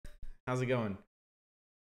How's it going?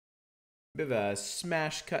 Bit of a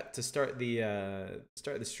smash cut to start the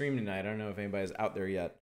stream tonight. I don't know if anybody's out there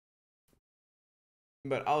yet,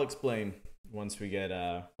 but I'll explain once we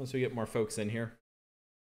get more folks in here.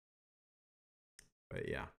 But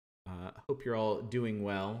yeah, hope you're all doing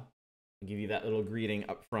well. I'll give you that little greeting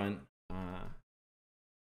up front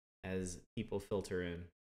as people filter in.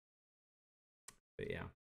 But yeah.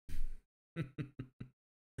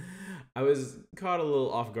 I was caught a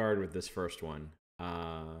little off guard with this first one.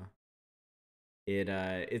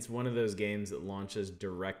 It's one of those games that launches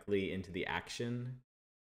directly into the action,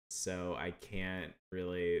 so I can't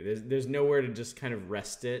really. There's nowhere to just kind of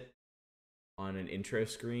rest it on an intro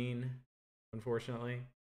screen, unfortunately.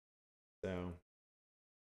 So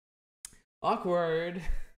awkward.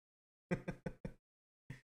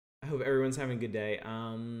 I hope everyone's having a good day.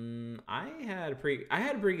 I had a pretty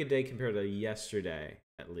good day compared to yesterday,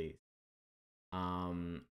 at least.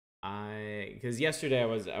 Because yesterday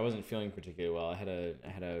I wasn't feeling particularly well. I had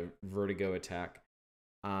a vertigo attack.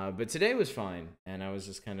 But today was fine, and I was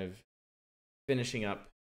just kind of finishing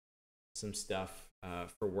up some stuff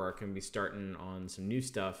for work and be starting on some new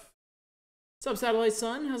stuff. What's up, Satellite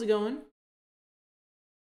Sun? How's it going?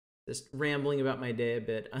 Just rambling about my day a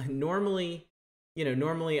bit. Normally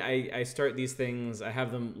I start these things, I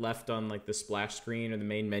have them left on like the splash screen or the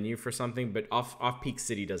main menu for something, but Off-Peak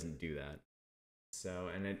City doesn't do that. So,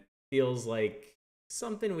 and it feels like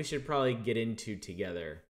something we should probably get into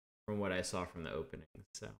together from what I saw from the opening.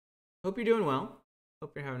 So, hope you're doing well.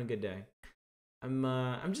 Hope you're having a good day.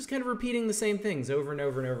 I'm just kind of repeating the same things over and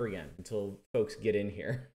over and over again until folks get in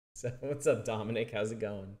here. So, what's up, Dominic? How's it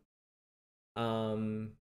going?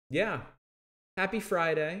 Yeah. Happy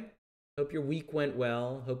Friday. Hope your week went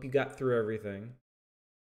well. Hope you got through everything.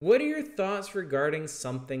 What are your thoughts regarding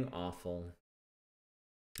Something Awful?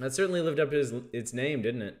 That certainly lived up to its name,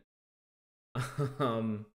 didn't it?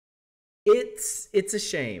 It's a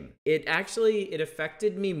shame. It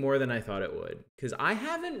affected me more than I thought it would, because I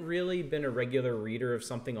haven't really been a regular reader of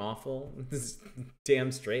Something Awful. This is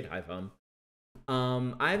damn straight, high thumb.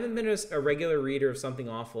 I haven't been a regular reader of Something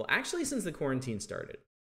Awful actually since the quarantine started.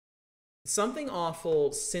 Something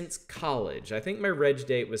Awful since college. I think my reg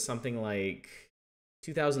date was something like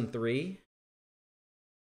 2003.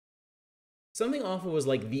 Something Awful was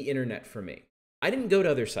like the internet for me. I didn't go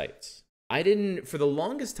to other sites. For the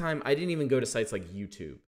longest time, I didn't even go to sites like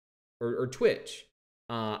YouTube or Twitch.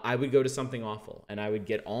 I would go to Something Awful, and I would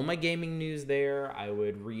get all my gaming news there. I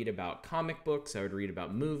would read about comic books. I would read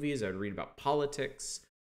about movies. I would read about politics.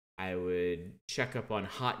 I would check up on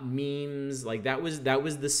hot memes. Like that was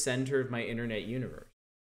the center of my internet universe,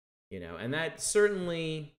 and that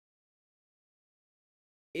certainly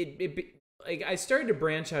like I started to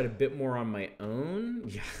branch out a bit more on my own.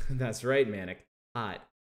 Yeah, that's right, Manic. Hot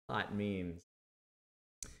memes.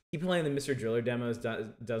 Keep playing the Mr. Driller demos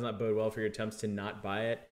does not bode well for your attempts to not buy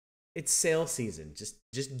it. It's sale season. Just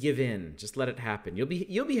give in. Just let it happen. You'll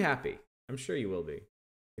be happy. I'm sure you will be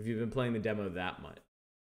if you've been playing the demo that much.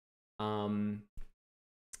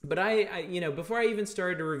 But I before I even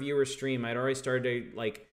started to review or stream, I'd already started to,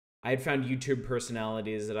 I had found YouTube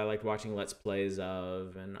personalities that I liked watching Let's Plays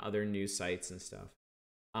of and other news sites and stuff.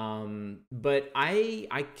 But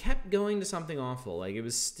I kept going to Something Awful. Like, it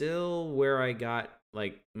was still where I got,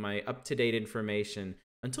 my up-to-date information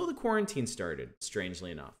until the quarantine started, strangely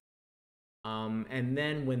enough. And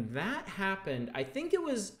then when that happened, I think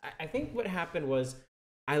what happened was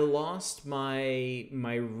I lost my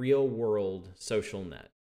real world social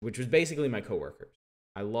net, which was basically my coworkers.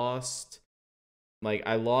 I lost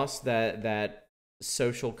that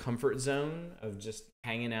social comfort zone of just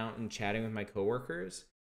hanging out and chatting with my coworkers.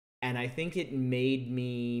 And I think it made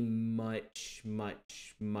me much,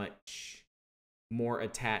 much, much more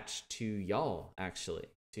attached to y'all, actually,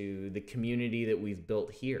 to the community that we've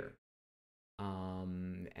built here.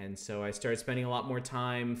 And so I started spending a lot more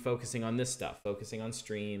time focusing on this stuff, focusing on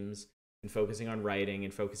streams, and focusing on writing,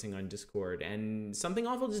 and focusing on Discord. And Something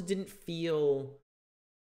Awful just didn't feel...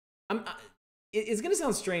 It's going to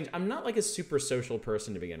sound strange. I'm not like a super social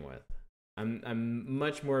person to begin with. I'm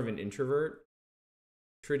much more of an introvert,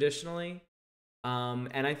 traditionally.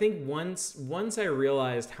 And I think once I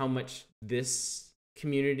realized how much this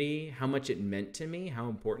community, how much it meant to me, how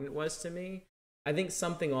important it was to me, I think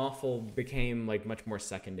Something Awful became much more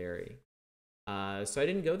secondary. So I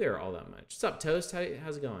didn't go there all that much. What's up, Toast?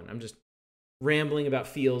 How's it going? I'm just rambling about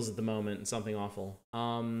feels at the moment and Something Awful.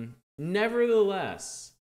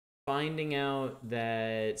 Nevertheless, finding out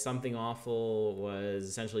that Something Awful was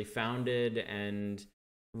essentially founded and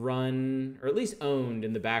run, or at least owned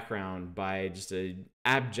in the background by just a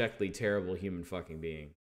abjectly terrible human fucking being.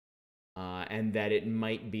 and that it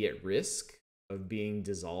might be at risk of being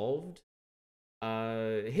dissolved,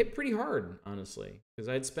 hit pretty hard, honestly, because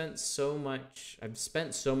I've spent so much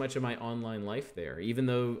of my online life there, even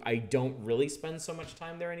though I don't really spend so much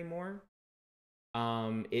time there anymore.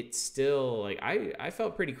 It's still like I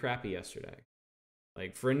felt pretty crappy yesterday,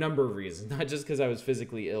 like for a number of reasons, not just because I was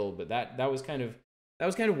physically ill, but that was kind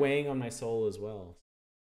of weighing on my soul as well.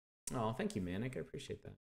 Oh, thank you, Manic. I appreciate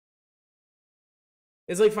that.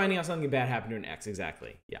 It's like finding out something bad happened to an ex.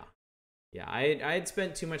 Exactly. Yeah. Yeah, I had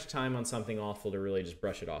spent too much time on something awful to really just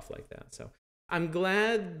brush it off like that. So I'm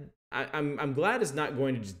glad I'm glad it's not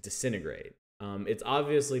going to just disintegrate. It's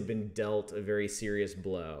obviously been dealt a very serious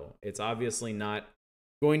blow. It's obviously not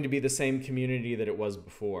going to be the same community that it was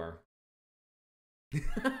before.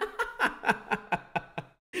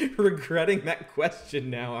 Regretting that question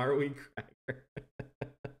now, are we, Cracker?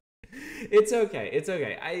 It's okay. It's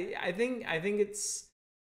okay. I think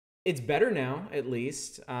it's better now, at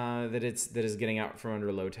least, that it's getting out from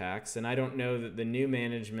under low tax. And I don't know that the new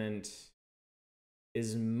management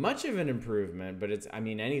is much of an improvement, but I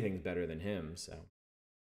mean, anything's better than him, so.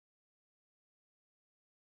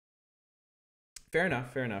 Fair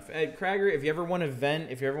enough, fair enough. Ed Kragger, if you ever want to vent,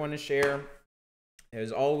 if you ever want to share,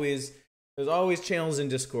 there's always channels in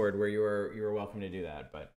Discord where you are welcome to do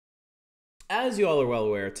that. But as you all are well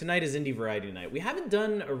aware, tonight is Indie Variety Night. We haven't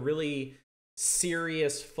done a really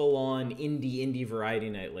serious, full-on indie variety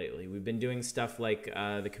night lately. We've been doing stuff like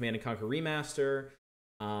the Command & Conquer Remaster,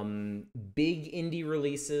 big indie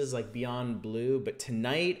releases like Beyond Blue, but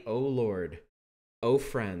tonight, oh lord, oh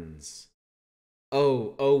friends,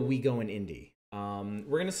 oh we going indie.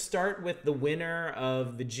 We're gonna start with the winner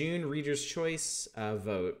of the June Reader's Choice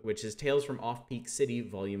vote, which is Tales from Off-Peak City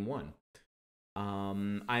Volume 1.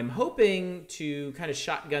 I'm hoping to kind of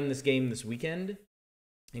shotgun this game this weekend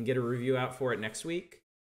and get a review out for it next week,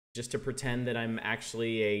 just to pretend that I'm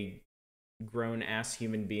actually a grown-ass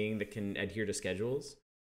human being that can adhere to schedules.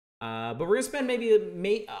 But we're going to spend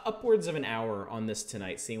maybe upwards of an hour on this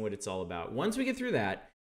tonight, seeing what it's all about. Once we get through that,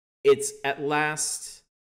 it's at last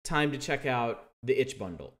time to check out the Itch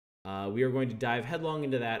Bundle. We are going to dive headlong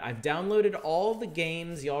into that. I've downloaded all the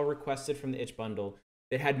games y'all requested from the Itch Bundle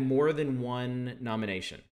that had more than one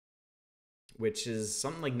nomination, which is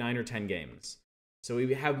something like 9 or 10 games. So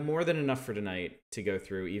we have more than enough for tonight to go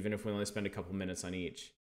through, even if we only spend a couple minutes on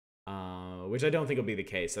each, which I don't think will be the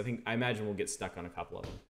case. I imagine we'll get stuck on a couple of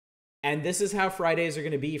them. And this is how Fridays are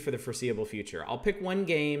going to be for the foreseeable future. I'll pick one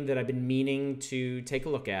game that I've been meaning to take a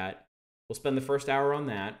look at. We'll spend the first hour on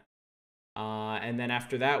that. And then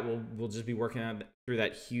after that, we'll just be working on through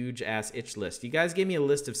that huge-ass itch list. You guys gave me a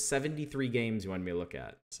list of 73 games you wanted me to look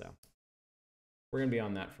at, so we're going to be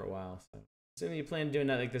on that for a while, so. Assuming you planned doing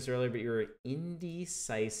that like this earlier, but you're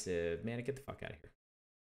indecisive. Man, get the fuck out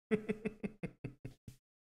of here.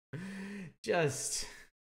 just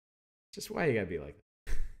why you gotta be like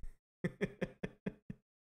that?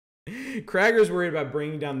 Kragger's worried about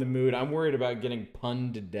bringing down the mood. I'm worried about getting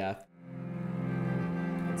punned to death.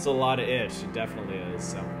 It's a lot of ish. It definitely is.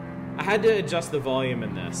 So I had to adjust the volume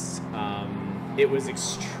in this. It was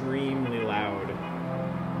extremely loud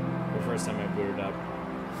the first time I booted up.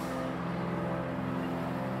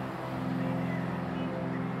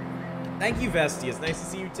 Thank you, Vesti. It's nice to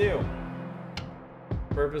see you too.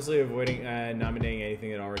 Purposely avoiding nominating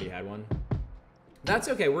anything that already had one. That's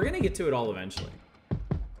okay. We're gonna get to it all eventually.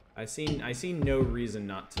 I see no reason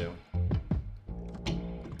not to.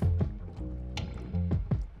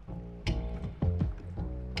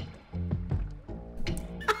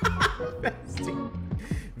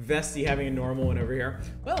 Vesti having a normal one over here.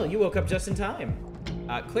 Well, you woke up just in time.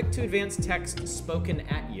 Click to advance text spoken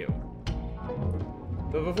at you.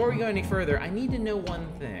 But before we go any further, I need to know one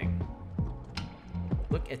thing.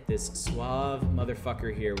 Look at this suave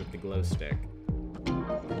motherfucker here with the glow stick.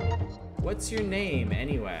 What's your name,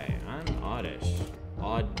 anyway? I'm Oddish.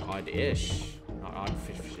 Odd-ish. Not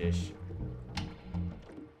odd-fish-ish.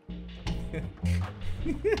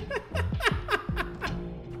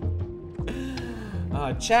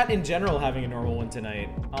 Chat in general having a normal one tonight.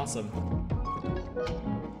 Awesome.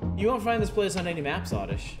 You won't find this place on any maps,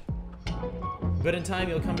 Oddish. But in time,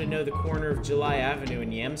 you'll come to know the corner of July Avenue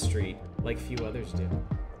and Yam Street, like few others do.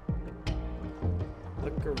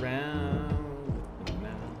 Look around. Look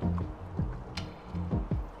around.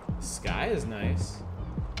 The sky is nice.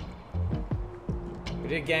 We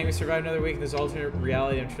did, gang. We survived another week in this alternate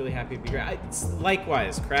reality. I'm truly happy to be here.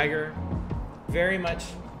 Likewise, Kragger. Very much.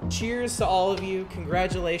 Cheers to all of you.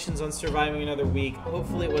 Congratulations on surviving another week.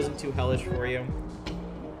 Hopefully it wasn't too hellish for you.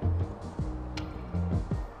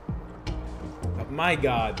 But my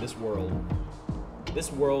God, this world.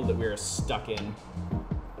 This world that we are stuck in.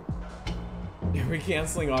 Are we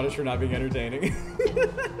canceling Oddish for not being entertaining?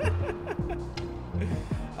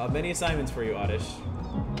 Many assignments for you, Oddish.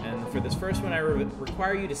 And for this first one, I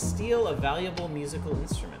require you to steal a valuable musical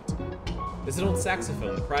instrument. It's an old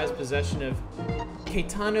saxophone, the prized possession of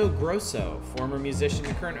Caetano Grosso, former musician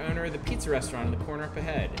and current owner of the pizza restaurant in the corner up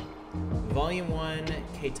ahead. Volume 1,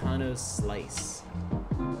 Caetano's Slice.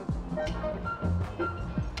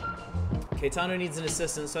 Caetano needs an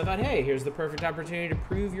assistant, so I thought, hey, here's the perfect opportunity to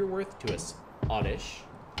prove your worth to us, Oddish.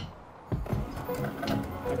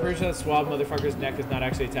 I'm pretty sure that suave motherfucker's neck is not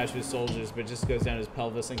actually attached to his shoulders, but just goes down his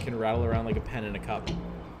pelvis and can rattle around like a pen in a cup.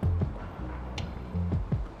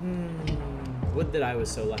 Would that I was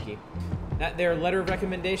so lucky. That there letter of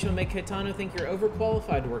recommendation will make Caetano think you're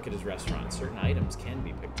overqualified to work at his restaurant. Certain items can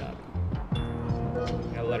be picked up.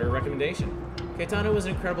 Got a letter of recommendation. Caetano was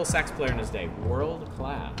an incredible sax player in his day. World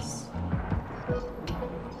class.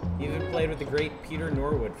 He even played with the great Peter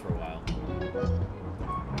Norwood for a while.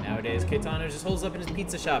 Nowadays, Caetano just holds up in his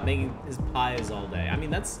pizza shop making his pies all day. I mean,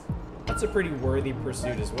 that's a pretty worthy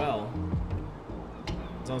pursuit as well.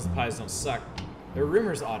 As long as the pies don't suck. There are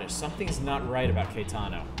rumors, Oddish. Something's not right about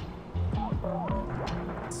Caetano.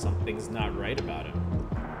 Something's not right about him.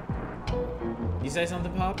 You say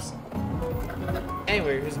something, Pops?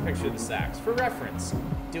 Anyway, here's a picture of the sax. For reference,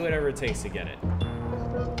 do whatever it takes to get it.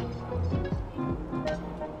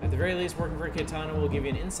 At the very least, working for Caetano will give you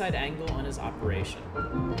an inside angle on his operation.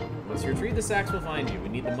 Once you retrieve the sax, we'll find you. We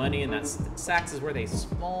need the money, and that sax is worth a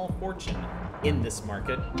small fortune in this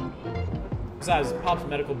market. Besides, Pop's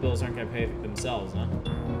medical bills aren't going to pay themselves, huh?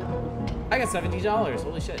 I got $70.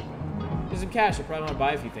 Holy shit. Here's some cash. You'll probably want to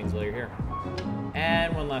buy a few things while you're here.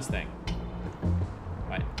 And one last thing.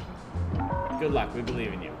 Right. Good luck. We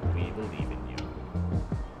believe in you. We believe in you.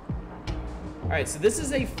 Alright, so this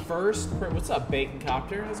is a what's up, Bacon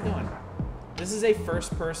Copter? How's it going? This is a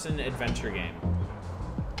first-person adventure game.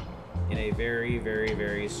 In a very, very,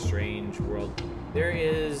 very strange world. There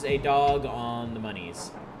is a dog on the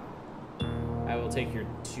monies. I will take your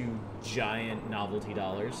 2 giant novelty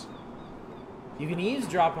dollars. You can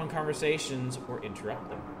eavesdrop on conversations or interrupt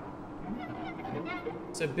them.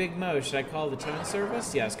 So, Big Mo, should I call the towing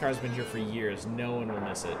service? Yeah, this car's been here for years. No one will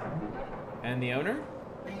miss it. And the owner?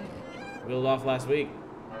 Wheeled off last week.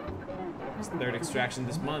 It's the 3rd extraction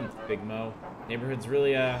this month, Big Mo. Neighborhood's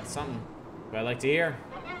really, something. But I'd like to hear.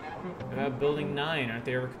 About Building 9, aren't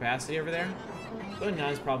they over capacity over there? Building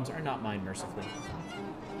 9's problems are not mine, mercifully.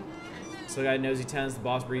 So got nosy tens, the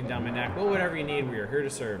boss breathing down my neck. Well, whatever you need, we are here to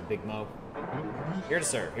serve, Big Mo. Here to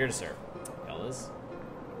serve, fellas.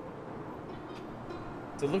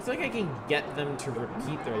 So it looks like I can get them to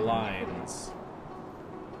repeat their lines.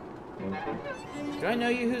 Do I know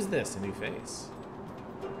you? Who's this? A new face.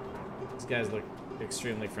 These guys look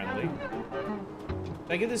extremely friendly. Did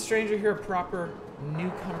I give this stranger here a proper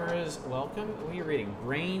newcomer's welcome? What are you reading?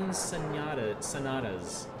 Brain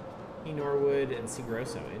Sonatas. E. Norwood and C.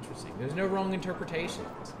 Grosso. Interesting. There's no wrong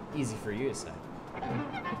interpretations. Easy for you to say.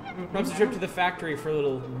 Perhaps a trip to the factory for a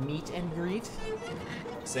little meet and greet.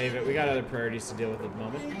 Save it. We got other priorities to deal with at the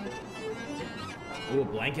moment. Ooh, a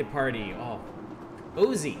blanket party. Oh.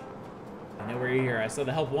 Ozzy. I know where you're here. I saw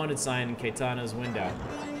the help wanted sign in Caetano's window.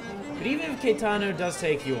 But even if Caetano does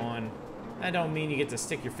take you on, that don't mean you get to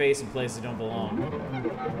stick your face in places that don't belong.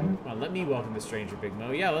 Come on, let me welcome the stranger, Big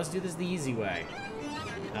Mo. Yeah, let's do this the easy way.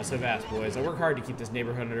 Not so fast, boys. I work hard to keep this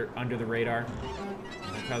neighborhood under the radar.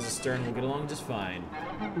 My cousin Stern will get along just fine.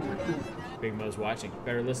 Big Mo's watching.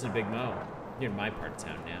 Better listen to Big Mo. You're in my part of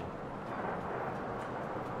town now.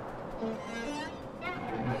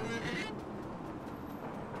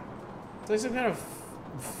 It's like some kind of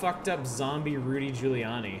fucked up zombie Rudy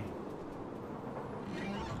Giuliani.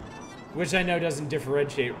 Which I know doesn't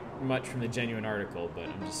differentiate much from the genuine article, but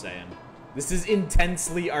I'm just saying. This is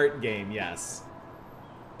intensely art game, yes.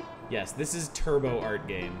 Yes, this is turbo art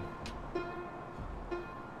game.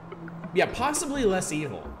 Yeah, possibly less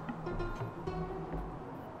evil.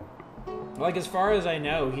 Like, as far as I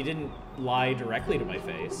know, he didn't lie directly to my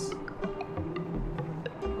face.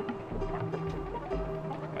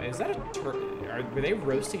 Is that a turtle? Were they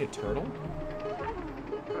roasting a turtle?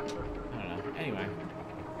 I don't know. Anyway.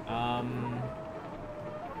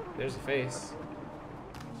 There's a face.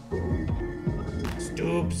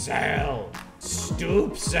 Stoop sail!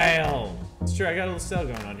 Stoop sail! It's true, I got a little sale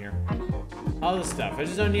going on here. All this stuff. I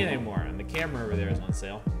just don't need any more. And the camera over there is on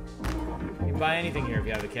sale. You can buy anything here if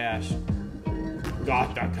you have the cash.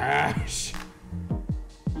 Got the cash!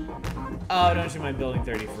 Oh, don't you mind Building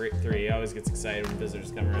 33. He always gets excited when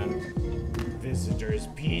visitors come around. Visitors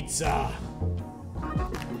Pizza!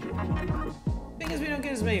 Bing guess we don't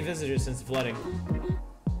get as many visitors since the flooding.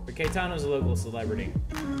 But Caetano's a local celebrity.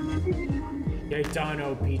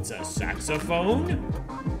 Caetano Pizza Saxophone?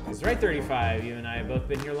 That's right, 35. You and I have both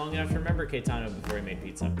been here long enough to remember Caetano before he made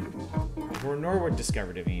pizza. Before Norwood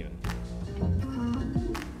discovered him, even.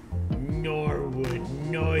 Norwood,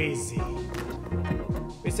 noisy.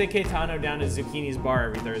 We say Caetano down at Zucchini's bar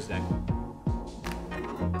every Thursday.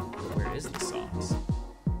 Where is the sauce?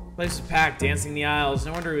 Place was packed, dancing the aisles.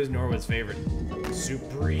 No wonder it was Norwood's favorite.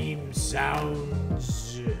 Supreme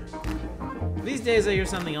sounds. These days I hear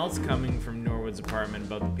something else coming from Norwood's apartment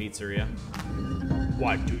above the pizzeria.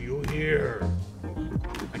 What do you hear?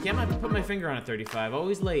 I can't put my finger on it, 35.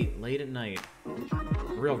 Always late at night.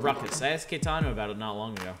 A real ruckus. I asked Caetano about it not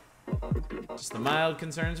long ago. Just the mild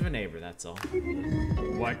concerns of a neighbor, that's all.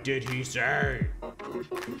 What did he say?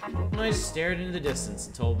 I just stared into the distance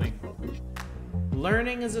and told me.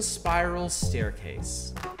 Learning is a spiral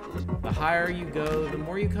staircase. The higher you go, the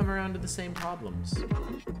more you come around to the same problems.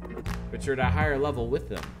 But you're at a higher level with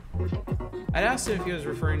them. I'd asked him if he was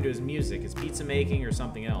referring to his music, his pizza making, or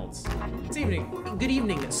something else. Good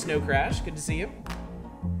evening, Snow Crash. Good to see you.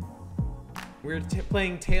 We're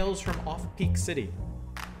playing Tales from Off-Peak City.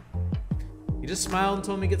 He just smiled and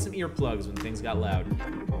told me to get some earplugs when things got loud.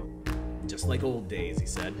 Just like old days, he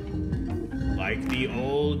said. Like the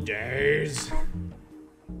old days?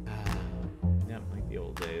 Yeah, like the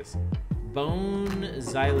old days. Bone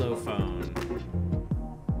xylophone.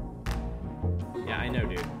 Yeah, I know,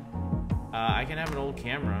 dude. I can have an old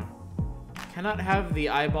camera. Cannot have the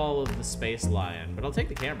eyeball of the space lion, but I'll take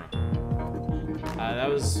the camera. That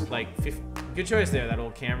was like good choice there, that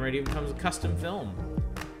old camera. It even comes with custom film.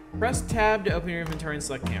 Press tab to open your inventory and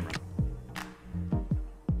select camera.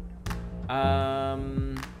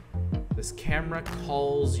 This camera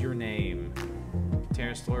calls your name.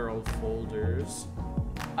 Container store, old folders.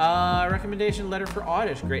 Recommendation letter for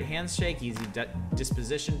Oddish. Great handshake, easy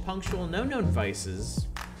disposition, punctual, no known vices.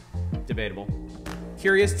 Debatable.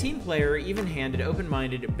 Curious team player, even-handed,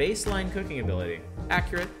 open-minded, baseline cooking ability.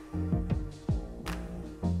 Accurate.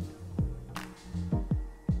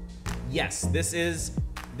 Yes, this is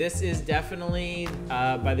definitely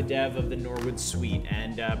by the dev of the Norwood Suite,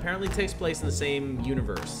 and apparently takes place in the same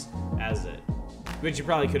universe as it, which you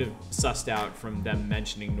probably could have sussed out from them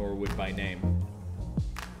mentioning Norwood by name.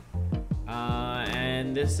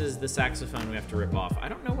 And this is the saxophone we have to rip off. I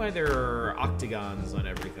don't know why there are octagons on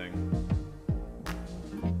everything.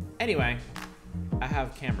 Anyway, I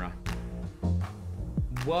have camera.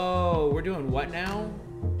 Whoa, we're doing what now?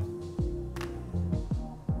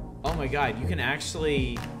 Oh my god, you can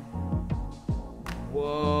actually...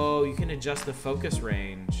 Whoa, you can adjust the focus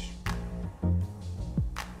range.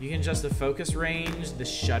 You can adjust the focus range, the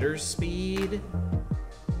shutter speed.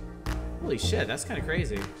 Holy shit, that's kind of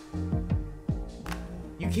crazy.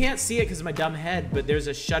 You can't see it because of my dumb head, but there's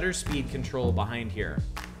a shutter speed control behind here.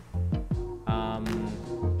 You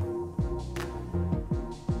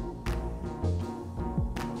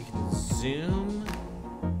can zoom.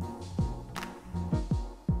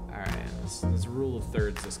 Alright, let's rule of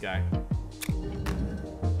thirds this guy.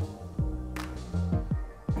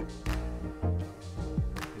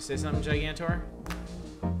 You say something, Gigantor?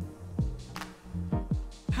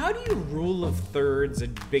 How do you rule of thirds a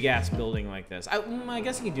big-ass building like this? I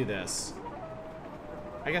guess you can do this.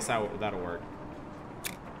 I guess that'll work.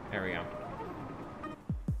 There we go.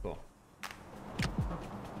 Cool.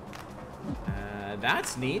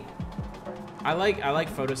 That's neat. I like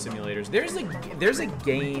photo simulators. There's a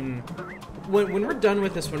game. When we're done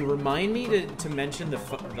with this one, remind me to mention the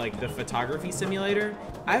photography simulator.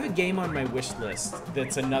 I have a game on my wish list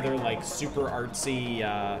that's another like super artsy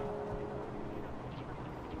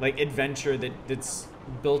like adventure that's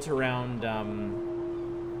built around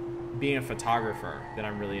being a photographer that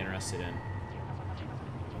I'm really interested in.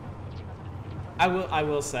 I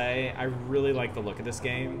will say I really like the look of this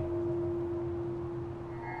game.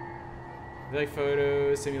 I like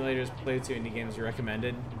photo simulators, play 2 indie games you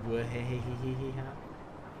recommended.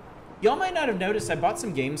 Y'all might not have noticed I bought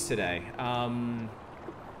some games today.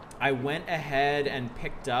 I went ahead and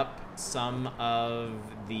picked up some of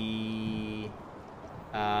the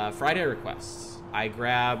Friday requests. I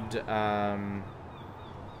grabbed,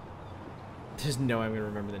 there's no way I'm gonna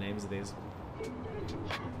remember the names of these.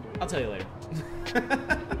 I'll tell you later.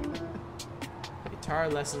 Guitar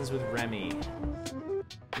lessons with Remy.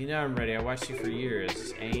 You know I'm ready, I watched you for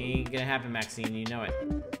years. Ain't gonna happen, Maxine, you know it.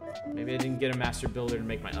 Maybe I didn't get a master builder to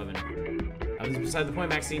make my oven. I was beside the point,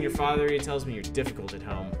 Maxine, your father, he tells me you're difficult at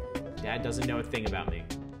home. Dad doesn't know a thing about me.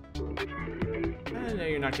 I know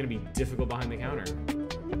you're not gonna be difficult behind the counter.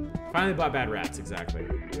 Finally bought Bad Rats, exactly.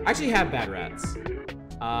 I actually have Bad Rats.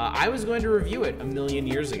 I was going to review it a million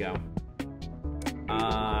years ago.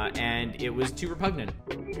 And it was too repugnant.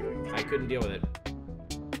 I couldn't deal with it.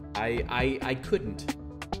 I couldn't.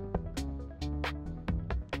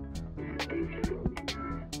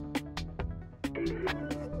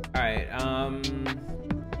 Alright,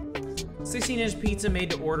 16-inch pizza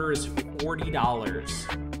made to order is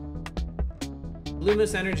 $40. Blue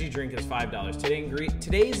Moose energy drink is $5.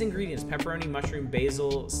 Today's ingredients: pepperoni, mushroom,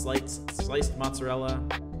 basil, sliced mozzarella.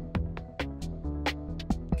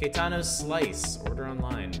 Caetano's Slice. Order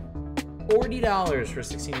online. $40 for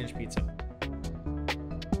 16-inch pizza.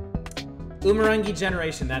 Umarangi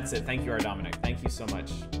Generation. That's it. Thank you, our Dominic. Thank you so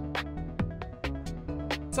much.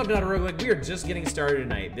 What's up, Not a Roguelike? We are just getting started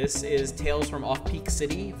tonight. This is Tales from Off-Peak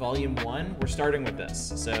City, Volume 1. We're starting with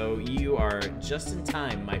this, so you are just in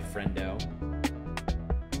time, my friendo.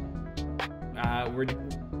 We're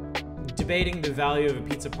debating the value of a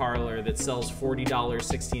pizza parlor that sells $40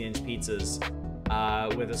 16-inch pizzas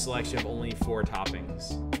with a selection of only 4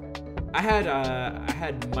 toppings. I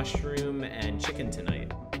had mushroom and chicken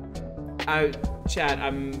tonight. Chat,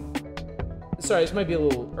 I'm sorry, this might be a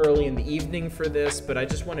little early in the evening for this, but I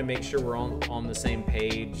just want to make sure we're all on the same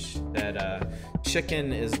page that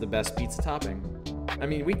chicken is the best pizza topping. I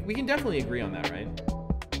mean, we can definitely agree on that, right?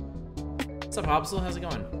 What's up, Hobsel? How's it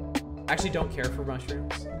going? I actually don't care for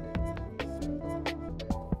mushrooms.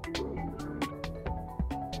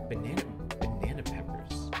 Banana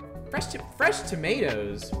peppers. Fresh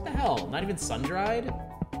tomatoes? What the hell? Not even sun-dried?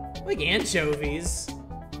 Like anchovies.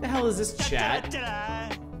 What the hell is this, chat?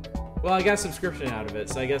 Well, I got a subscription out of it,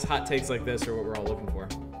 so I guess hot takes like this are what we're all looking for.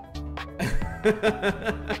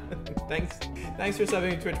 Thanks for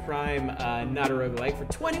subbing to Twitch Prime, Not a Roguelike, for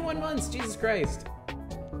 21 months, Jesus Christ.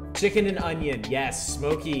 Chicken and onion, yes,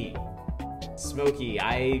 smoky. Smoky,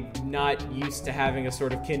 I'm not used to having a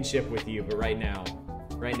sort of kinship with you, but right now,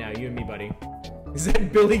 you and me, buddy. Is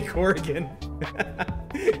that Billy Corrigan?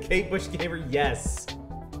 Kate Bush Gamer, yes.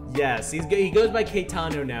 Yes, he goes by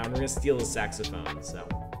Caetano now, and we're gonna steal his saxophone, so.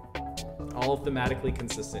 All thematically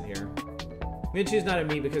consistent here. I'm gonna choose not a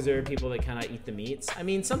meat because there are people that cannot eat the meats. I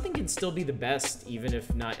mean, something can still be the best, even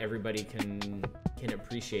if not everybody can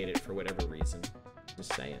appreciate it for whatever reason.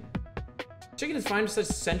 Just saying. Chicken is fine with such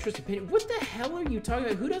centrist opinion. What the hell are you talking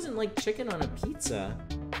about? Who doesn't like chicken on a pizza?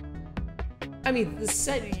 I mean,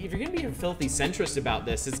 if you're gonna be a filthy centrist about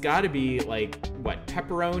this, it's gotta be like, what,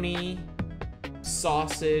 pepperoni,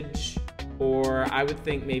 sausage, or I would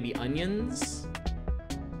think maybe onions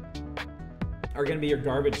are gonna be your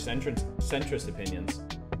garbage centrist opinions.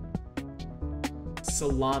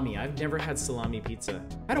 Salami. I've never had salami pizza.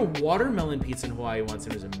 I had a watermelon pizza in Hawaii once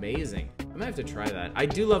and it was amazing. I might have to try that. I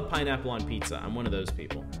do love pineapple on pizza. I'm one of those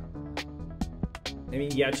people. I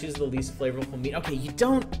mean, yeah, choose the least flavorful meat. Okay, you're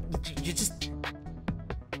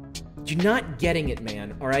not getting it,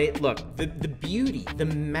 man, all right? Look, the beauty, the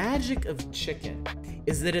magic of chicken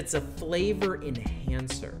is that it's a flavor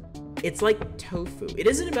enhancer. It's like tofu. It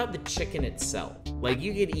isn't about the chicken itself. Like,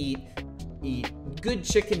 you could eat good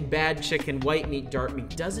chicken, bad chicken, white meat, dark meat,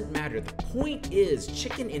 doesn't matter. The point is,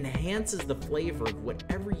 chicken enhances the flavor of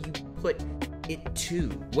whatever you put it to,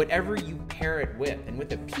 whatever you pair it with. And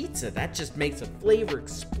with a pizza, that just makes a flavor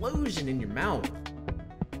explosion in your mouth.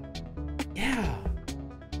 Yeah.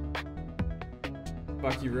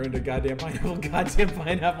 Fuck, you ruined a goddamn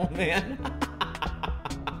pineapple, man.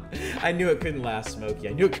 I knew it couldn't last, Smokey.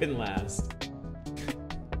 I knew it couldn't last.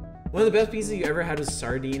 One of the best pizzas you ever had was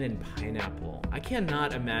sardine and pineapple. I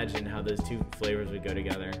cannot imagine how those two flavors would go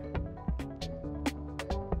together.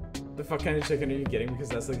 The fuck kind of chicken are you getting? Because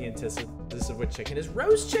that's like the antithesis of what chicken is.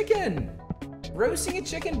 Roast chicken! Roasting a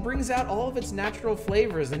chicken brings out all of its natural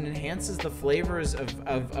flavors and enhances the flavors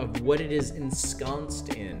of what it is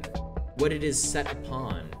ensconced in, what it is set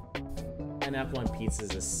upon. Pineapple on pizza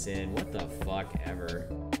is a sin. What the fuck ever.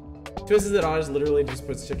 Twisted that Oz literally just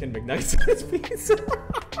puts chicken McNuggets on his pizza.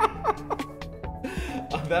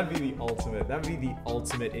 Oh, that'd be the ultimate. That'd be the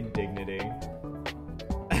ultimate indignity.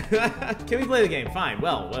 Can we play the game? Fine.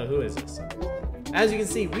 Well, who is this? As you can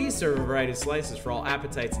see, we serve a variety of slices for all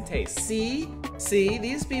appetites and tastes. See,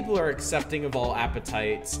 these people are accepting of all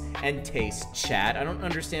appetites and tastes, chat. I don't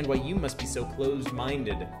understand why you must be so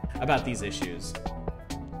closed-minded about these issues.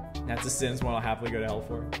 That's a sin, one I'll happily go to hell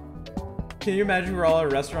for. Can you imagine we're all at a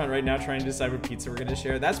restaurant right now trying to decide what pizza we're gonna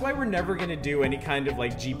share? That's why we're never gonna do any kind of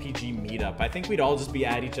like GPG meetup. I think we'd all just be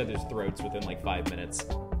at each other's throats within like 5 minutes.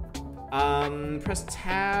 Press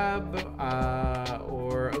tab,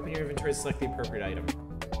 or open your inventory to select the appropriate item.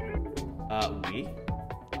 We?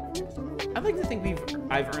 I'd like to think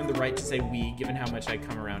I've earned the right to say we, given how much I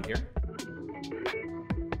come around here.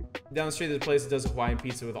 Down the street, there's a place that does Hawaiian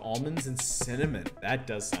pizza with almonds and cinnamon. That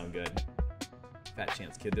does sound good. Fat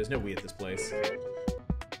chance, kid. There's no we at this place.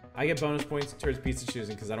 I get bonus points towards pizza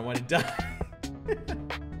choosing because I don't want to die.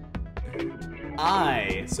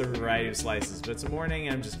 I serve a variety of slices, but it's a morning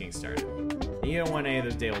and I'm just getting started. And you don't want any of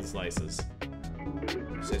those day-old slices.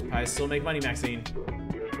 Says pies still make money, Maxine.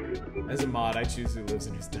 As a mod, I choose who lives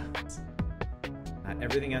and who doesn't. Not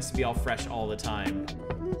everything has to be all fresh all the time.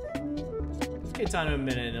 Give Tano a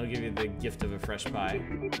minute and he'll give you the gift of a fresh pie.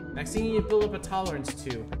 Maxine, you build up a tolerance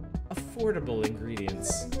to affordable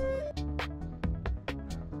ingredients.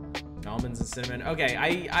 Almonds and cinnamon. Okay,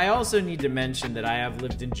 I also need to mention that I have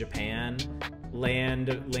lived in Japan, land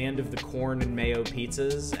of the corn and mayo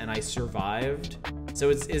pizzas, and I survived. So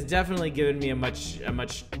it's definitely given me a much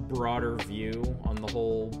broader view on the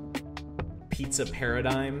whole pizza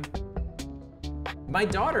paradigm. My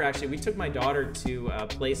daughter, actually, we took my daughter to a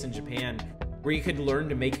place in Japan where you could learn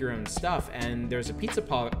to make your own stuff, and there's a pizza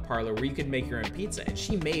parlor where you could make your own pizza, and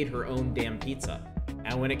she made her own damn pizza.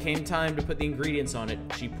 And when it came time to put the ingredients on it,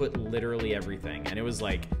 she put literally everything. And it was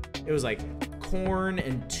like corn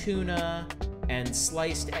and tuna and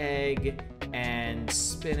sliced egg and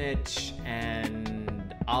spinach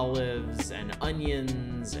and olives and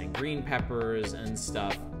onions and green peppers and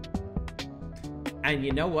stuff. And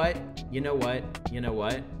you know what?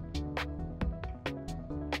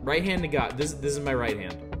 Right hand to God. This is my right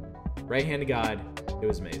hand. Right hand to God. It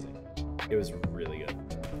was amazing. It was really good.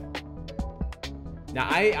 Now,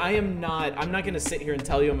 I'm not going to sit here and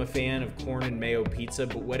tell you I'm a fan of corn and mayo pizza,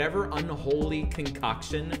 but whatever unholy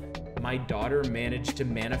concoction my daughter managed to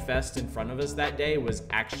manifest in front of us that day was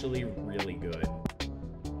actually really good.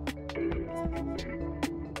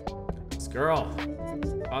 This girl.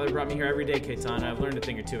 Father brought me here every day, Keitana. I've learned a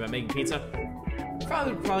thing or two about making pizza.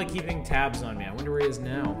 Father probably keeping tabs on me. I wonder where he is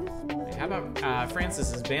now. Hey, how about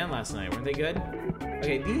Francis's band last night? Weren't they good?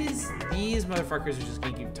 Okay, these motherfuckers are just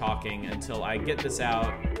gonna keep talking until I get this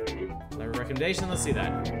out. Letter recommendation, let's see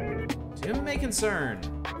that. To whom it may concern.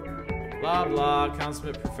 Blah, blah,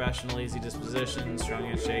 consummate professional, easy disposition, strong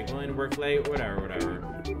handshake, willing to work late,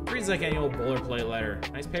 whatever. Reads like any old boilerplate letter.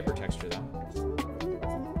 Nice paper texture, though.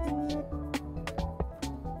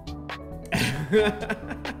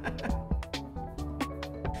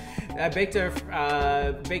 I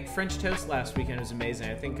baked French toast last weekend. It was amazing.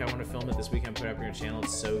 I think I want to film it this weekend, put it up on your channel.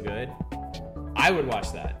 It's so good. I would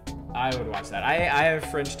watch that. I have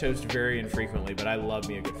French toast very infrequently, but I love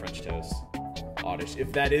me a good French toast. Oddish,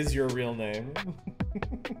 if that is your real name.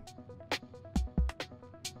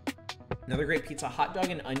 Another great pizza, hot dog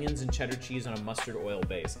and onions and cheddar cheese on a mustard oil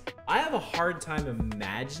base. I have a hard time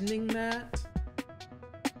imagining that.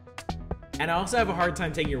 And I also have a hard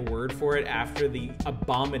time taking your word for it after the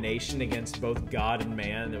abomination against both God and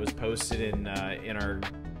man that was posted in our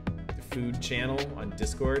food channel on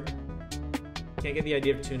Discord. Can't get the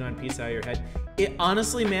idea of tuna on pizza out of your head. It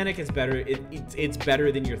honestly, Manic, it's better. It's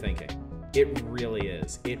better than you're thinking. It really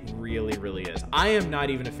is. It really, really is. I am not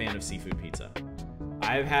even a fan of seafood pizza.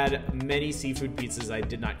 I've had many seafood pizzas I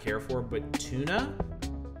did not care for, but tuna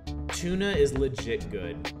is legit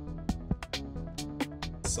good.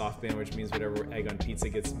 Soft ban, which means whatever egg on pizza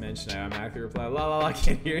gets mentioned, I automatically reply, la la la, I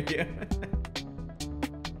can't hear you.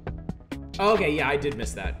 Oh, okay, yeah, I did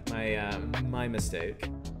miss that. My mistake.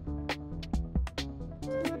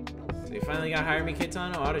 So you finally got hired me,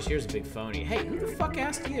 Keitano? Oddish, here's a big phony. Hey, who the fuck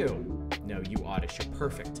asked you? No, you Oddish, you're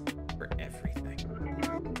perfect for everything.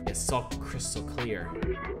 Yes, it's all crystal clear.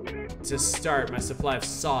 To start, my supply of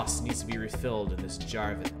sauce needs to be refilled in this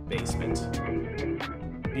jar of the basement.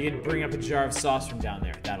 You could bring up a jar of sauce from down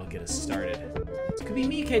there. That'll get us started. This could be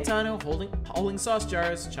me, Keitano, holding sauce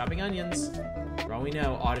jars, chopping onions. For all we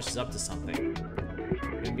know, Oddish is up to something.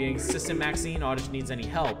 And being assistant Maxine, Oddish needs any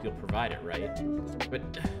help, you'll provide it, right? But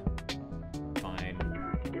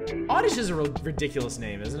fine. Oddish is a ridiculous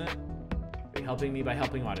name, isn't it? You're helping me by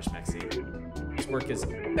helping Oddish, Maxine. This work is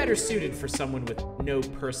better suited for someone with no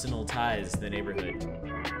personal ties to the neighborhood.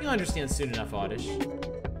 You'll understand soon enough, Oddish.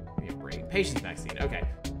 Patience, Maxine. Okay,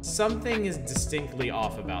 something is distinctly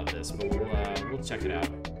off about this, but we'll check it out.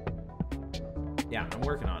 Yeah, I'm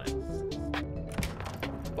working on it.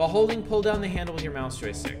 While holding, pull down the handle with your mouse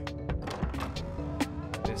joystick.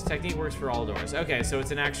 This technique works for all doors. Okay, so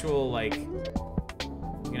it's an actual, like, you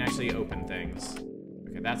can actually open things.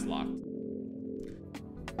 Okay, that's locked.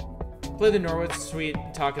 Play the Norwood Suite,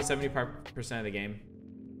 talk at 75% of the game.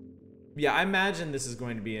 Yeah, I imagine this is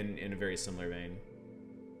going to be in a very similar vein.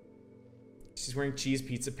 She's wearing cheese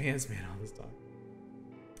pizza pants, man, all this talk.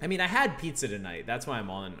 I mean, I had pizza tonight. That's why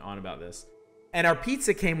I'm on about this. And our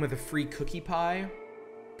pizza came with a free cookie pie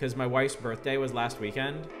because my wife's birthday was last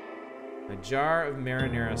weekend. A jar of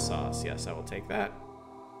marinara sauce. Yes, I will take that.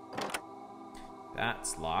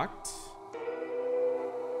 That's locked.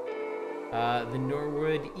 The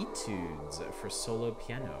Norwood Etudes for solo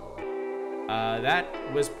piano.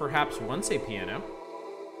 That was perhaps once a piano.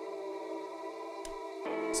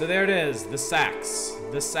 So there it is, the sax.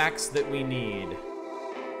 The sax that we need.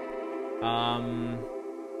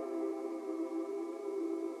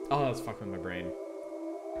 Oh, that's fucking with my brain.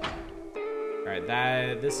 Alright,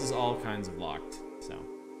 this is all kinds of locked, so.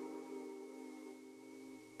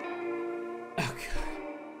 Oh, God.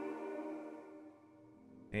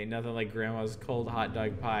 Ain't nothing like Grandma's cold hot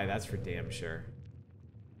dog pie, that's for damn sure.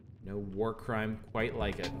 No war crime quite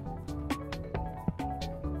like it. What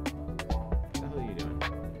the hell are you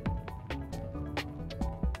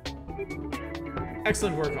doing?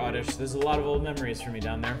 Excellent work, Oddish. There's a lot of old memories for me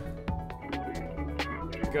down there.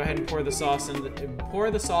 Go ahead and pour the sauce into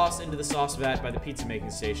the sauce vat by the pizza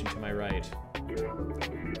making station to my right.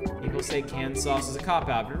 People say canned sauce is a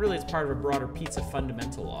cop-out, but really it's part of a broader pizza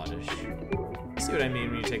fundamental, Oddish. See what I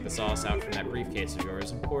mean when you take the sauce out from that briefcase of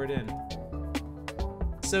yours and pour it in.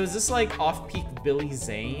 So is this like off-peak Billy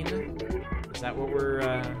Zane? Is that what we're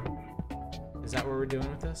doing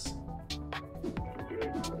with this?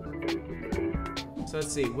 So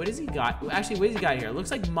let's see, what has he got? Actually, what has he got here? It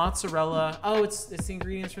looks like mozzarella. Oh, it's the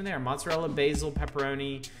ingredients from there. Mozzarella, basil,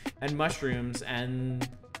 pepperoni, and mushrooms, and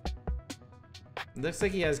it looks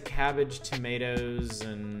like he has cabbage, tomatoes,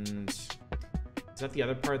 and is that the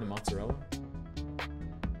other part of the mozzarella?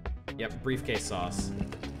 Yep, briefcase sauce.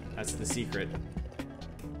 That's the secret.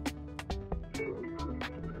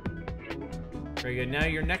 Very good. Now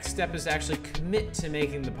your next step is to actually commit to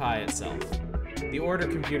making the pie itself. The order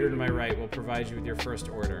computer to my right will provide you with your first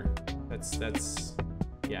order. That's,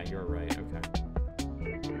 yeah, you're right, okay.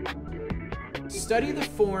 Study the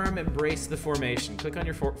form, embrace the formation. Click on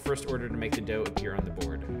your first order to make the dough appear on the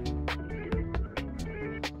board.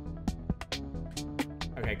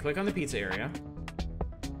 Okay, click on the pizza area.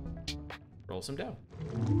 Roll some dough.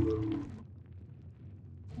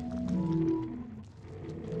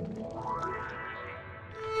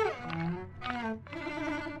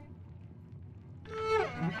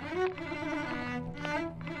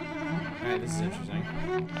 Alright, this is interesting.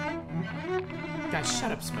 God,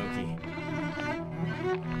 shut up, Smokey.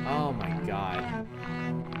 Oh my god.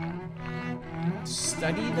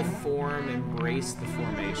 Study the form, embrace the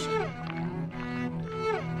formation.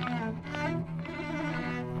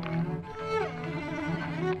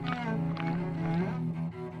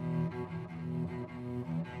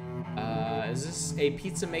 Is this a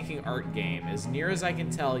pizza making art game? As near as I can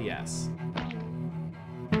tell, yes.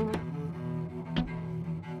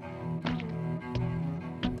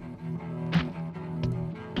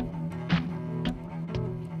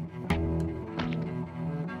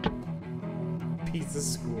 Pizza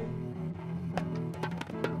school.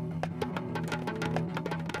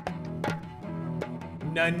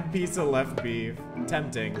 None pizza left beef.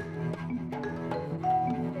 Tempting.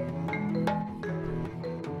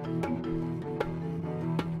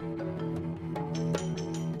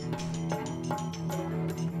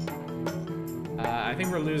 I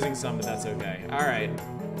think we're losing some, but that's okay. All right.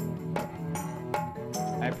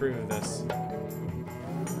 I approve of this.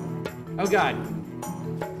 Oh god.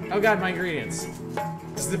 Oh god, my ingredients.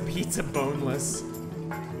 Is the pizza boneless?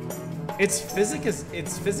 It's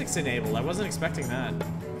physics enabled. I wasn't expecting that.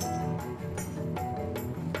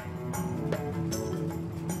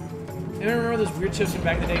 I remember those weird chips from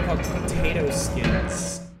back in the day called potato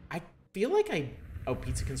skins. I feel like oh,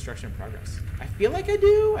 pizza construction in progress. I feel like I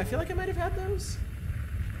do. I feel like I might have had those.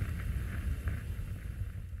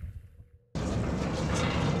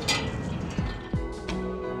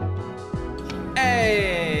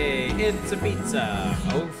 Hey, it's a pizza.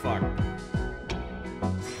 Oh, fuck.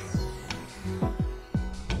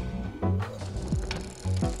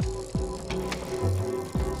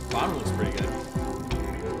 Bottom looks pretty good.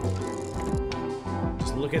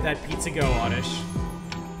 Just look at that pizza go, Oddish.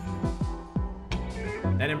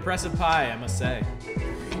 An impressive pie, I must say.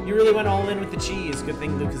 You really went all in with the cheese. Good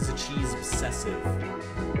thing Luke is a cheese obsessive.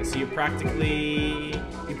 So you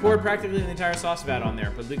poured practically the entire sauce vat on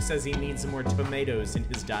there, but Luke says he needs some more tomatoes in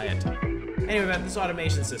his diet. Anyway, about this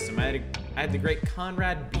automation system, I had the great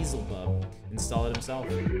Conrad Beelzebub install it himself.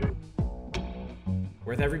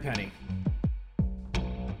 Worth every penny.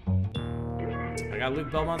 I got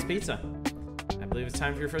Luke Belmont's pizza. I believe it's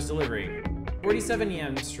time for your first delivery. 47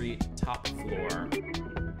 Yam Street, top floor.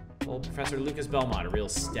 Old Professor Lucas Belmont, a real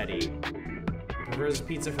steady. He prefers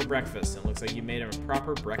pizza for breakfast, and it looks like you made him a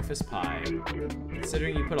proper breakfast pie.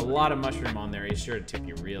 Considering you put a lot of mushroom on there, he's sure to tip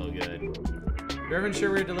you real good. You're even sure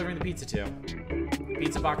where you're delivering the pizza to? The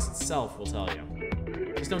pizza box itself will tell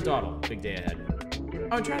you. Just don't dawdle. Big day ahead.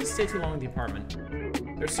 Oh, I'm trying to stay too long in the apartment.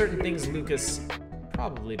 There's certain things Lucas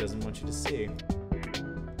probably doesn't want you to see.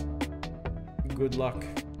 Good luck.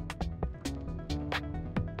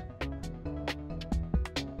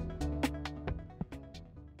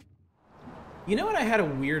 You know what I had a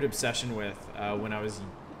weird obsession with when I was...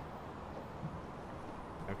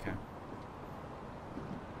 Okay.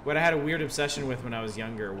 What I had a weird obsession with when I was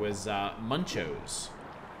younger was Munchos,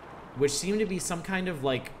 which seemed to be some kind of,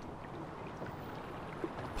 like,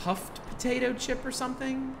 puffed potato chip or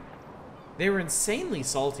something. They were insanely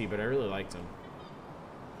salty, but I really liked them.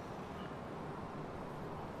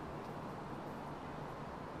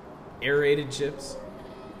 Aerated chips.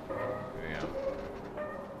 There we go.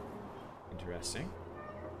 Interesting.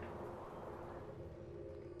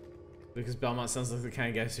 Lucas Belmont sounds like the kind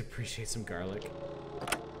of guy who appreciates some garlic.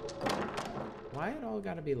 Why it all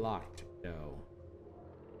gotta be locked, though?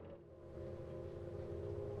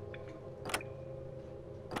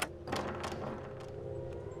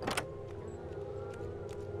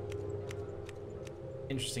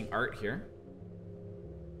 Interesting art here.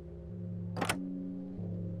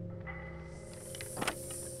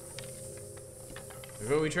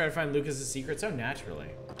 But we try to find Lucas's secret so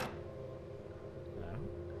naturally. No.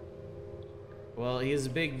 Well, he is a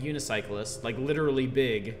big unicyclist, like literally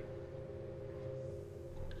big.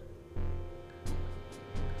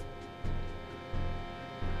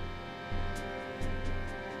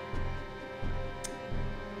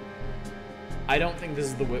 I don't think this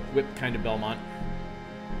is the whip kind of Belmont.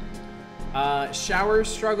 Shower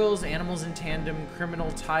struggles, animals in tandem, criminal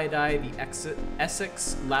tie-dye, the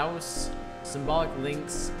Essex, Laos, symbolic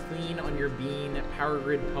links, clean on your bean, power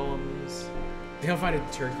grid poems. They'll find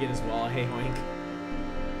a turkey in his wall, hey hoink.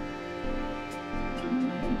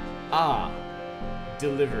 Ah,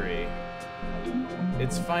 delivery.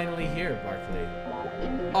 It's finally here, Barkley.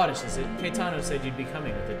 Oddish, is it? Caetano said you'd be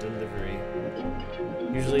coming with a delivery.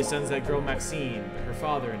 Usually sends that girl Maxine, her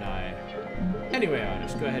father and I. Anyway,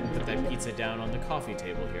 Oddish, go ahead and put that pizza down on the coffee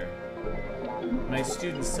table here. My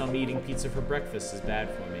students tell me eating pizza for breakfast is bad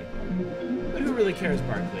for me. But who really cares,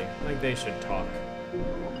 Barkley? Like they should talk.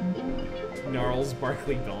 Gnarls,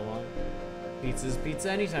 Barkley, Belmont. Pizza's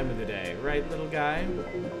pizza any time of the day, right, little guy?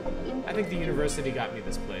 I think the university got me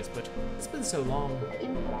this place, but it's been so long.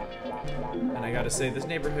 And I gotta say, this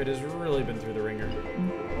neighborhood has really been through the ringer.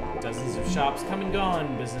 Dozens of shops come and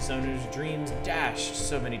gone, business owners' dreams dashed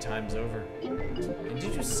so many times over. And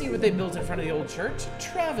did you see what they built in front of the old church? A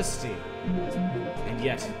travesty! And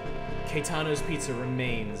yet, Caetano's Pizza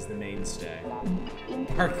remains the mainstay.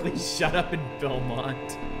 Barkley, shut up in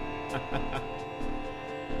Belmont.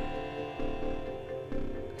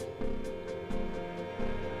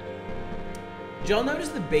 Did y'all notice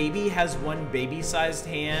the baby has one baby-sized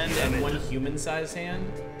hand and one human-sized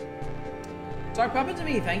hand? Talk Puppet to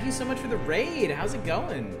me, thank you so much for the raid. How's it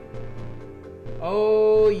going?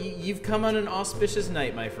 Oh, you've come on an auspicious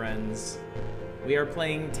night, my friends. We are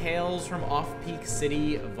playing Tales from Off-Peak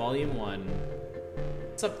City, Volume 1.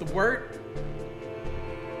 What's up, the wort?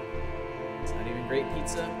 It's not even great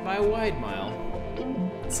pizza by a wide mile.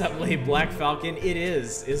 What's up, late Black Falcon? It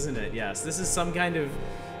is, isn't it? Yes, this is some kind of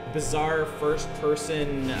bizarre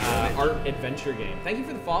first-person art adventure game. Thank you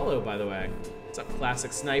for the follow, by the way. What's up,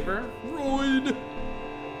 Classic Sniper? Royd!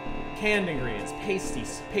 Canned ingredients,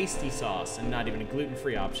 pasty sauce, and not even a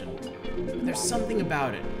gluten-free option. But there's something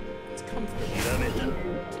about it. It's comfortable.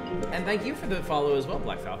 And thank you for the follow as well,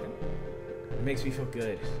 Black Falcon. It makes me feel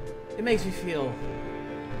good. It makes me feel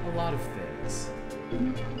a lot of things.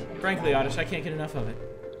 Frankly, Oddish, I can't get enough of it.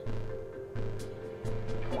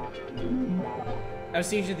 I was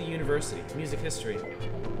teaching at the university, music history.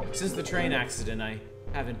 Since the train accident, I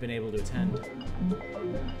haven't been able to attend.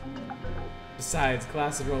 Besides,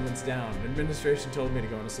 class enrollment's down. Administration told me to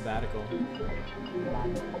go on a sabbatical.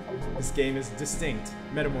 This game is distinct,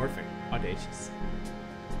 metamorphic, audacious.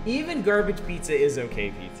 Even garbage pizza is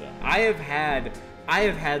okay pizza. I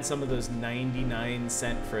have had some of those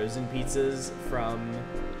 99-cent frozen pizzas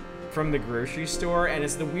from the grocery store, and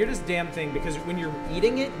it's the weirdest damn thing because when you're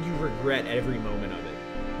eating it, you regret every moment of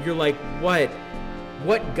it. You're like, what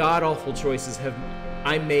god-awful choices have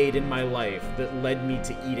I made in my life that led me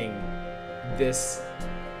to eating this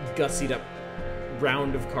gussied up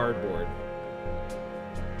round of cardboard?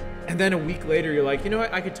 And then a week later, you're like, you know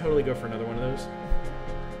what? I could totally go for another one of those.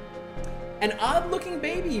 An odd-looking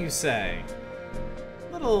baby, you say?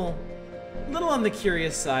 Little on the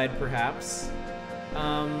curious side, perhaps.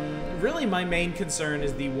 Really, my main concern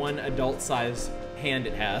is the one adult-sized hand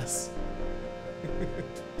it has.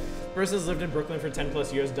 Person who's lived in Brooklyn for 10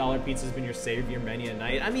 plus years, dollar pizza's been your savior many a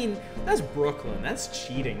night. I mean, that's Brooklyn. That's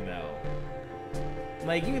cheating, though.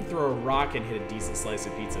 Like, you could throw a rock and hit a decent slice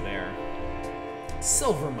of pizza there.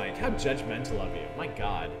 Silver Mike, how judgmental of you. My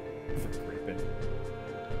God. For creeping.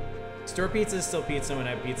 Store pizza is still pizza. When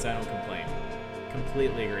I have pizza, I don't complain.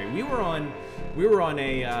 Completely agree. We were on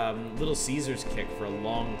a Little Caesars kick for a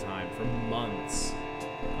long time, for months.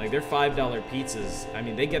 Like, their $5 pizzas, I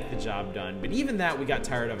mean, they get the job done. But even that, we got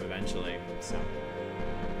tired of eventually, so.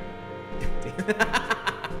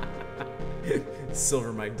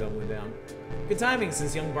 Silver Mike doubling down. Good timing,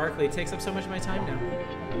 since young Barkley takes up so much of my time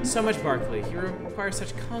now. So much, Barkley. You require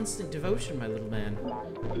such constant devotion, my little man.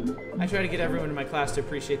 I try to get everyone in my class to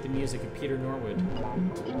appreciate the music of Peter Norwood.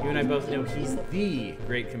 You and I both know he's the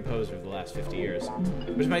great composer of the last 50 years.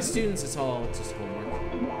 But to my students, it's all just homework.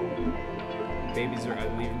 Babies are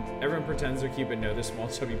ugly. Everyone pretends they're cute, but no, they're small,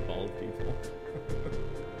 chubby, bald people.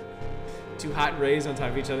 Two hot rays on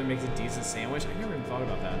top of each other makes a decent sandwich. I never even thought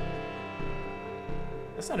about that.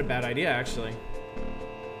 That's not a bad idea, actually.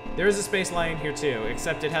 There is a space lion here, too,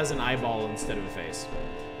 except it has an eyeball instead of a face.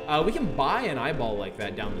 We can buy an eyeball like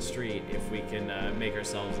that down the street if we can make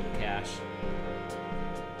ourselves some cash.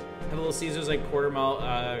 Have Little Caesars like quarter mile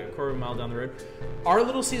down the road. Our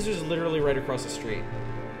Little Caesars is literally right across the street.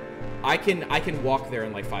 I can walk there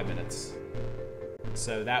in like 5 minutes.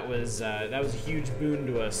 So that was a huge boon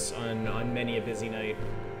to us on many a busy night.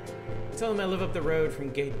 Tell him I live up the road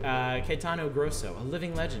from Caetano Grosso, a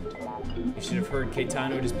living legend. You should have heard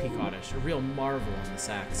Caetano at his peak oddish, a real marvel on the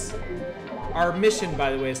sax. Our mission,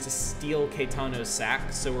 by the way, is to steal Caetano's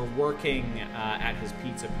sax, so we're working at his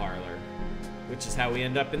pizza parlor, which is how we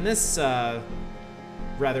end up in this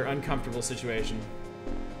rather uncomfortable situation.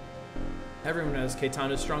 Everyone knows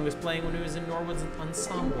Caetano's strongest playing when he was in Norwood's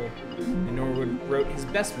ensemble, and Norwood wrote his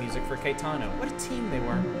best music for Caetano. What a team they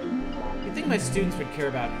were. You'd think my students would care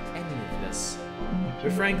about any of this,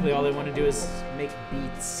 but frankly, all they want to do is make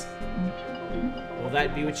beats. Will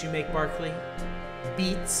that be what you make, Barkley?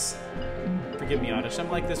 Beats? Forgive me, Oddish. I'm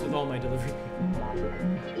like this with all my delivery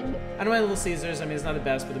people. I know my Little Caesars. I mean, it's not the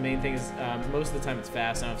best, but the main thing is most of the time it's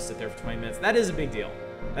fast. I don't have to sit there for 20 minutes. That is a big deal.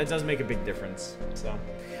 That does make a big difference. So,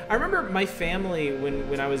 I remember my family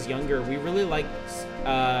when I was younger. We really liked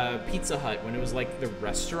Pizza Hut when it was like the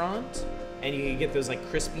restaurant, and you could get those like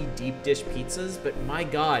crispy deep dish pizzas. But my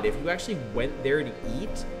God, if you actually went there to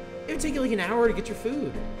eat, it would take you like an hour to get your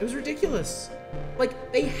food. It was ridiculous.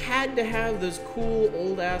 Like, they had to have those cool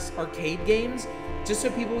old ass arcade games just so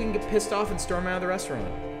people can get pissed off and storm out of the restaurant.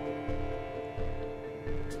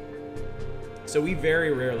 So we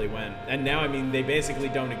very rarely went, and now, I mean, they basically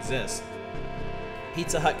don't exist.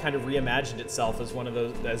 Pizza Hut kind of reimagined itself as one of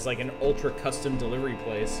those, as like an ultra custom delivery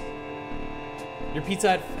place. Your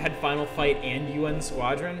Pizza Hut had Final Fight and UN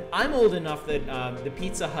Squadron. I'm old enough that the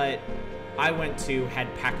Pizza Hut I went to had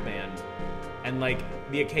Pac-Man, and like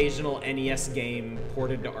the occasional NES game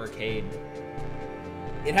ported to arcade.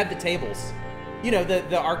 It had the tables. You know,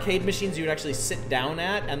 the arcade machines you would actually sit down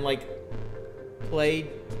at and like play,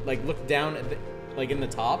 like look down at the, like in the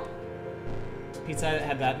top. Pizza Hut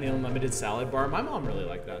had that in the unlimited salad bar. My mom really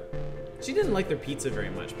liked that. She didn't like their pizza very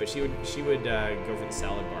much, but she would go for the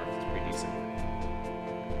salad bar. It's pretty decent.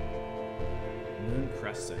 Moon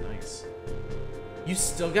Cresta, nice. You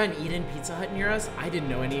still got an eat-in Pizza Hut near us? I didn't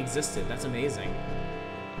know any existed. That's amazing.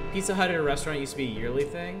 Pizza Hut at a restaurant used to be a yearly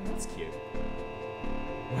thing? That's cute.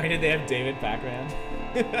 Why did they have David Pac-Man?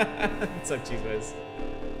 What's up, Cheese Whiz?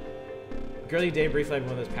 Girly Day briefly had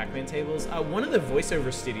one of those Pac-Man tables. One of the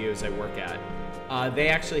voiceover studios I work at, they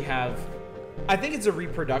actually have, I think it's a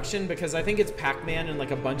reproduction because I think it's Pac-Man and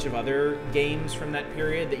like a bunch of other games from that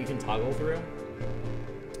period that you can toggle through.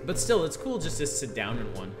 But still, it's cool just to sit down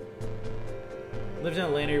in one. Lived in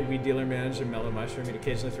Atlanta, your weed dealer managed a mellow mushroom. He'd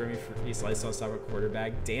occasionally throw me fruity slice on top of a quarter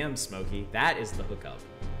bag. Damn, Smokey, that is the hookup.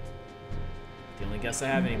 The only guess I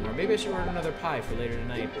have anymore. Maybe I should order another pie for later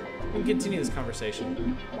tonight. We can continue this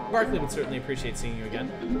conversation. Barkley would certainly appreciate seeing you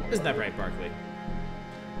again. Isn't that right, Barkley?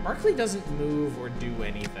 Barkley doesn't move or do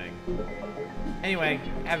anything. Anyway,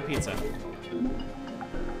 have a pizza.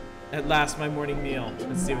 At last, my morning meal.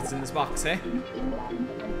 Let's see what's in this box, eh?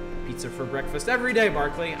 Pizza for breakfast every day,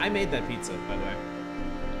 Barkley. I made that pizza, by the way.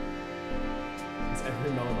 It's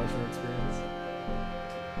every mellow mushroom experience.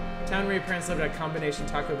 Town where your parents lived at a combination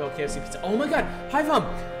Taco Bell KFC pizza. Oh my God, Hi Vom.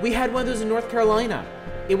 We had one of those in North Carolina.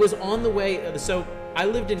 It was on the way. So I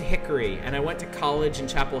lived in Hickory and I went to college in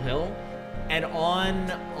Chapel Hill, and on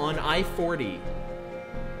I-40,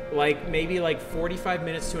 like maybe like 45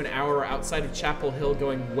 minutes to an hour outside of Chapel Hill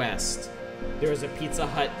going west, there was a Pizza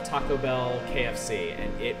Hut, Taco Bell, KFC,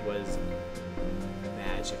 and it was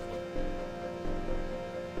magical.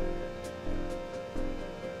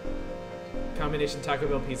 combination Taco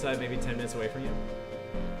Bell Pizza Hut maybe 10 minutes away from you.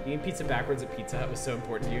 Eating pizza backwards at Pizza Hut was so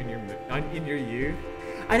important to you in your youth.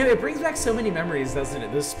 I know, it brings back so many memories, doesn't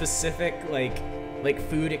it? Those specific, like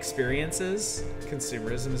food experiences.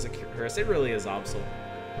 Consumerism is a curse. It really is obsolete.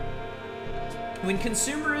 When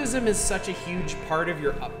consumerism is such a huge part of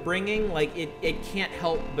your upbringing, like it can't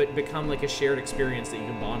help but become like a shared experience that you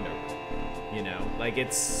can bond over. You know, like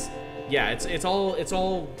it's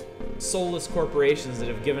all soulless corporations that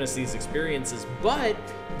have given us these experiences, but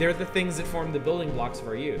they're the things that form the building blocks of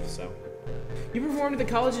our youth. So, you performed at the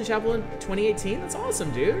college in Chapel in 2018. That's awesome,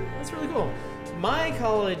 dude. That's really cool. My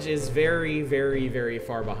college is very, very, very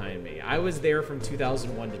far behind me. I was there from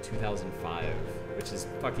 2001 to 2005, which is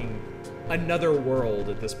fucking another world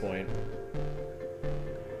at this point.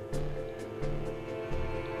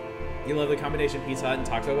 You love the combination Pizza Hut and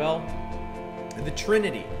Taco Bell? The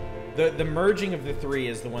Trinity. The merging of the three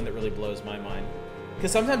is the one that really blows my mind.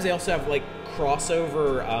 Because sometimes they also have like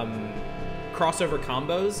crossover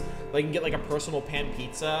combos. Like you can get like a personal pan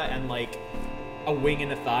pizza and like a wing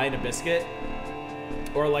and a thigh and a biscuit.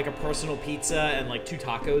 Or like a personal pizza and like 2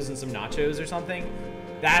 tacos and some nachos or something.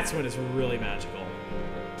 That's when it's really magical.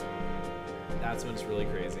 That's when it's really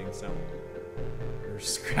crazy, so. We're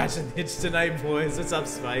scratching the itch tonight, boys. What's up,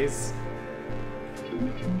 Spice?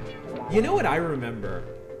 You know what I remember?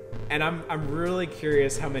 And I'm really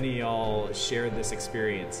curious how many of y'all shared this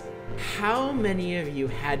experience. How many of you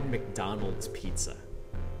had McDonald's pizza?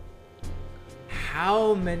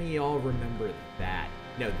 How many of y'all remember that?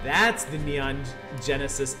 No, that's the Neon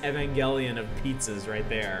Genesis Evangelion of pizzas right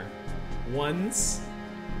there. Once,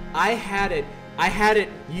 I had it,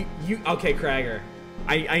 okay, Krager.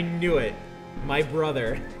 I knew it. My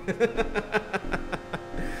brother.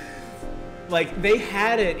 Like, they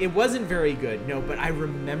had it. It wasn't very good, no, but I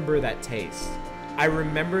remember that taste. I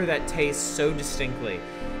remember that taste so distinctly.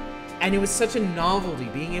 And it was such a novelty,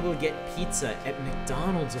 being able to get pizza at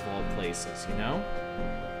McDonald's of all places, you know?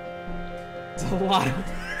 It's a lot of...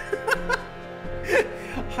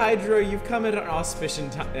 Hydro, you've come at an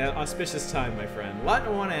auspicious time, my friend. A lot I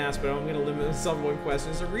want to ask, but I'm going to limit myself to one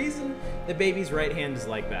question. There's a reason the baby's right hand is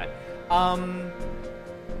like that.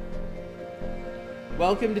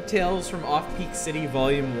 Welcome to Tales from Off-Peak City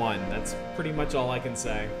Volume 1. That's pretty much all I can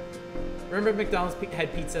say. Remember McDonald's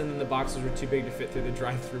had pizza and then the boxes were too big to fit through the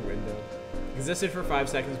drive-thru window. Existed for 5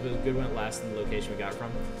 seconds, but it was good when it lasted in the location we got it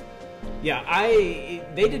from. Yeah,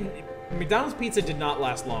 McDonald's pizza did not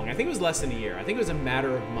last long. I think it was less than a year. I think it was a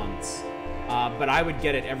matter of months. But I would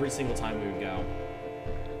get it every single time we would go.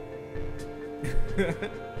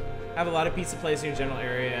 Have a lot of pizza places in your general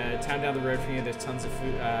area. Town down the road from you, there's tons of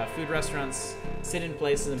food restaurants. Sit in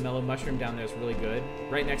places, and Mellow Mushroom down there is really good.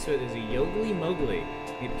 Right next to it, there's a Yogli Mowgli.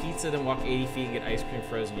 You get pizza, then walk 80 feet and get ice cream,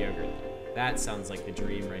 frozen yogurt. That sounds like the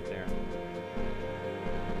dream right there.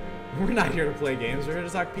 We're not here to play games, we're here to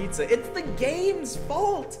talk pizza. It's the game's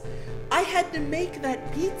fault! I had to make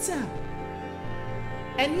that pizza!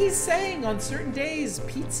 And he's saying on certain days,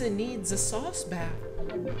 pizza needs a sauce bath.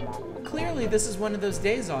 Clearly, this is one of those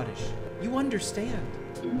days, Oddish. You understand.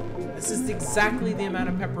 This is exactly the amount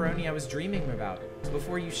of pepperoni I was dreaming about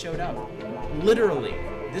before you showed up. Literally,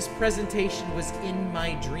 this presentation was in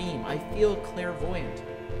my dream. I feel clairvoyant,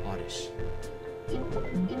 Oddish.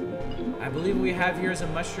 I believe what we have here is a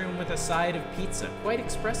mushroom with a side of pizza. Quite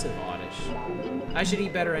expressive, Oddish. I should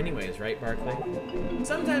eat better anyways, right, Barkley?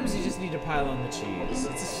 Sometimes you just need to pile on the cheese.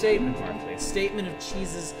 It's a statement, Barkley. A statement of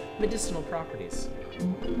cheese's medicinal properties.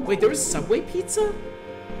 Wait, there was Subway pizza?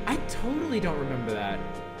 I totally don't remember that.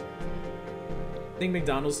 I think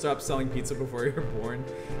McDonald's stopped selling pizza before you were born.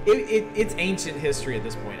 It's ancient history at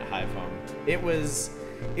this point at Hive Home. It was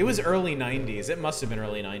early 90s. It must have been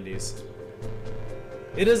early 90s.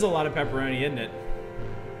 It is a lot of pepperoni, isn't it?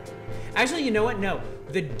 Actually, you know what? No.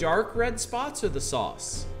 The dark red spots are the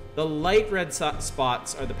sauce. The light red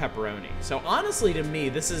spots are the pepperoni. So honestly, to me,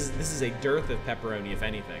 this is a dearth of pepperoni, if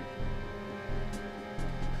anything.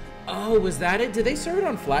 Oh, was that it? Did they serve it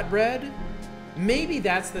on flatbread? Maybe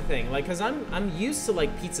that's the thing. Like, cause I'm used to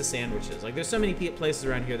like pizza sandwiches. Like, there's so many places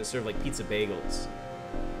around here that serve like pizza bagels.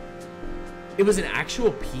 It was an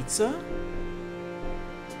actual pizza?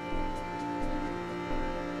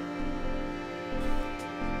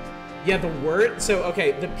 Yeah, the word, so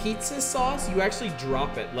okay, the pizza sauce, you actually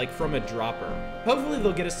drop it, like from a dropper. Hopefully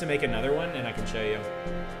they'll get us to make another one and I can show you.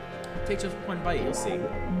 Take just one bite, you'll see.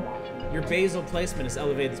 Your basil placement has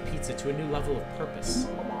elevated this pizza to a new level of purpose.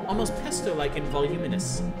 Almost pesto-like in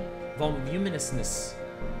voluminousness.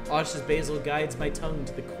 Oddish's basil guides my tongue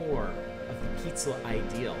to the core of the pizza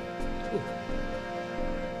ideal. Ooh.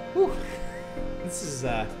 Whew. This is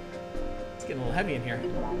It's getting a little heavy in here.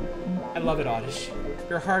 I love it, Oddish.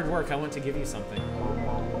 Your hard work, I want to give you something.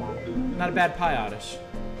 Not a bad pie, Oddish.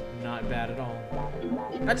 Not bad at all.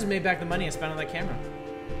 I just made back the money I spent on that camera.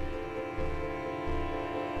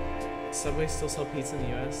 Subway still sell pizza in the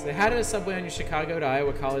U.S.? They had it at Subway on your Chicago to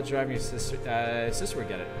Iowa College Drive, and your sister would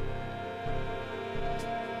get it.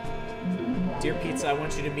 Dear Pizza, I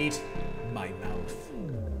want you to meet my mouth.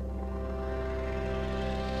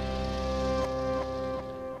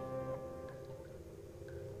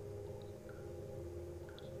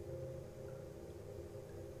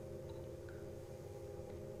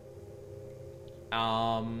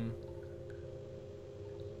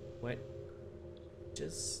 What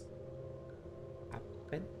just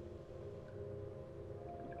happened?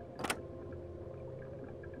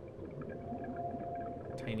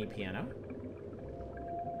 Tiny piano.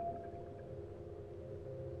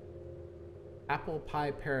 Apple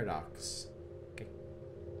pie paradox. Okay.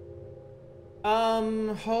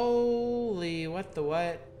 Holy, what the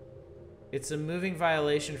what? It's a moving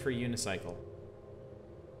violation for unicycle.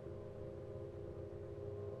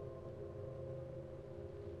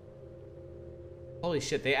 Holy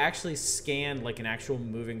shit, they actually scanned like an actual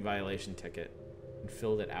moving violation ticket and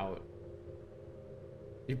filled it out.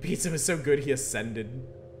 Your pizza was so good he ascended.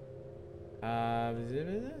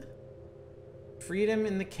 Freedom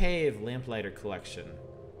in the Cave Lamplighter Collection.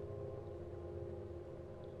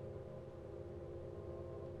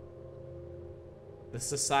 The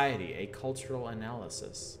Society, a Cultural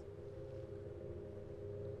Analysis.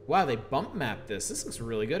 Wow, they bump mapped this. This looks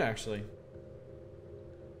really good, actually.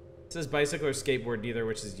 It says bicycle or skateboard, neither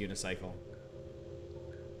which is unicycle.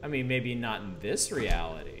 I mean, maybe not in this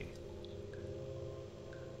reality.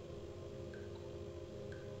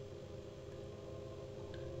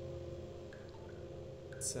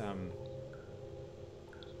 It's,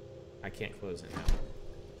 I can't close it now.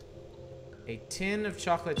 A tin of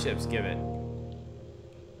chocolate chips, give it.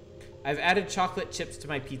 I've added chocolate chips to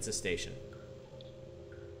my pizza station.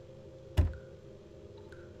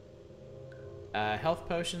 Health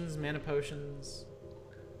potions, mana potions.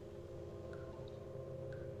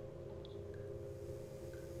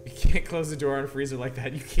 You can't close the door on a freezer like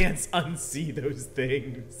that. You can't unsee those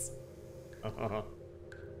things.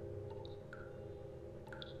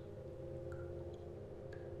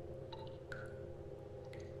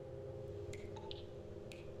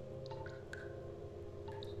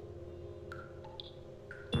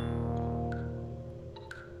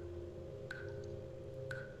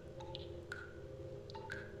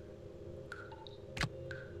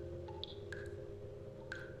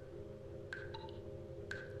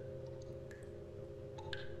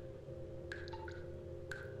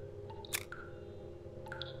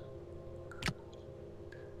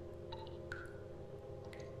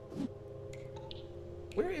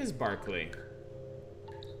 Where is Barkley?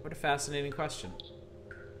 What a fascinating question.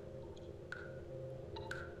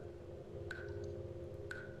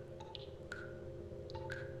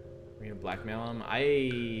 We're gonna blackmail him?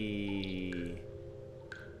 I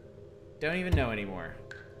don't even know anymore.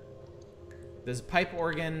 There's a pipe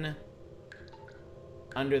organ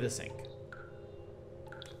under the sink.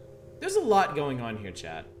 There's a lot going on here,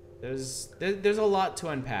 chat. There's a lot to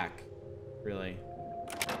unpack, really.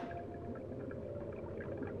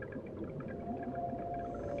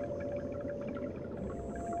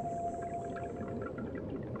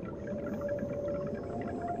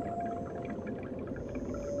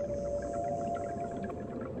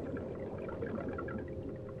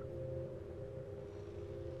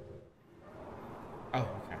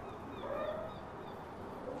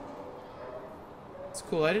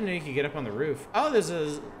 Cool, I didn't know you could get up on the roof. Oh, there's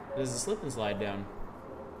a slip and slide down.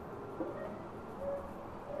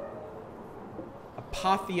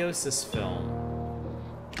 Apotheosis film.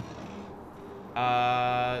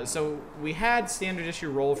 So we had standard issue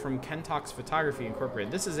roll from Kentox Photography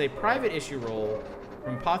Incorporated. This is a private issue roll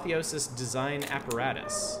from Apotheosis Design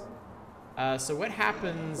Apparatus. So what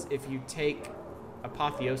happens if you take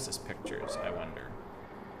Apotheosis pictures, I wonder?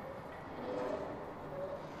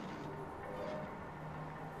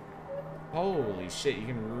 Holy shit, you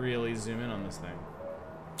can really zoom in on this thing.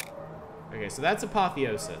 Okay, so that's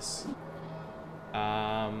Apotheosis.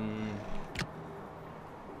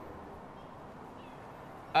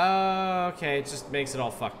 Okay, it just makes it all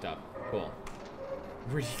fucked up. Cool.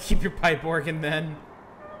 Where do you keep your pipe organ then?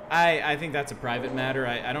 I think that's a private matter.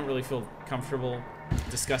 I don't really feel comfortable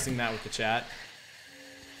discussing that with the chat.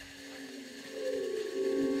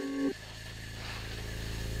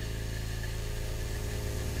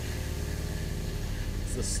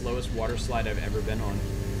 The slowest water slide I've ever been on.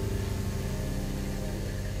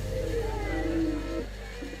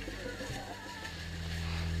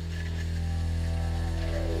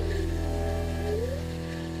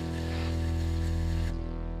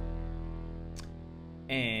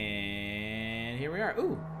 And here we are.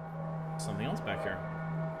 Ooh, something else back here.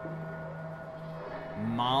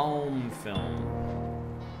 Malm film.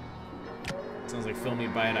 Sounds like film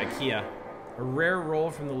made by an IKEA. A rare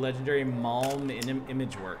roll from the legendary Malm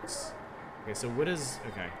Imageworks. Okay, so what is...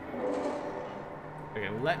 Okay. Okay,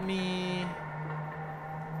 let me...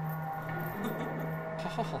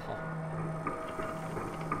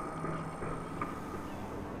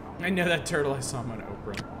 I know that turtle. I saw him on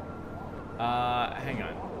Oprah. Hang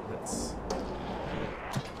on. Let's...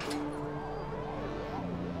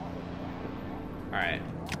 Alright.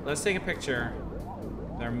 Let's take a picture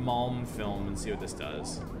of our Malm film and see what this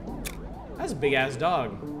does. That's a big-ass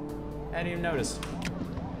dog. I didn't even notice.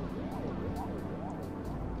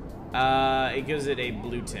 It gives it a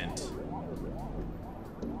blue tint.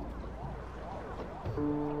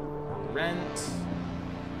 Rent.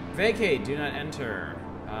 Vacate. Do not enter.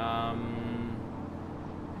 How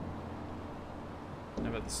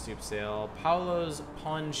about the stoop sale? Paolo's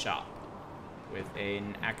pawn shop with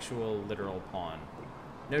an actual literal pawn.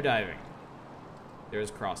 No diving. There is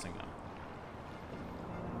crossing though.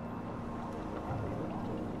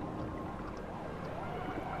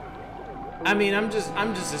 I mean, I'm just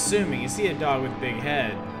assuming. You see a dog with a big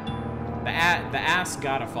head. The ass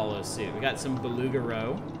gotta follow suit. We got some beluga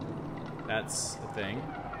roe. That's the thing.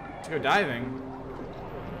 Let's go diving.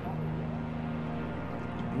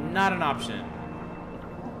 Not an option.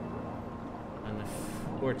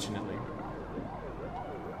 Unfortunately.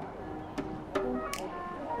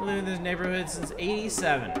 I live in this neighborhood since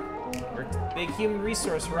 '87. We're a big human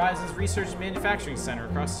resource Horizons Research and Manufacturing Center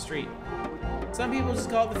across the street. Some people just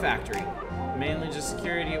call it the factory. Mainly just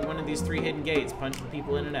security at one of these 3 hidden gates, punching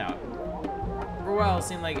people in and out. For a while, it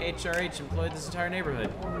seemed like HRH employed this entire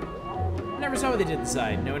neighborhood. Never saw what they did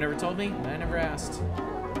inside. No one ever told me, and I never asked.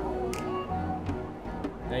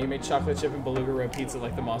 Now you make chocolate chip and beluga roe pizza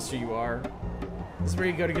like the monster you are. This is where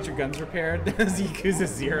you go to get your guns repaired. This is Yakuza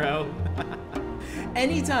 0.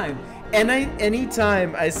 Anytime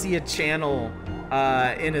I see a channel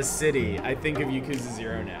in a city, I think of Yakuza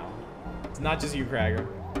 0 now. It's not just you, Krager.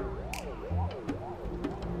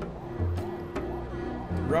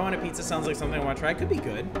 Roe on a pizza sounds like something I want to try. It could be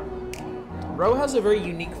good. Roe has a very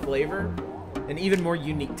unique flavor, an even more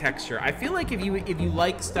unique texture. I feel like if you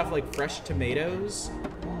like stuff like fresh tomatoes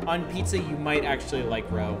on pizza, you might actually like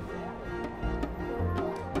roe.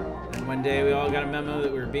 And one day we all got a memo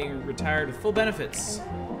that we were being retired with full benefits.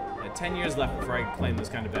 I had 10 years left before I could claim those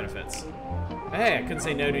kind of benefits. But hey, I couldn't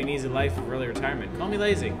say no to an easy life of early retirement. Call me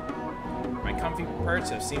lazy. My comfy perch,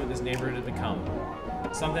 I've seen what this neighborhood has become.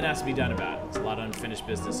 Something has to be done about it. There's a lot of unfinished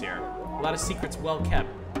business here. A lot of secrets well kept,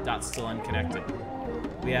 dots still unconnected.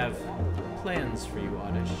 We have plans for you,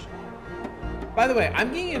 Oddish. By the way,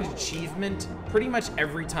 I'm getting an achievement pretty much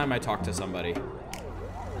every time I talk to somebody.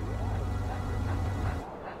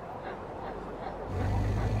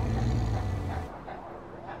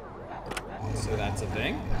 So that's a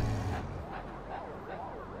thing.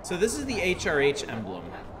 So this is the HRH emblem.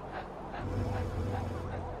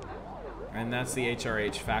 And that's the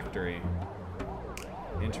HRH factory.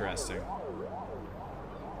 Interesting.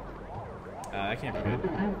 That can't be good.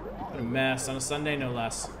 What a mess on a Sunday, no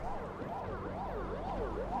less.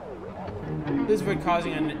 Please avoid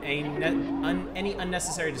causing any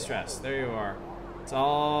unnecessary distress. There you are. It's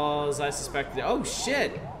all as I suspected. Oh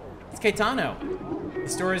shit! It's Caetano. The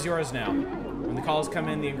store is yours now. When the calls come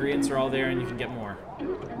in, the ingredients are all there, and you can get more.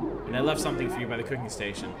 And I left something for you by the cooking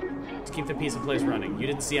station. To keep the pizza place running. You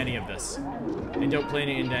didn't see any of this. And don't play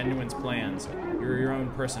into anyone's plans. You're your own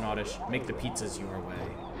person, Oddish. Make the pizzas your way.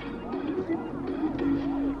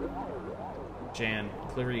 Jan,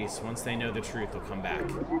 Clarice, once they know the truth, they'll come back.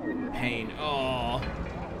 Pain. Oh.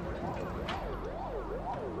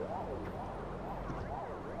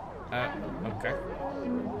 Okay.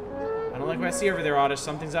 I don't like what I see over there, Oddish.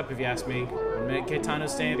 Something's up, if you ask me. One minute,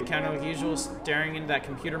 Caetano's standing at the counter like usual, staring into that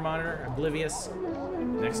computer monitor, oblivious.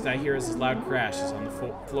 Next I hear is his loud crash. He's on the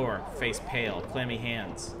floor, face pale, clammy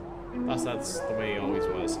hands. Plus, that's the way he always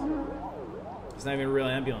was. It's not even a real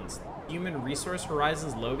ambulance. Human Resource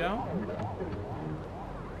Horizons logo?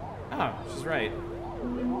 Oh, she's right.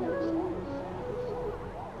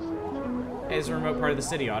 Hey, it's a remote part of the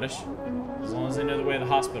city, Oddish. As long as they know the way to the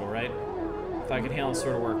hospital, right? Thought I could handle this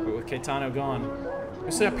sort of work, but with Caetano gone,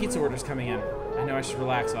 we still have pizza orders coming in. I know I should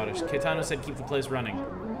relax, Oddish. Caetano said keep the place running.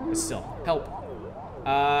 But still, help.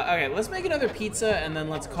 Okay, let's make another pizza, and then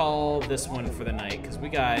let's call this one for the night, because we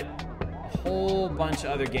got a whole bunch of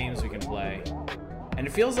other games we can play. And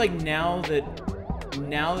it feels like now that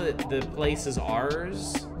the place is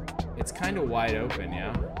ours, it's kind of wide open,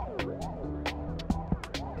 yeah?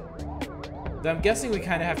 Though I'm guessing we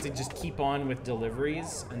kind of have to just keep on with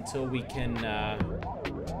deliveries until we can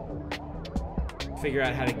figure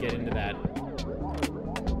out how to get into that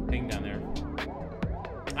thing down there.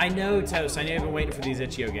 I know, Toast. I know you've been waiting for these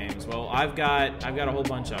itch.io games. Well, I've got a whole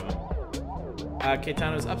bunch of them.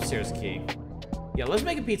 Caetano's upstairs key. Yeah, let's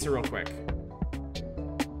make a pizza real quick.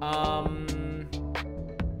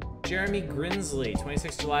 Jeremy Grinsley,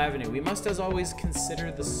 26 July Avenue. We must, as always,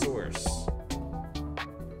 consider the source.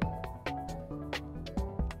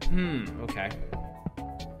 Okay.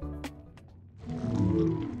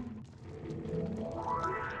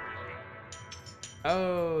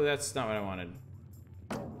 Oh, that's not what I wanted.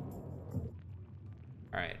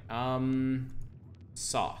 Alright,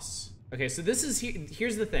 sauce. Okay, so this is,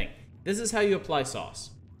 here's the thing. This is how you apply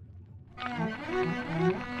sauce.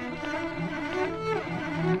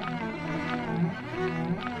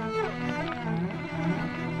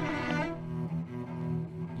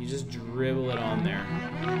 You just dribble it on there.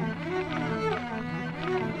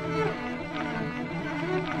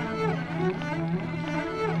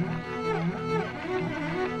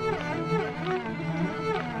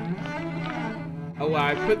 Oh wow,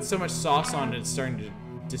 I put so much sauce on it, it's starting to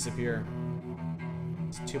disappear.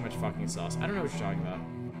 It's too much fucking sauce. I don't know what you're talking about.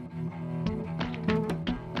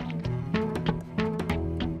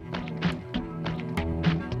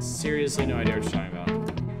 Seriously, no idea what you're talking about.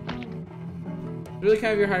 Really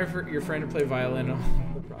kind of your friend to play violin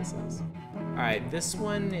on the process. Alright, this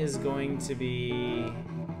one is going to be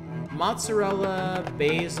mozzarella,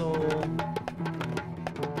 basil,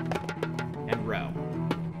 and roe.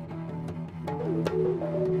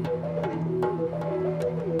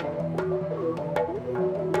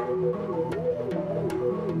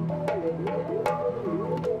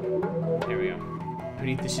 There we go. I'm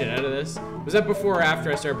gonna eat the shit out of this. Was that before or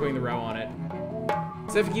after I started putting the roe on it?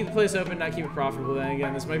 So if you keep the place open, not keep it profitable, then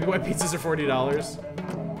again, this might be why pizzas are $40.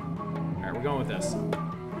 Alright, we're going with this.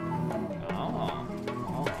 Oh.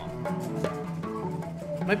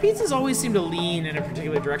 My pizzas always seem to lean in a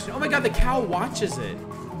particular direction. Oh my god, the cow watches it.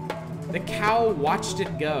 The cow watched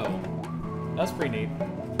it go. That's pretty neat.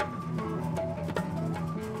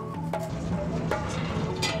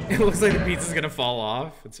 It looks like the pizza's gonna fall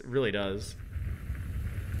off. It really does.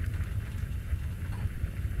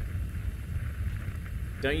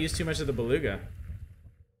 Don't use too much of the beluga.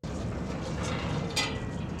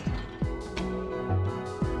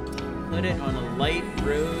 Put it on a light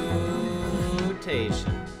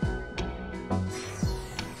rotation.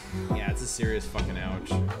 Yeah, it's a serious fucking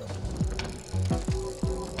ouch.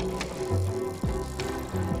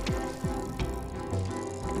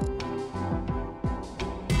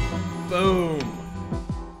 Boom.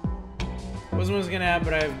 Wasn't what I was gonna have,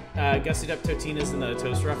 but I've gussied up Totino's in the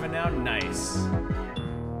toaster oven now. Nice.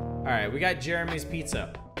 Alright, we got Jeremy's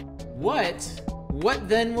pizza. What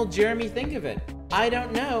then will Jeremy think of it? I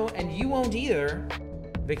don't know, and you won't either,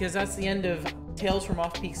 because that's the end of Tales from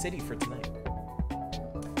Off-Peak City for tonight.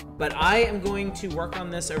 But I am going to work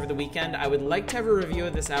on this over the weekend. I would like to have a review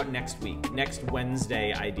of this out next week, next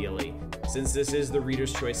Wednesday, ideally, since this is the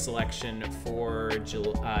Reader's Choice selection for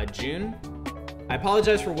June. I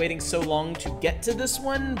apologize for waiting so long to get to this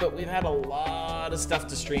one, but we've had a lot of stuff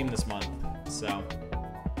to stream this month, so...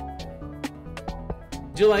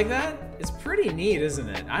 Do you like that? It's pretty neat, isn't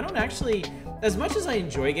it? I don't actually, as much as I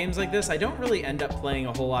enjoy games like this, I don't really end up playing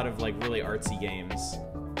a whole lot of like really artsy games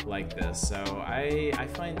like this. So I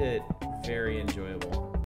find it very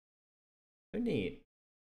enjoyable. They're neat.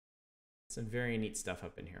 Some very neat stuff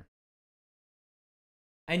up in here.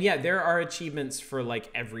 And yeah, there are achievements for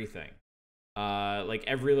like everything. Like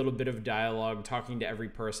every little bit of dialogue, talking to every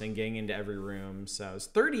person, getting into every room. So it's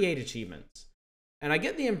 38 achievements. And I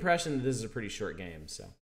get the impression that this is a pretty short game,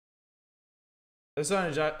 so. I saw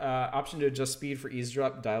an option to adjust speed for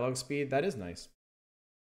eavesdrop dialogue speed. That is nice.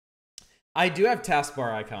 I do have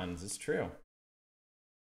taskbar icons, it's true.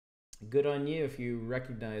 Good on you if you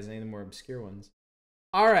recognize any of the more obscure ones.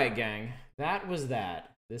 All right, gang. That was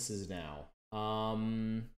that. This is now.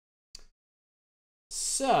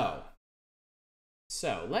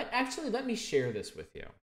 So let me share this with you.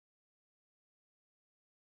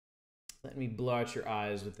 Let me blow out your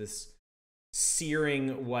eyes with this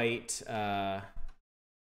searing white,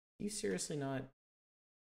 you seriously not?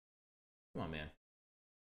 Come on, man.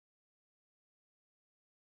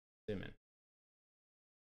 Zoom in.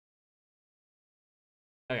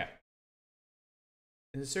 Okay.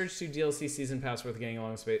 Is the Surge 2 DLC season pass worth getting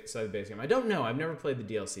alongside the base game? I don't know. I've never played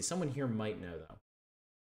the DLC. Someone here might know,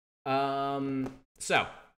 though. So.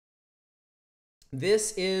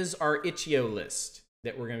 This is our itch.io list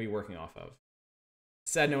that we're going to be working off of.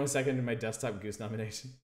 Sad no one seconded my Desktop Goose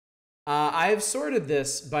nomination. I've sorted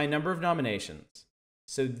this by number of nominations.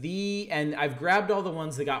 So and I've grabbed all the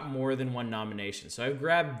ones that got more than one nomination. So I've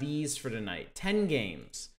grabbed these for tonight. 10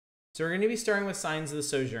 games. So we're going to be starting with Signs of the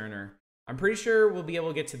Sojourner. I'm pretty sure we'll be able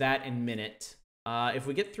to get to that in Minit. If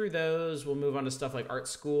we get through those, we'll move on to stuff like Art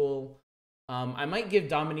School. I might give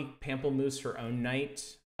Dominique Pamplemousse her own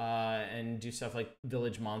night and do stuff like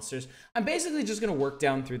Village Monsters. I'm basically just going to work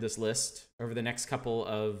down through this list over the next couple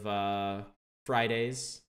of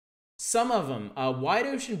Fridays. Some of them, Wide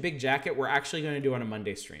Ocean Big Jacket, we're actually going to do on a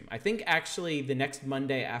Monday stream. I think actually the next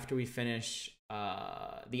Monday after we finish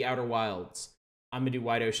The Outer Wilds, I'm going to do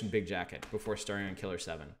Wide Ocean Big Jacket before starting on Killer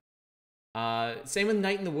 7. Same with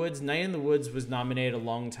Night in the Woods. Night in the Woods was nominated a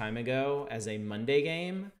long time ago as a Monday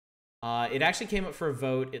game. It actually came up for a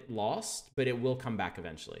vote. It lost, but it will come back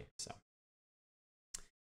eventually. So,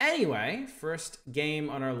 anyway, first game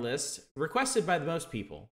on our list, requested by the most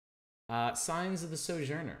people, Signs of the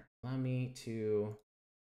Sojourner. Allow me to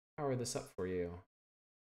power this up for you.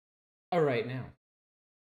 All right, now.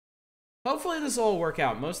 Hopefully this will all work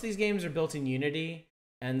out. Most of these games are built in Unity,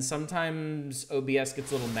 and sometimes OBS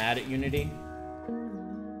gets a little mad at Unity.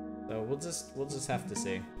 So we'll just have to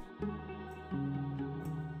see.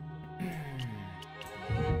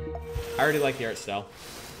 I already like the art style.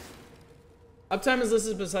 Uptime is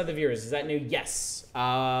listed beside the viewers. Is that new? Yes.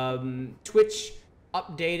 Twitch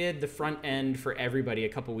updated the front end for everybody a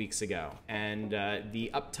couple weeks ago, and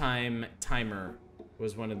the uptime timer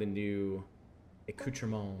was one of the new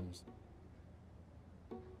accoutrements.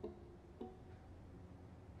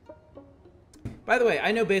 By the way,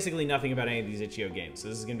 I know basically nothing about any of these itch.io games, so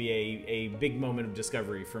this is going to be a big moment of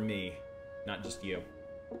discovery for me, not just you.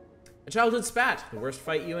 A childhood spat. The worst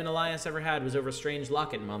fight you and Elias ever had was over a strange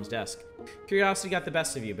locket in Mom's desk. Curiosity got the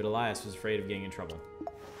best of you, but Elias was afraid of getting in trouble.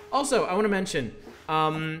 Also, I want to mention,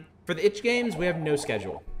 for the itch games, we have no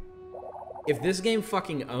schedule. If this game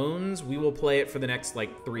fucking owns, we will play it for the next,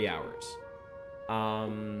 like, 3 hours.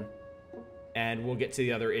 And we'll get to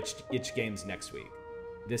the other itch games next week.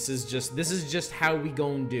 This is just how we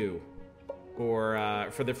gon' do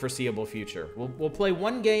for the foreseeable future. We'll play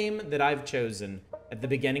one game that I've chosen at the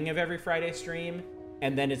beginning of every Friday stream,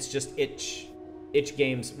 and then it's just itch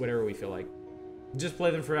games, whatever we feel like. Just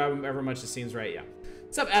play them for however much it seems right, yeah.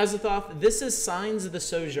 What's up, Azathoth? This is Signs of the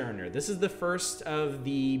Sojourner. This is the first of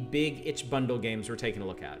the big itch bundle games we're taking a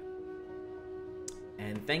look at.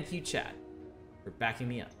 And thank you, chat, for backing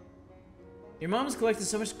me up. Your mom has collected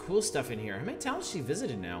so much cool stuff in here. How many towns has she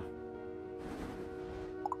visited now?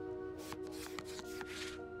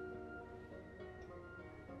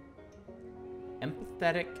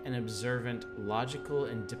 Empathetic and observant, logical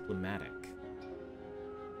and diplomatic. Okay.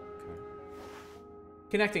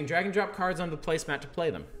 Connecting. Drag and drop cards onto the placemat to play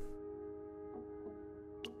them.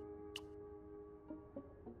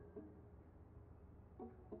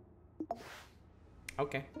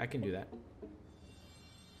 Okay, I can do that.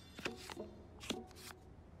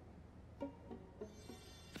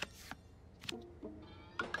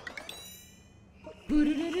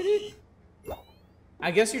 I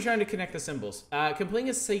guess you're trying to connect the symbols. Completing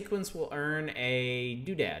a sequence will earn a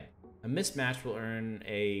doodad. A mismatch will earn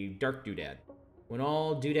a dark doodad. When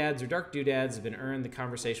all doodads or dark doodads have been earned, the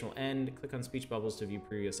conversation will end. Click on speech bubbles to view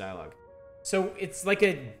previous dialogue. So it's like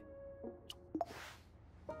a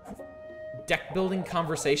deck building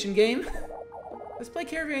conversation game. Let's play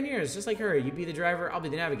Caravaneers, just like her. You be the driver, I'll be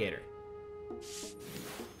the navigator.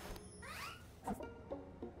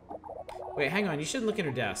 Wait, hang on, you shouldn't look at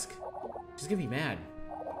her desk. She's gonna be mad.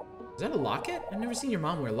 Is that a locket? I've never seen your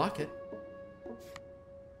mom wear a locket.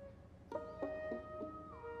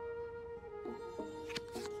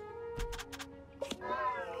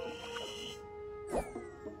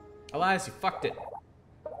 Elias, you fucked it.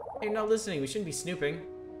 Hey, you're not listening. We shouldn't be snooping.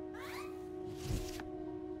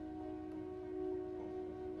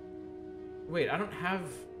 Wait, I don't have...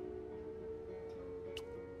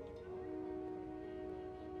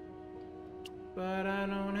 But I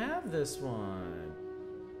don't have this one.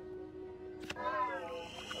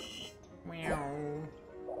 Meow.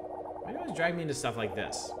 Why do you always drag me into stuff like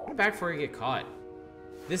this? Get back before you get caught.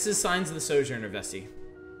 This is Signs of the Sojourner, Vesty.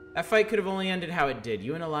 That fight could have only ended how it did.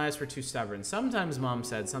 You and Elias were too stubborn. Sometimes, Mom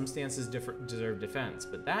said, some stances deserve defense,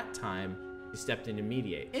 but that time, you stepped in to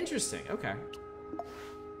mediate. Interesting, okay.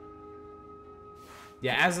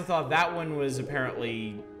 Yeah, Azathoth, that one was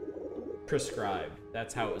apparently prescribed.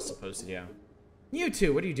 That's how it was supposed to go. You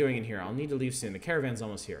two, what are you doing in here? I'll need to leave soon. The caravan's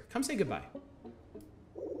almost here. Come say goodbye.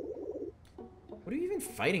 What are you even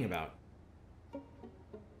fighting about?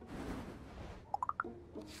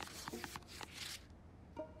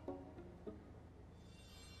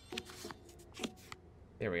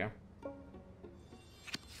 There we go.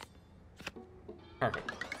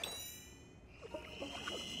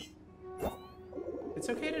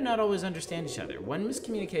 not always understand each other. One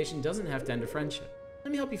miscommunication doesn't have to end a friendship.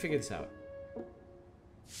 Let me help you figure this out.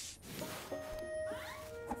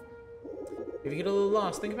 If you get a little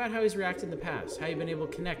lost, think about how he's reacted in the past, how you've been able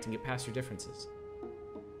to connect and get past your differences.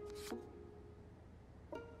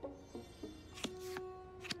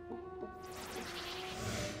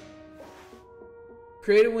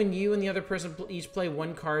 Create it when you and the other person each play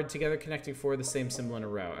one card together, connecting four of the same symbol in a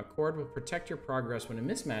row. A chord will protect your progress when a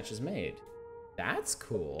mismatch is made. That's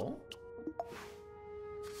cool.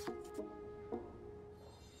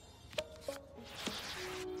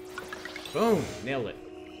 Boom! Nailed it.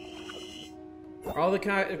 Are all the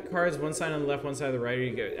cards one side on the left, one side on the right, or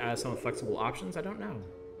you get some flexible options? I don't know.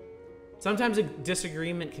 Sometimes a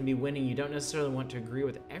disagreement can be winning. You don't necessarily want to agree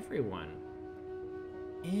with everyone.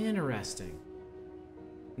 Interesting.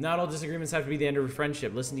 Not all disagreements have to be the end of a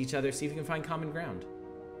friendship. Listen to each other, see if you can find common ground.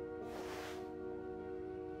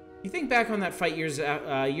 You think back on that fight years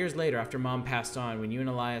later after Mom passed on, when you and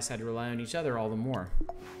Elias had to rely on each other all the more.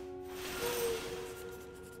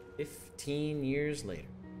 15 years later.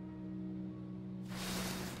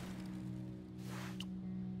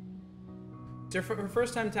 It's her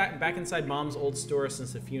first time back inside Mom's old store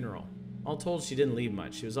since the funeral. All told, she didn't leave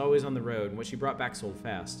much. She was always on the road, and what she brought back sold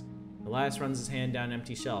fast. Elias runs his hand down an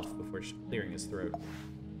empty shelf before clearing his throat.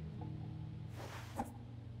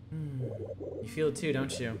 You feel it too,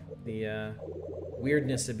 don't you? The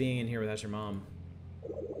weirdness of being in here without your mom.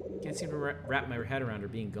 Can't seem to wrap my head around her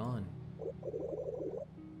being gone.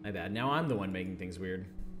 My bad. Now I'm the one making things weird.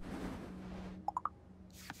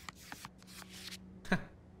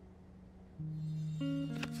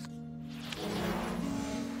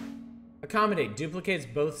 Accommodate. Duplicates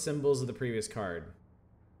both symbols of the previous card.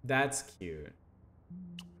 That's cute.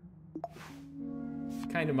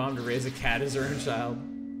 Kind of mom to raise a cat as her own child.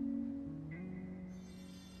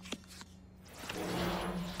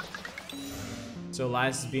 So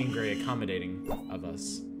Elias is being very accommodating of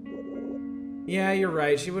us. Yeah, you're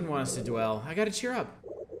right. She wouldn't want us to dwell. I gotta cheer up.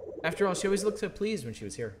 After all, she always looked so pleased when she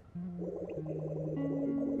was here.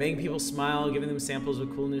 Making people smile, giving them samples of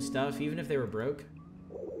cool new stuff, even if they were broke.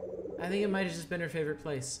 I think it might have just been her favorite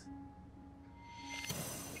place.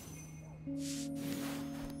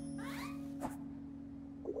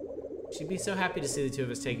 She'd be so happy to see the two of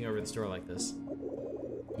us taking over the store like this.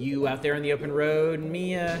 You out there on the open road, and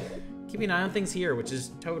me keeping an eye on things here, which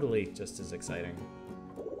is totally just as exciting.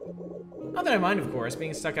 Not that I mind, of course.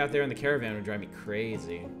 Being stuck out there in the caravan would drive me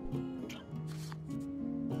crazy.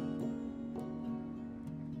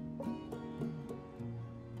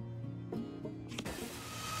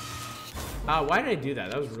 Why did I do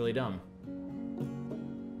that? That was really dumb.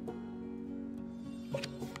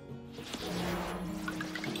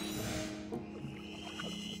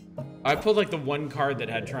 I pulled like the one card that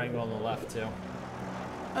had triangle on the left too.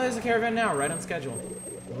 Oh, there's a caravan now, right on schedule.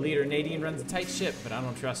 The leader, Nadine, runs a tight ship, but I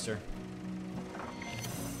don't trust her.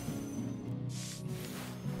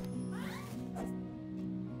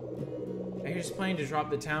 I hear she's planning to drop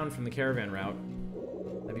the town from the caravan route.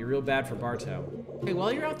 That'd be real bad for Bartow. Hey,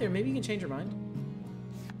 while you're out there, maybe you can change your mind.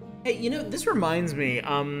 Hey, you know, this reminds me,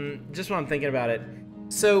 just while I'm thinking about it.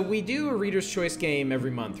 So we do a Reader's Choice game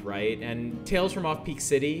every month, right? And Tales from Off-Peak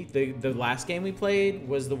City, the last game we played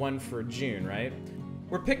was the one for June, right?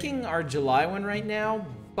 We're picking our July one right now,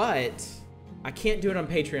 but I can't do it on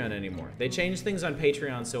Patreon anymore. They changed things on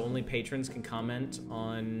Patreon so only patrons can comment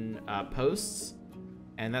on posts,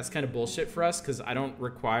 and that's kind of bullshit for us because I don't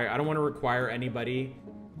want to require anybody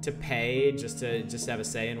to pay just to have a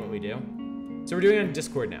say in what we do. So we're doing it on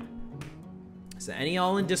Discord now. So any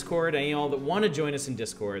y'all in Discord, any y'all that want to join us in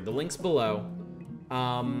Discord, the link's below.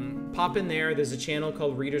 Pop in there. There's a channel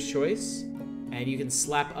called Reader's Choice, and you can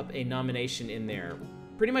slap up a nomination in there.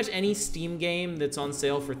 Pretty much any Steam game that's on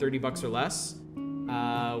sale for 30 bucks or less,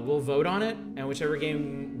 we'll vote on it, and whichever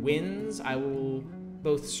game wins, I will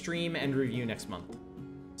both stream and review next month.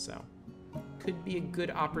 So, could be a good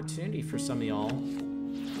opportunity for some of y'all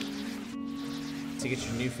to get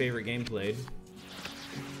your new favorite game played.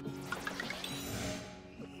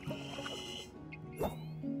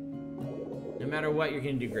 No matter what, you're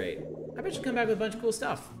gonna do great. I bet you'll come back with a bunch of cool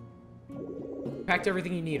stuff. Packed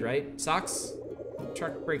everything you need, right? Socks?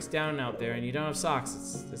 Truck breaks down out there and you don't have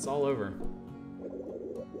socks. It's all over.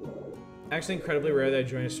 Actually, incredibly rare that I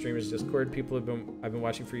join a streamer's Discord. People I've been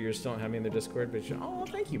watching for years still don't have me in their Discord, but oh,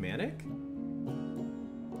 thank you, Manic.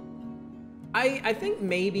 I think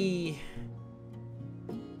maybe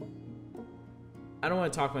I don't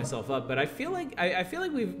want to talk myself up, but I feel like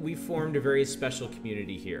we've formed a very special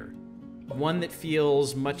community here. One that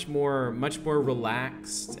feels much more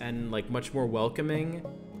relaxed and like much more welcoming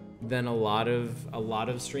than a lot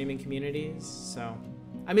of streaming communities. So,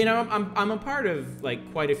 I mean, I'm a part of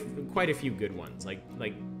like quite a few good ones. Like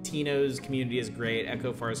Tino's community is great.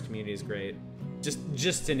 Echo Far's community is great.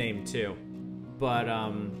 Just to name two. But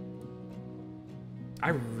I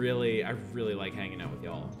really like hanging out with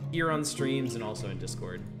y'all here on streams and also in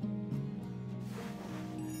Discord.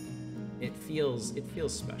 It feels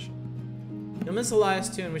special. You'll miss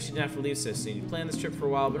Elias too and wish you didn't have to leave so soon. You planned this trip for a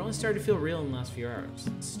while, but only started to feel real in the last few hours.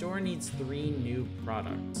 The store needs 3 new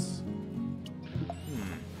products.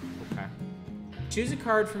 Okay. Choose a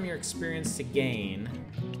card from your experience to gain,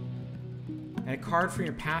 and a card from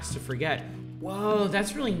your past to forget. Whoa,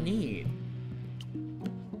 that's really neat.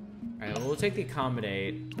 Alright, well, we'll take the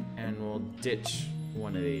accommodate, and we'll ditch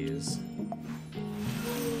one of these.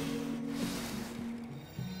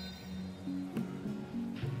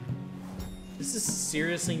 This is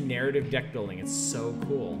seriously narrative deck building. It's so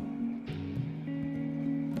cool.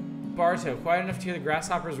 Barto, quiet enough to hear the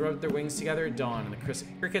grasshoppers rub their wings together at dawn and the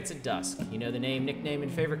crickets at dusk. You know the name, nickname,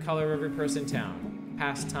 and favorite color of every person in town.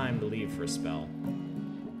 Past time to leave for a spell.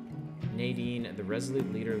 Nadine, the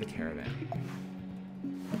resolute leader of the caravan.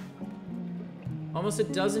 Almost a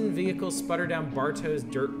dozen vehicles sputter down Barto's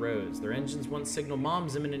dirt roads. Their engines once signal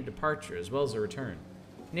Mom's imminent departure, as well as her return.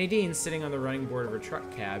 Nadine, sitting on the running board of her truck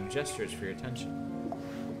cab, gestures for your attention.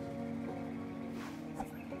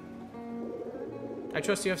 I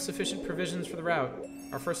trust you have sufficient provisions for the route.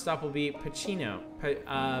 Our first stop will be Pachenko,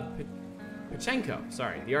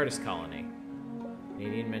 sorry, the artist colony.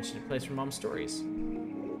 Nadine mentioned a place for Mom's stories.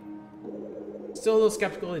 Still a little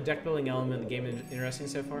skeptical of the deck building element of the game. Interesting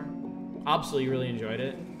so far? Absolutely really enjoyed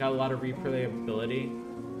it. Got a lot of replayability.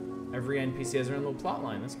 Every NPC has their own little plot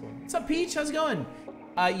line. That's cool. What's up, Peach? How's it going?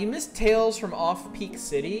 You missed Tales from Off Peak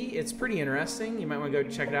City. It's pretty interesting. You might want to go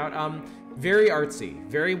check it out. Very artsy,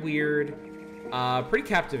 very weird, pretty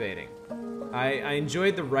captivating. I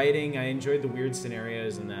enjoyed the writing. I enjoyed the weird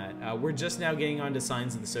scenarios and that. We're just now getting onto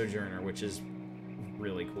Signs of the Sojourner, which is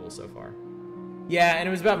really cool so far. Yeah, and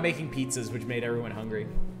it was about making pizzas, which made everyone hungry.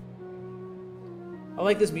 I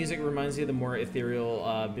like this music. It reminds me of the more ethereal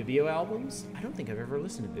Bibio albums. I don't think I've ever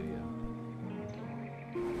listened to Bibio.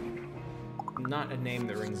 Not a name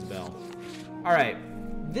that rings a bell. All right,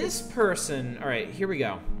 this person. All right, here we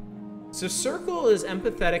go. So circle is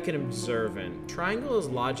empathetic and observant. Triangle is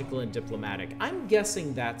logical and diplomatic. I'm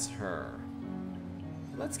guessing that's her.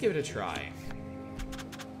 Let's give it a try.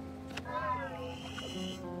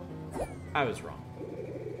 I was wrong.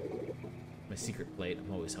 My secret plate.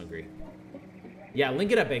 I'm always hungry. Yeah,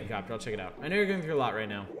 link it up, Bacon Copter. I'll check it out. I know you're going through a lot right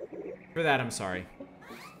now. For that, I'm sorry.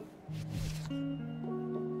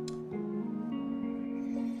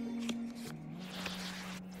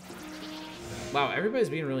 Wow, everybody's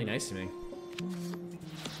being really nice to me.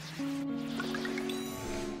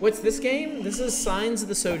 What's this game? This is Signs of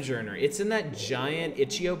the Sojourner. It's in that giant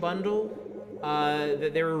Itch.io bundle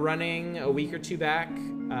that they were running a week or two back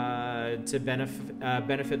to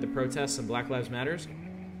benefit the protests and Black Lives Matters.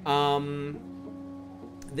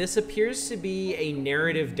 This appears to be a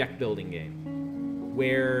narrative deck building game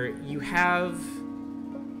where you have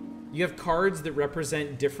cards that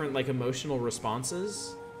represent different like emotional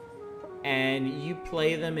responses, and you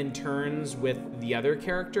play them in turns with the other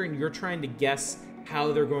character, and you're trying to guess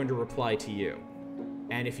how they're going to reply to you.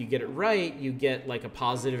 And if you get it right, you get like a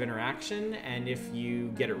positive interaction, and if you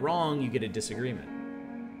get it wrong, you get a disagreement.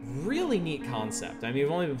 Really neat concept. I mean,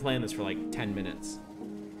 we've only been playing this for like 10 minutes.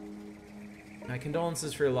 My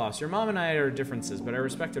condolences for your loss. Your mom and I had our differences, but I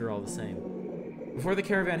respected her all the same. Before the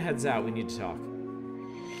caravan heads out, we need to talk.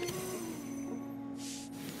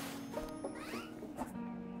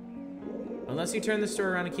 Unless you turn the store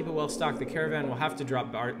around and keep it well stocked, the caravan will have to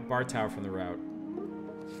drop Bartow from the route.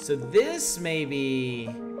 So this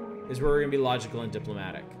maybe is where we're gonna be logical and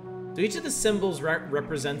diplomatic. So each of the symbols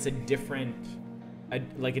represents a different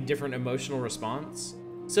emotional response.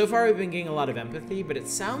 So far we've been getting a lot of empathy, but it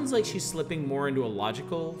sounds like she's slipping more into a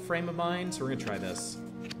logical frame of mind, so we're gonna try this.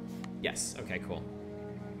 Yes, okay, cool.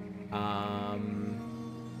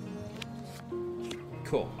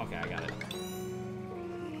 Cool, okay, I got it.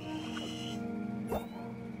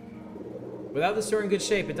 Without the store in good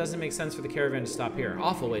shape, it doesn't make sense for the caravan to stop here.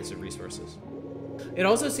 Awful waste of resources. It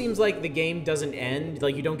also seems like the game doesn't end,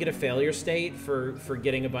 like you don't get a failure state for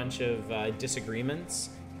getting a bunch of disagreements.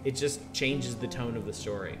 It just changes the tone of the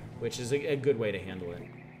story, which is a good way to handle it.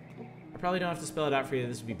 I probably don't have to spell it out for you.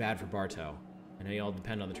 This would be bad for Bartow. I know you all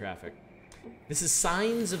depend on the traffic. This is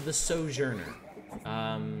Signs of the Sojourner.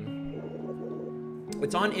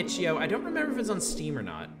 It's on Itch.io. I don't remember if it's on Steam or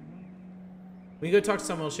not. When you go talk to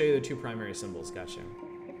someone, I'll show you the two primary symbols. Gotcha.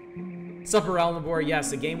 Supper Elnabor,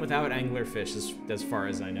 yes, a game without anglerfish, as far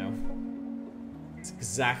as I know. It's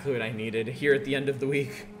exactly what I needed here at the end of the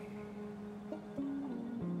week.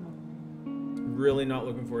 Really not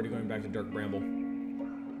looking forward to going back to Dark Bramble.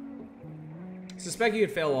 Suspect you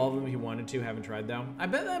could fail all of them if you wanted to. Haven't tried though. I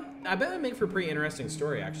bet that'd make for a pretty interesting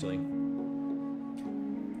story, actually.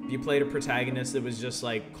 If you played a protagonist that was just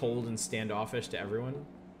like cold and standoffish to everyone.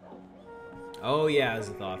 Oh yeah,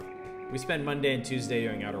 Azathoth. We spent Monday and Tuesday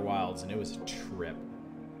doing Outer Wilds, and it was a trip.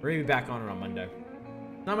 We're gonna be back on it on Monday.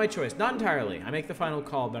 Not my choice. Not entirely. I make the final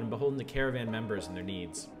call, but I'm beholden to caravan members and their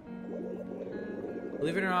needs.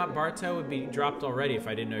 Believe it or not, Bartow would be dropped already if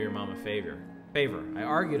I didn't know your mom a favor. I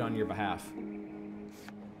argued on your behalf.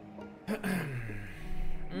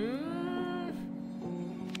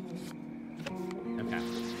 Okay.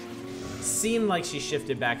 Seemed like she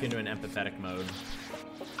shifted back into an empathetic mode.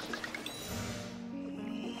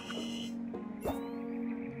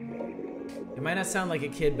 It might not sound like a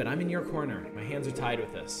kid, but I'm in your corner. My hands are tied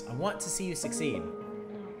with this. I want to see you succeed.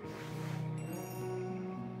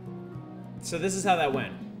 So this is how that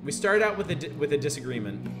went. We started out with a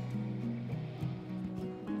disagreement.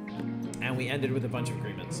 And we ended with a bunch of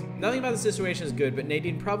agreements. Nothing about the situation is good, but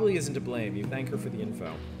Nadine probably isn't to blame. You thank her for the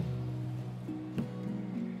info.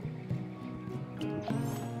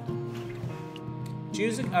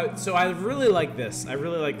 Choose a, so I really like this. I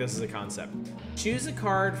really like this as a concept. Choose a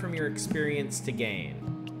card from your experience to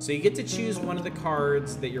gain. So you get to choose one of the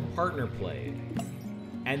cards that your partner played.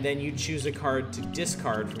 And then you choose a card to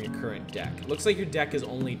discard from your current deck. It looks like your deck is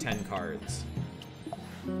only 10 cards.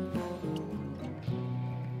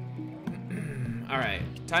 Alright,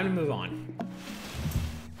 time to move on.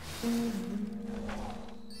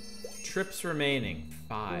 Trips remaining,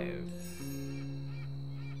 5.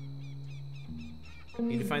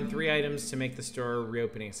 Need to find 3 items to make the store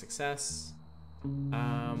reopening a success.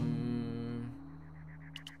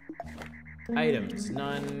 Items,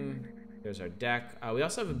 none. There's our deck. We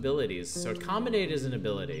also have abilities. So Accommodate is an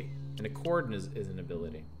ability, and Accord is an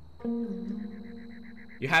ability.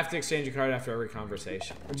 You have to exchange a card after every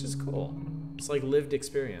conversation, which is cool. It's like lived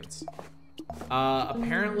experience.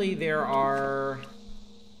 Apparently there are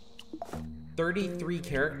 33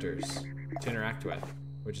 characters to interact with,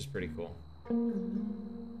 which is pretty cool.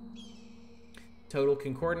 Total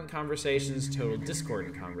concordant conversations, total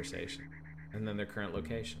discordant conversation, and then their current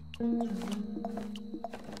location.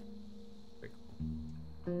 Pretty cool.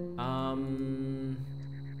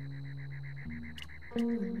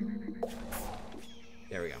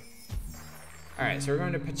 There we go. All right, so we're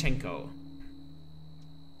going to Pachenko.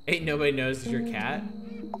 Ain't nobody knows it's your cat.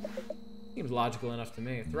 Seems logical enough to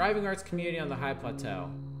me. Thriving arts community on the high plateau.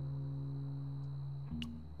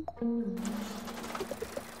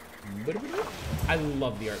 I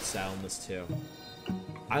love the art style in this too.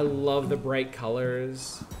 I love the bright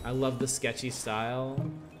colors. I love the sketchy style.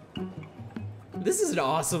 This is an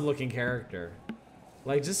awesome looking character.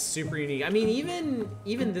 Like, just super unique. I mean,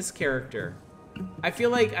 even this character. I feel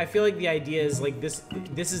like the idea is like this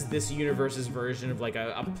is this universe's version of like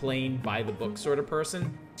a plain by the book sort of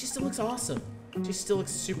person. She still looks awesome. She still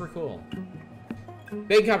looks super cool.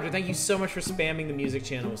 Bagcopter, thank you so much for spamming the music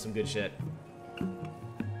channel with some good shit.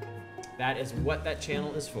 That is what that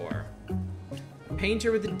channel is for.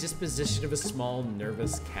 Painter with the disposition of a small,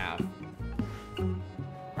 nervous calf.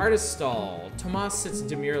 Artist stall. Tomas sits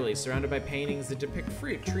demurely, surrounded by paintings that depict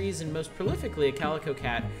fruit, trees, and most prolifically a calico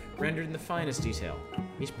cat rendered in the finest detail.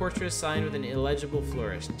 Each portrait is signed with an illegible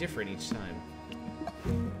flourish, different each time.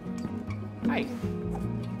 Hi.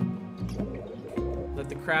 Let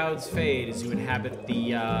the crowds fade as you inhabit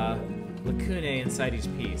the lacunae inside each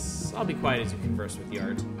piece. I'll be quiet as you converse with the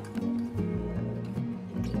art.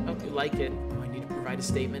 Hope you like it. Oh, I need to provide a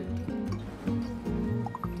statement.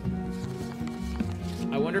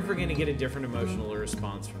 I wonder if we're gonna get a different emotional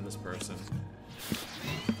response from this person.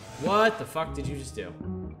 What the fuck did you just do?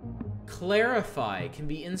 Clarify can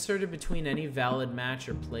be inserted between any valid match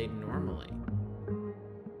or played normally.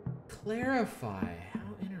 Clarify, how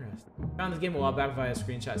interesting. Found this game a while back via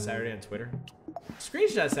Screenshot Saturday on Twitter.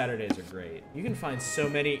 Screenshot Saturdays are great. You can find so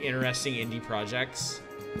many interesting indie projects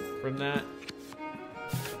from that.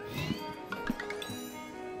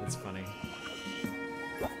 That's funny.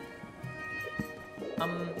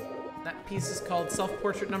 That piece is called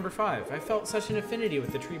Self-Portrait Number 5. I felt such an affinity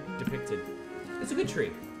with the tree depicted. It's a good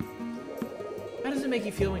tree. How does it make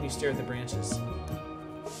you feel when you stare at the branches?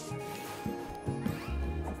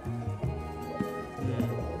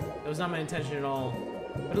 That was not my intention at all,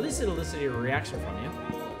 but at least it elicited a reaction from you.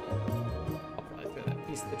 I'll probably throw that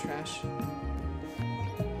piece in the trash.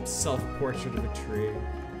 Self-portrait of a tree.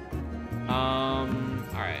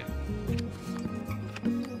 Alright.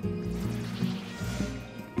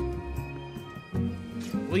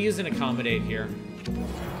 We'll use an accommodate here.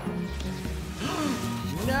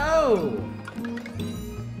 No!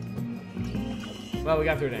 Well, we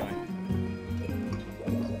got through it anyway.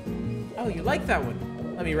 Oh, you like that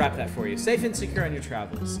one? Let me wrap that for you. Safe and secure on your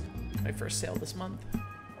travels. My first sale this month.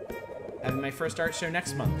 Having my first art show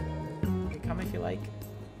next month. You come if you like.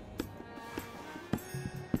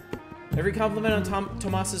 Every compliment on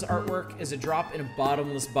Tomas's artwork is a drop in a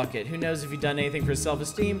bottomless bucket. Who knows if you've done anything for his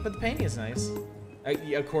self-esteem, but the painting is nice.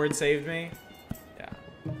 A chord saved me. Yeah.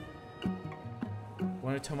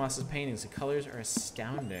 One of Tomas's paintings. The colors are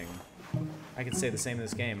astounding. I could say the same in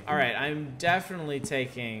this game. Alright, I'm definitely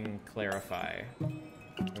taking Clarify.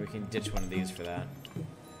 We can ditch one of these for that.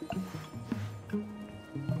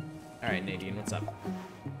 Alright, Nadine, what's up?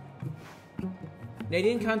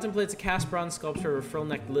 Nadine contemplates a cast bronze sculpture of a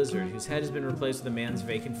frill-necked lizard whose head has been replaced with a man's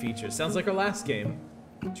vacant features. Sounds like our last game.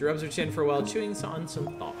 She rubs her chin for a while, chewing on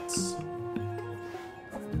some thoughts.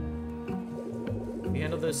 We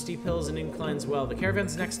handle those steep hills and inclines well. The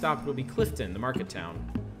caravan's next stop will be Clifton, the market town.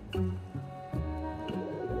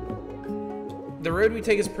 The road we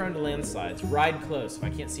take is prone to landslides. Ride close. If I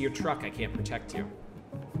can't see your truck, I can't protect you.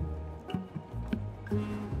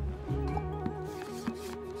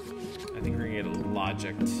 I think we're gonna get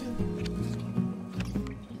logicked.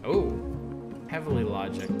 Oh, heavily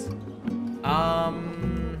logicked.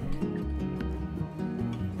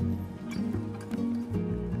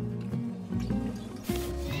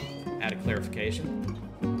 Add a clarification.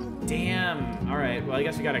 Damn. All right. Well, I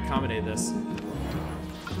guess we gotta accommodate this.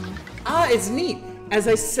 Ah, it's neat. As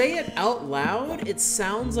I say it out loud, it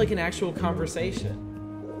sounds like an actual conversation.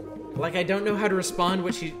 Like I don't know how to respond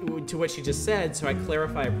to what she just said, so I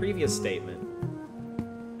clarify a previous statement.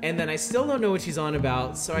 And then I still don't know what she's on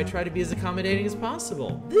about, so I try to be as accommodating as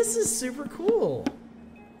possible. This is super cool.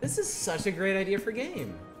 This is such a great idea for a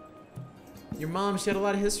game. Your mom, she had a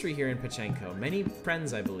lot of history here in Pachenko. Many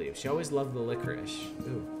friends, I believe. She always loved the licorice.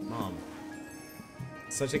 Ooh, mom.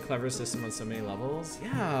 Such a clever system on so many levels.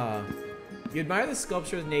 Yeah. You admire the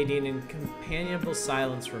sculpture with Nadine in companionable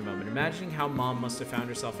silence for a moment, imagining how mom must have found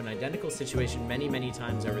herself in an identical situation many, many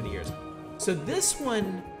times over the years. So this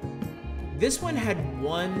one had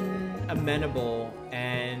one amenable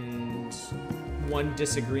and one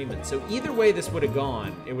disagreement. So either way this would have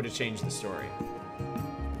gone, it would have changed the story.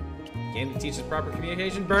 Game that teaches proper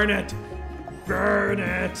communication, burn it! Burn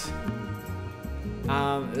it!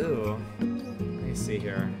 Ooh. Let me see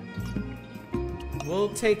here.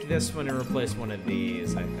 We'll take this one and replace one of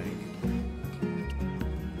these, I think.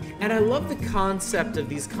 And I love the concept of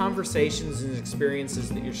these conversations and experiences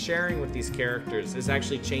that you're sharing with these characters is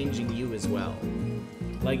actually changing you as well.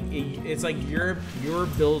 Like it's like you're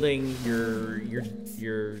building your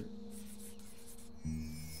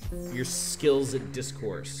skills at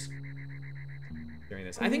discourse during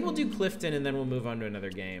this. I think we'll do Clifton and then we'll move on to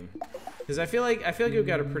another game. Because I feel like we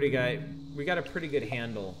got a pretty good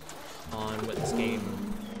handle on what this game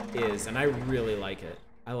is, and I really like it.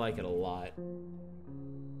 I like it a lot.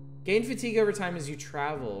 Gain fatigue over time as you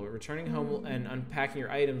travel. Returning home and unpacking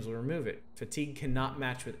your items will remove it. Fatigue cannot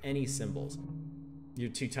match with any symbols. You're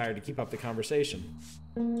too tired to keep up the conversation.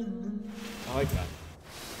 I like that.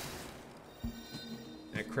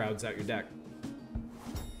 That crowds out your deck.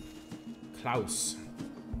 Klaus.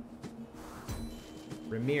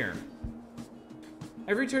 Ramir.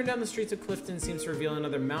 Every turn down the streets of Clifton seems to reveal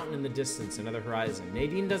another mountain in the distance, another horizon.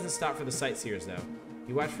 Nadine doesn't stop for the sightseers, though.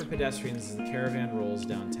 You watch for pedestrians as the caravan rolls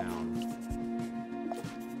downtown.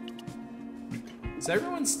 So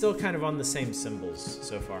everyone's still kind of on the same symbols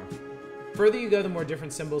so far. Further you go, the more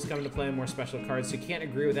different symbols come into play and more special cards, so you can't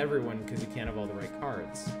agree with everyone because you can't have all the right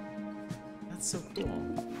cards. That's so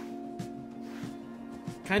cool.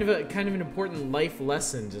 Kind of an important life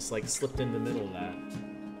lesson just like slipped in the middle of that.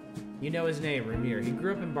 You know his name, Ramir. He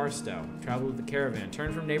grew up in Barstow, traveled with the caravan,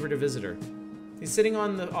 turned from neighbor to visitor. He's sitting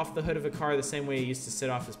off the hood of a car the same way he used to sit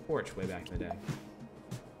off his porch way back in the day.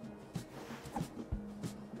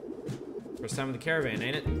 First time with the caravan,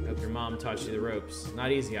 ain't it? Hope your mom taught you the ropes.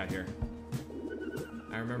 Not easy out here.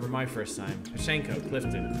 I remember my first time. Pachenko,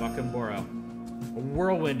 Clifton, Buckenboro. A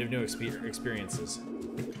whirlwind of new experiences.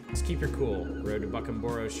 Just keep your cool. The road to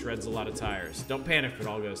Buckenboro shreds a lot of tires. Don't panic if it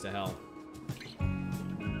all goes to hell.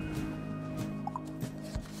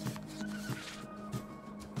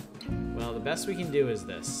 Well, the best we can do is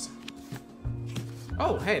this.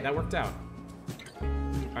 Oh, hey, that worked out.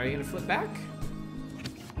 Are you gonna flip back?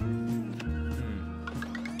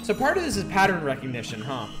 So part of this is pattern recognition,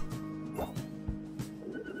 huh?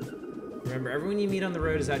 Remember, everyone you meet on the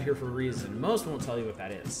road is out here for a reason. Most won't tell you what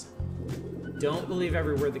that is. Don't believe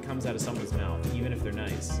every word that comes out of someone's mouth, even if they're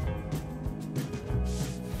nice.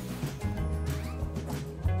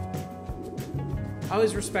 I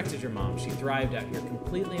always respected your mom. She thrived out here,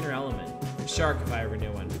 completely in her element. A shark, if I ever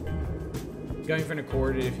knew one. Going for an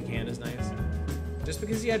accorded if you can is nice. Just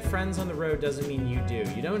because you had friends on the road doesn't mean you do.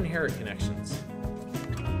 You don't inherit connections.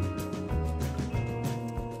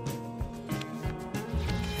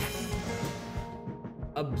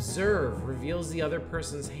 Observe reveals the other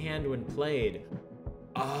person's hand when played.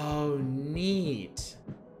 Oh, neat.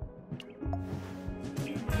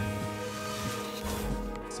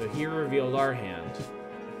 So he revealed our hand.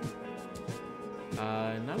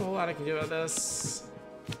 Not a whole lot I can do about this.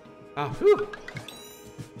 Ah, whew.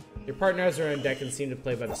 Your partner has their own deck and seem to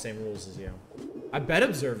play by the same rules as you. I bet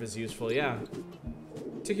Observe is useful, yeah.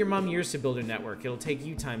 It took your mom years to build her network. It'll take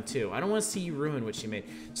you time too. I don't want to see you ruin what she made.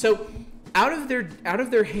 So, out of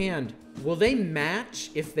their hand, will they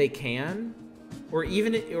match if they can, or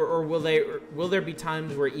even or will there be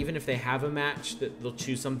times where even if they have a match that they'll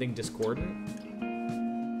choose something discordant?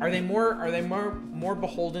 Are they more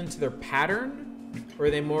beholden to their pattern, or are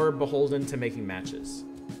they more beholden to making matches?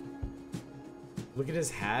 Look at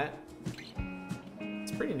his hat.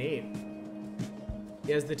 It's pretty neat.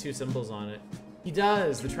 He has the two symbols on it. He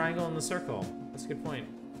does, the triangle and the circle. That's a good point.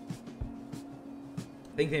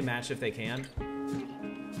 I think they match if they can.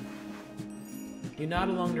 You nod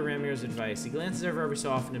along to Ramir's advice. He glances over every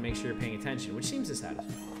so often to make sure you're paying attention, which seems to satisfy.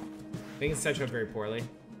 I think it's set you up very poorly.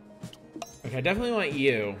 Okay, I definitely want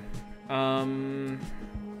you. And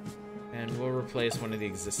we'll replace one of the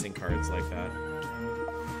existing cards like that.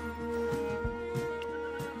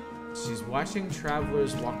 She's watching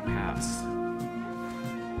travelers walk past.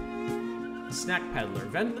 Snack peddler.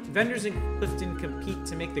 Vendors in Clifton compete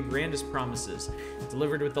to make the grandest promises,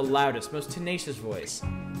 delivered with the loudest, most tenacious voice.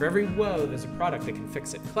 For every woe, there's a product that can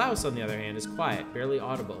fix it. Klaus, on the other hand, is quiet, barely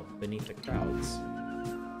audible beneath the crowds.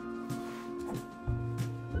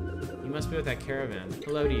 You must be with that caravan.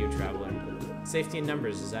 Hello to you, traveler. Safety in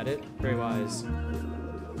numbers, is that it? Very wise.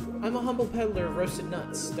 I'm a humble peddler of roasted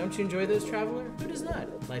nuts. Don't you enjoy those, traveler? Who does not?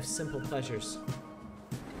 Life's simple pleasures.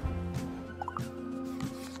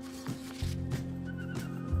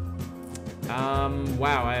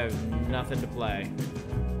 Wow, I have nothing to play.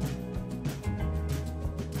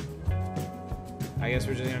 I guess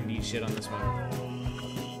we're just gonna beat shit on this one.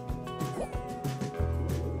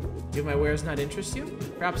 Do my wares not interest you?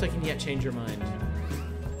 Perhaps I can yet change your mind.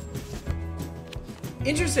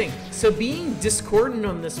 Interesting. So being discordant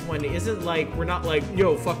on this one isn't like, we're not like,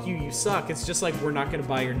 yo, fuck you, you suck. It's just like, we're not gonna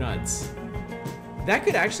buy your nuts. That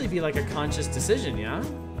could actually be like a conscious decision, yeah?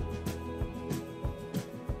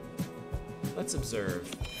 Let's observe.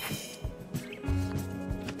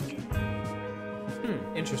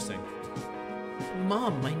 Interesting.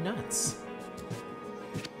 Mom, my nuts.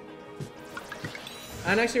 I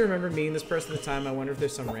don't actually remember meeting this person at the time. I wonder if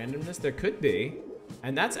there's some randomness. There could be.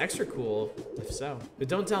 And that's extra cool, if so. But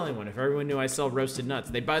don't tell anyone. If everyone knew I sell roasted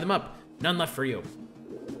nuts, they'd buy them up. None left for you.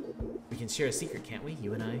 We can share a secret, can't we?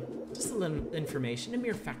 You and I. Just a little information, a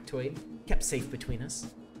mere factoid, kept safe between us.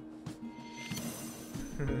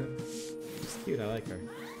 She's cute, I like her.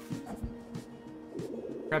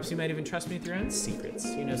 Perhaps you might even trust me with your own secrets.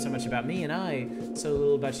 You know so much about me, and I so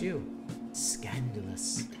little about you.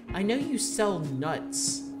 Scandalous. I know you sell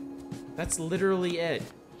nuts. That's literally it.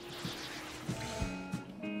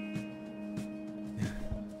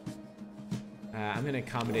 I'm gonna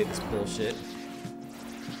accommodate this bullshit.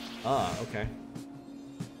 Okay.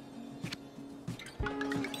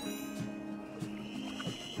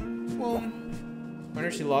 Well, wonder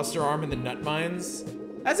if she lost her arm in the nut mines?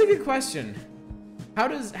 That's a good question. How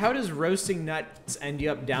does roasting nuts end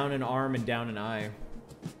you up down an arm and down an eye?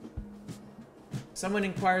 Someone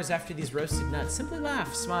inquires after these roasted nuts. Simply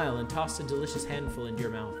laugh, smile, and toss a delicious handful into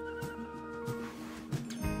your mouth.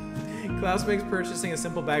 Klaus makes purchasing a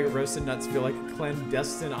simple bag of roasted nuts feel like a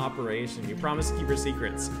clandestine operation. You promise to keep your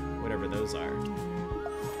secrets, whatever those are.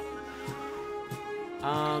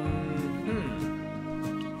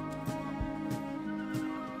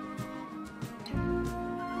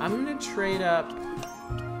 I'm gonna trade up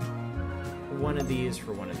one of these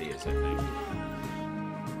for one of these, I think.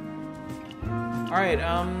 Alright,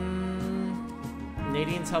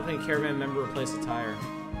 Nadine's helping a caravan member replace a tire.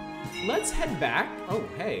 Let's head back. Oh,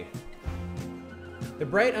 hey. The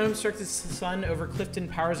bright, unobstructed sun over Clifton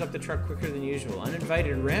powers up the truck quicker than usual.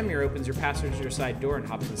 Uninvited, Ramir opens your passenger side door and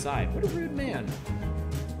hops inside. What a rude man.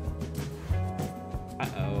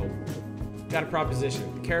 Uh-oh. Got a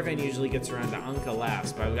proposition. The caravan usually gets around to Anka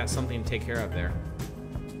last, but I've got something to take care of there.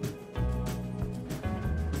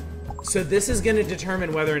 So this is going to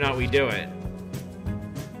determine whether or not we do it.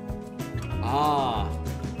 Ah,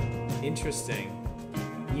 interesting.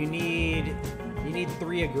 You need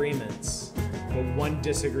 3 agreements, but 1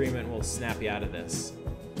 disagreement will snap you out of this.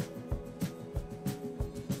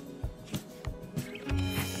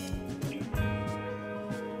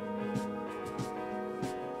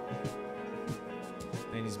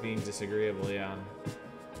 And he's being disagreeable, yeah.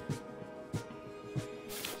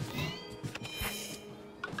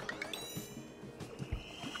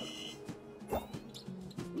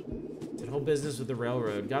 Whole business with the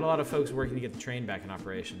railroad. Got a lot of folks working to get the train back in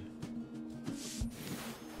operation.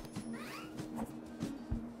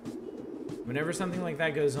 Whenever something like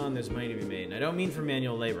that goes on, there's money to be made. And I don't mean for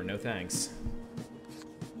manual labor, no thanks.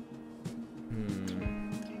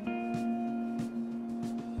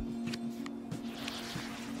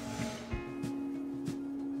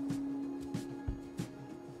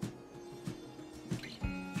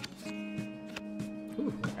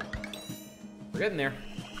 Ooh, okay. We're getting there.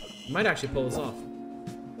 Might actually pull this off.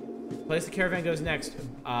 Place the caravan goes next.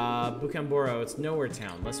 Bukamboro, it's nowhere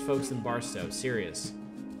town. Less folks than Barstow. Serious.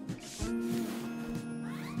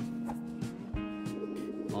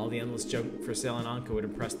 All the endless joke for sale in Anka would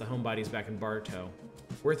impress the homebodies back in Bartow.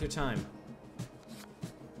 Worth your time.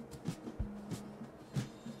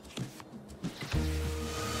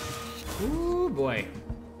 Ooh, boy.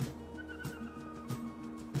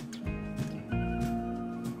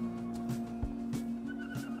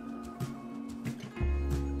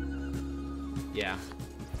 Yeah.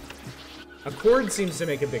 A cord seems to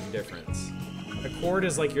make a big difference. A cord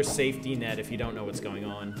is like your safety net if you don't know what's going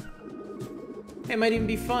on. Hey, it might even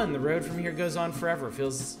be fun. The road from here goes on forever.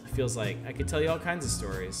 Feels like I could tell you all kinds of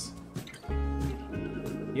stories.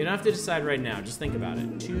 You don't have to decide right now. Just think about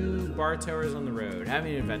it. 2 bar towers on the road,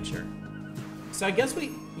 having an adventure. So I guess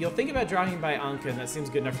you'll think about dropping by Anka, and that seems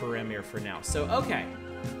good enough for Ramir for now. So, okay.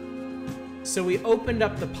 So we opened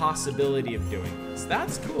up the possibility of doing this.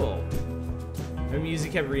 That's cool. My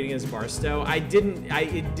music kept reading as Barstow. It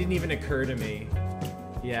didn't even occur to me.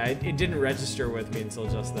 Yeah, it didn't register with me until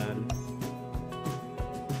just then.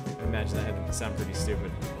 I imagine that had to sound pretty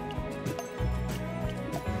stupid.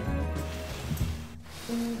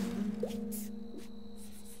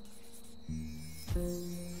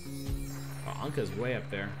 Oh, Anka's way up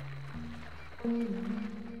there.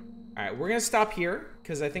 Alright, we're gonna stop here,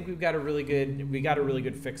 because I think we got a really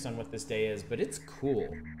good fix on what this day is, but it's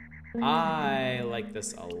cool. I like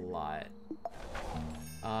this a lot.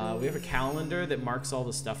 We have a calendar that marks all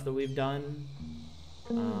the stuff that we've done.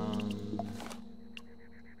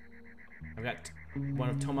 I've got one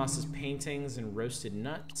of Tomas's paintings and roasted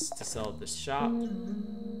nuts to sell at the shop.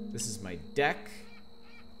 This is my deck.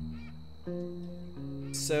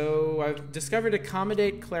 So I've discovered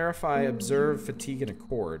accommodate, clarify, observe, fatigue, and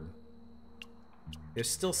accord. There's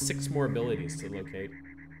still 6 more abilities to locate.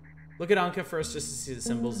 Look at Anka first just to see the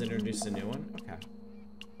symbols, introduce a new one. Okay.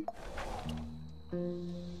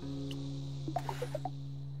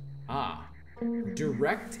 Ah.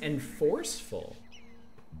 Direct and forceful.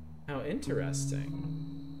 How interesting.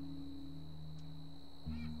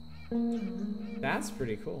 That's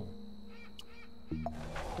pretty cool.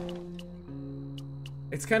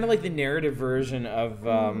 It's kind of like the narrative version of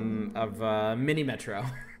Mini Metro.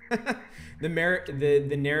 the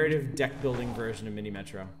narrative deck building version of Mini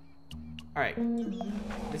Metro. All right,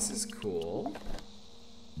 this is cool.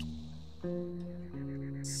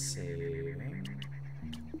 Saving.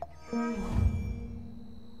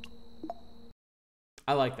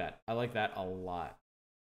 I like that. I like that a lot.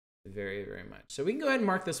 Very, very much. So we can go ahead and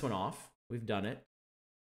mark this one off. We've done it.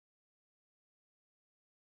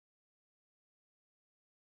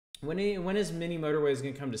 When is Mini Motorways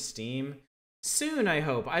going to come to Steam? Soon, I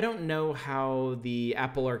hope. I don't know how the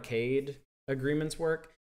Apple Arcade agreements work.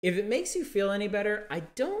 If it makes you feel any better, I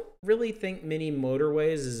don't really think Mini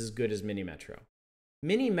Motorways is as good as Mini Metro.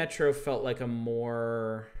 Mini Metro felt like the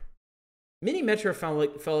more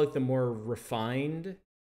refined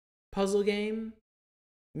puzzle game.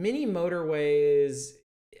 Mini Motorways,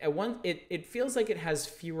 it feels like it has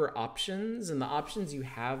fewer options, and the options you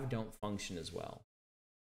have don't function as well.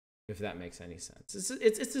 If that makes any sense.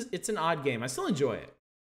 It's an odd game. I still enjoy it.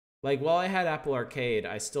 Like, while I had Apple Arcade,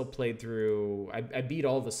 I still played through... I beat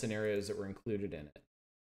all the scenarios that were included in it.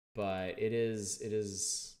 But it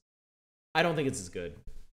is... I don't think it's as good.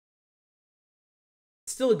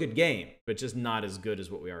 It's still a good game, but just not as good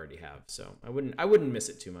as what we already have. So I wouldn't miss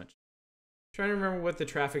it too much. I'm trying to remember what the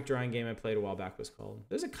traffic drawing game I played a while back was called.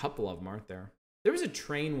 There's a couple of them, aren't there? There was a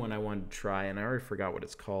train one I wanted to try, and I already forgot what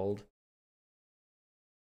it's called.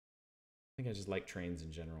 I think I just like trains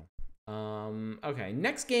in general. Okay,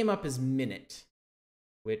 next game up is Minit,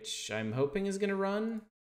 which I'm hoping is gonna run.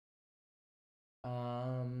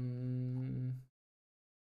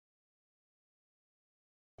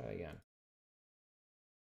 Try again.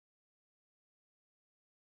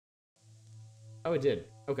 Oh, it did.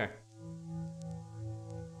 Okay.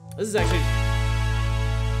 This is actually...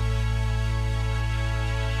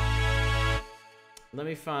 Let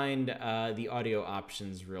me find the audio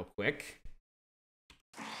options real quick.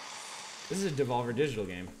 This is a Devolver Digital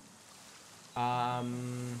game.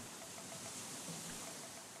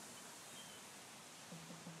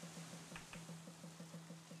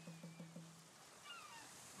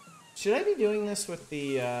 Should I be doing this with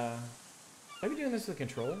the, should I be doing this with the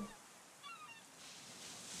controller?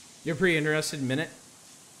 You're pretty interested in Minit?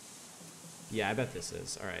 Yeah, I bet this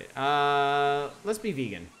is. Alright. Let's be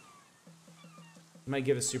vegan. Might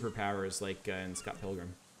give us superpowers like in Scott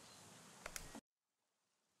Pilgrim.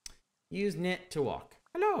 Use knit to walk.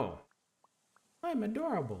 Hello. I'm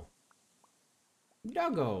adorable.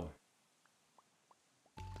 Doggo.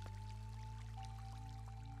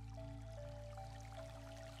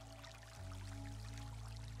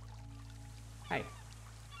 Hi.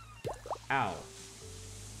 Ow.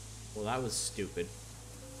 Well, that was stupid.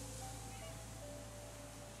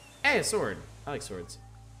 Hey, a sword. I like swords.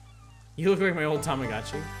 You look like my old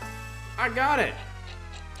Tamagotchi. I got it!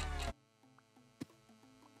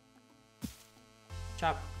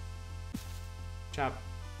 Chop. Chop.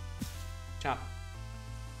 Chop.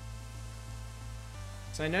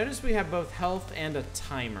 So I noticed we have both health and a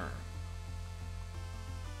timer.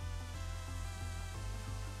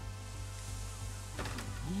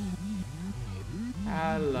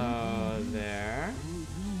 Hello there.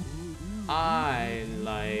 I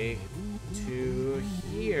like to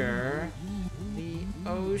hear the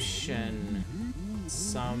ocean.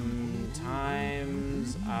 Sometimes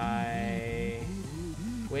I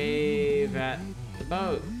wave at the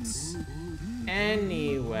boats.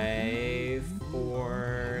 Anyway,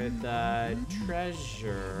 for the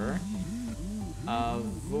treasure,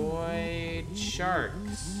 avoid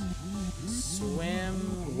sharks.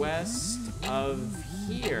 Swim west of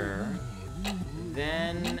here,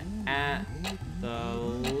 then at the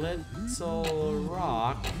little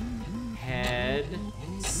rock, head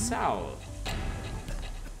south.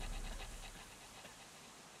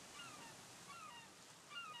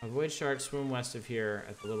 Avoid sharks, swim west of here,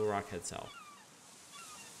 at the little rock, head south.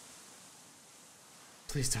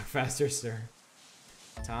 Please talk faster, sir.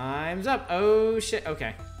 Time's up. Oh, shit.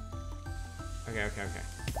 Okay. Okay.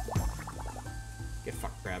 Get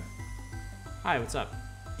fucked, crab. Hi, what's up?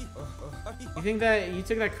 You think that you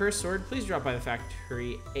took that cursed sword? Please drop by the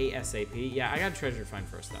factory ASAP. Yeah, I got a treasure to find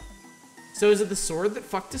first, though. So is it the sword that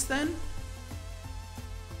fucked us then?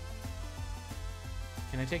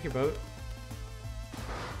 Can I take your boat?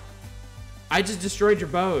 I just destroyed your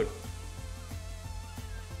boat.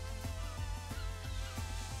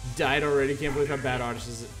 Died already. Can't believe how bad Oddish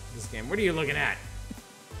is at this game. What are you looking at?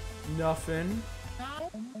 Nothing.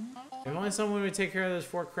 If only someone would take care of those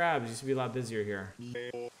 4 crabs. Used to be a lot busier here.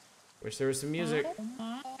 Wish there was some music.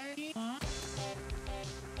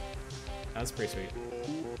 That's pretty sweet.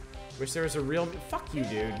 Wish there was a real... Fuck you,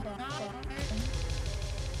 dude.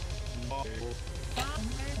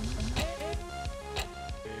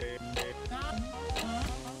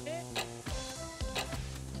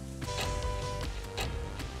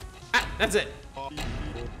 Ah, that's it.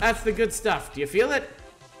 That's the good stuff. Do you feel it?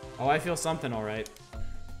 Oh, I feel something, all right.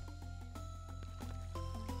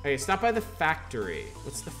 Okay, stop by the factory.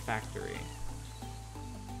 What's the factory?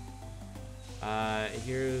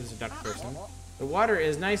 Here's a duck person. The water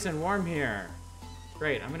is nice and warm here.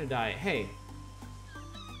 Great, I'm gonna die. Hey,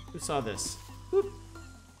 who saw this? Whoop.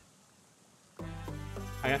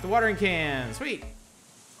 I got the watering can. Sweet.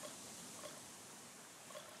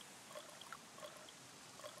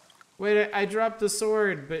 Wait, I dropped the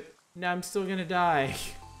sword, but now I'm still gonna die.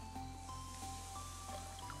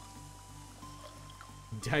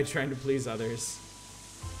 Died trying to please others.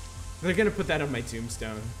 They're gonna put that on my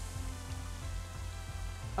tombstone.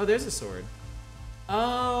 Oh, there's a sword.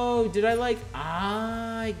 Oh, did I like...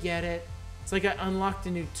 Ah, I get it. It's like I unlocked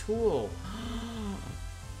a new tool.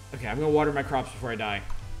 Okay, I'm gonna water my crops before I die.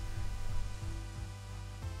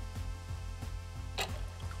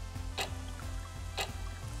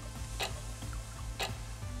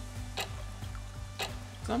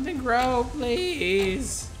 Something grow,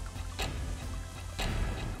 please.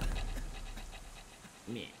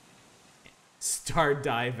 Star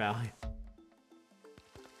Die Valley.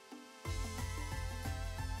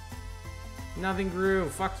 Nothing grew.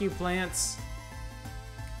 Fuck you, plants.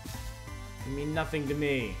 You mean nothing to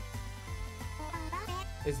me.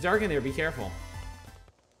 It's dark in there. Be careful.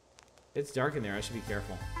 It's dark in there. I should be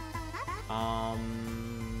careful.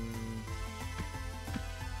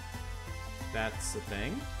 That's the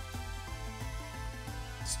thing.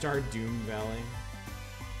 Stardoom Valley.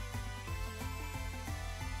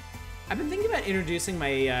 I've been thinking about introducing my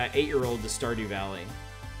 8-year-old to Stardew Valley.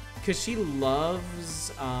 Because she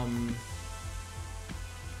loves,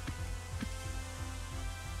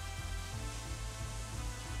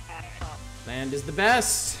 land is the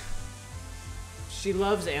best. She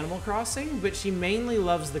loves Animal Crossing, but she mainly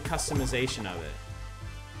loves the customization of it.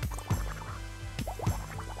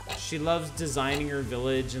 She loves designing her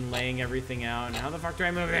village and laying everything out. And how the fuck do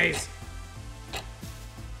I move these?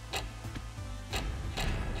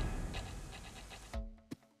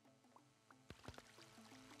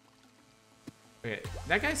 Okay,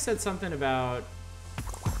 that guy said something about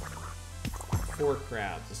 4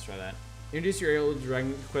 crabs. Let's try that. Introduce your old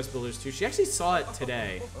Dragon Quest builders too. She actually saw it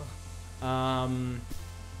today. I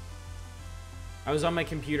was on my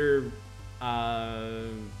computer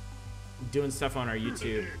doing stuff on our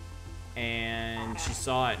YouTube, and she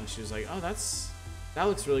saw it and she was like, "Oh, that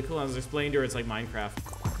looks really cool." I was explaining to her it's like Minecraft.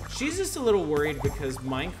 She's just a little worried because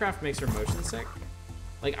Minecraft makes her motion sick.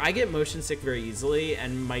 Like, I get motion sick very easily,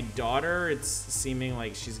 and my daughter, it's seeming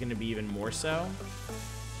like she's gonna be even more so.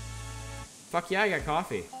 Fuck yeah, I got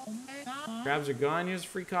coffee. Crabs are gone, here's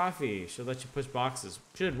free coffee. She'll let you push boxes.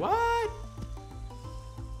 Should what?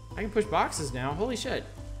 I can push boxes now, holy shit.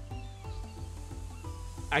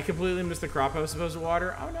 I completely missed the crop I was supposed to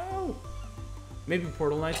water. Oh no. Maybe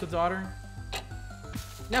Portal Nights with daughter?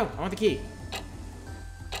 No, I want the key.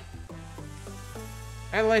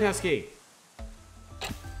 I have a lighthouse key.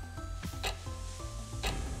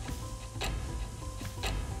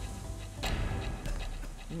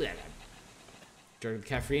 Drunk with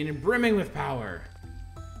caffeine and brimming with power.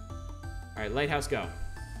 Alright, lighthouse, go.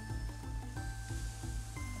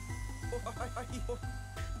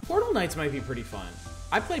 Portal Nights might be pretty fun.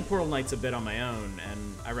 I played Portal Nights a bit on my own,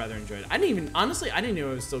 and I rather enjoyed it. Honestly, I didn't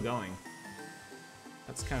know it was still going.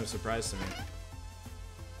 That's kind of a surprise to me.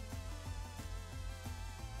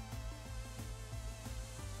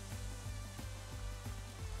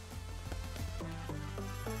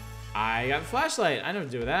 I got a flashlight. I know what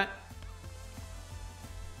to do with that.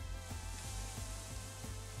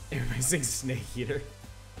 Everybody sings Snake Eater.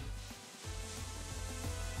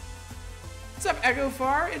 What's up, Echo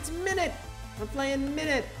Far? It's Minit. We're playing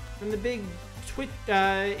Minit from the big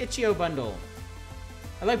Itch.io bundle.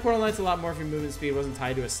 I like Portal Knights a lot more if your movement speed wasn't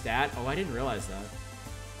tied to a stat. Oh, I didn't realize that.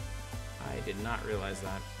 I did not realize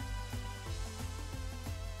that.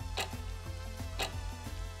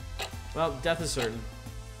 Well, death is certain.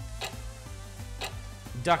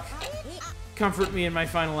 Duck, comfort me in my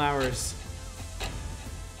final hours.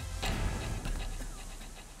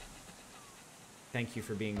 Thank you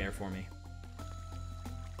for being there for me.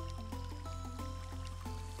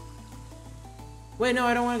 Wait, no,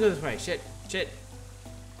 I don't want to go this way. Shit.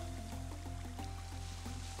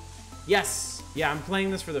 Yes! Yeah, I'm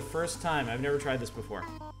playing this for the first time. I've never tried this before.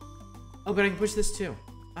 Oh, but I can push this too.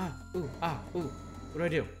 Ooh. What do I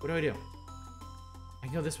do? I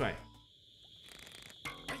can go this way.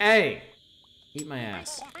 Hey! Eat my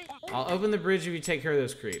ass. I'll open the bridge if you take care of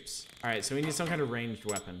those creeps. Alright, so we need some kind of ranged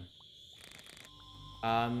weapon.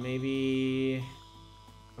 Maybe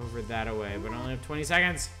over that away, but I only have 20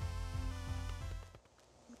 seconds.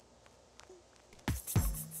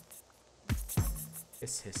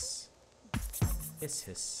 Hiss. It's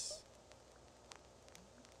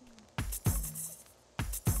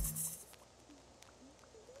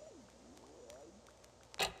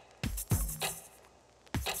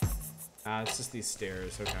just these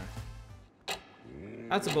stairs, okay.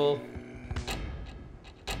 That's a bull.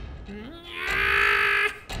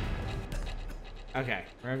 Okay,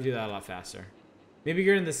 we're gonna do that a lot faster. Maybe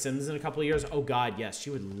you're in The Sims in a couple of years. Oh god, yes, she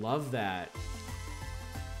would love that.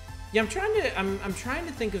 Yeah, I'm trying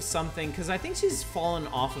to think of something, because I think she's fallen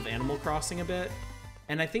off of Animal Crossing a bit.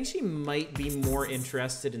 And I think she might be more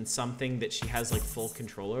interested in something that she has like full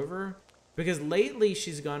control over. Because lately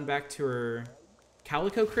she's gone back to her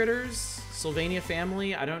Calico Critters, Sylvania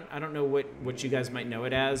family. I don't know what you guys might know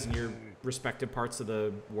it as in your respective parts of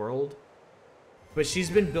the world. But she's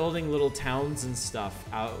been building little towns and stuff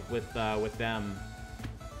out with them.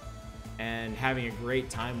 And having a great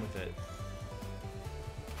time with it.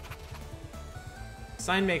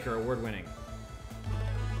 Sign Maker, award-winning.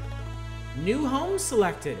 New home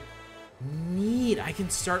selected. Neat, I can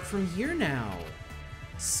start from here now.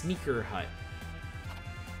 Sneaker Hut.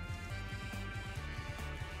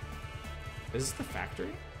 Is this the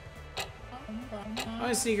factory? Oh,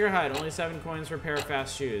 a sneaker hut. Only 7 coins for a pair of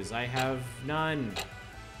fast shoes. I have none.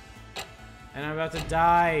 And I'm about to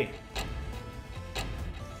die.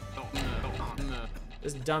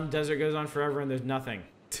 This dumb desert goes on forever and there's nothing.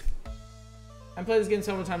 I've played this game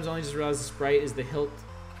several times, only just realized the sprite is the hilt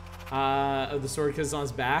of the sword because it's on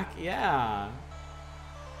his back. Yeah.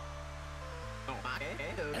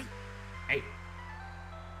 Hey.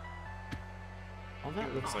 All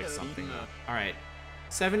that looks like something. Alright.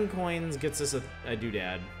 7 coins gets us a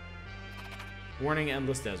doodad. Warning,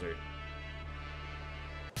 endless desert.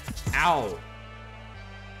 Ow.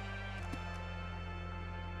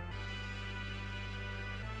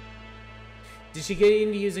 Did she get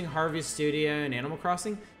into using Harvest Studio and Animal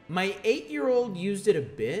Crossing? My 8-year-old used it a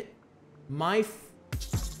bit.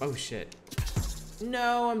 Oh shit.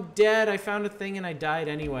 No, I'm dead. I found a thing and I died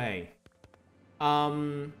anyway. My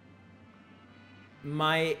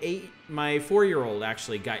 4-year-old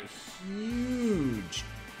actually got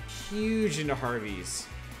huge into Harveys.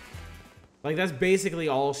 Like, that's basically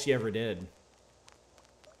all she ever did.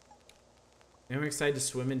 I'm excited to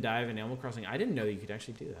swim and dive in Animal Crossing. I didn't know that you could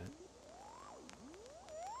actually do that.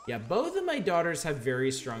 Yeah, both of my daughters have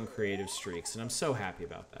very strong creative streaks, and I'm so happy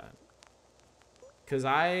about that. Because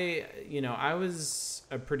I was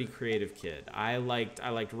a pretty creative kid. I liked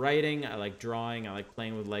writing, I liked drawing, I liked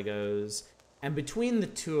playing with Legos. And between the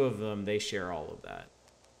two of them, they share all of that.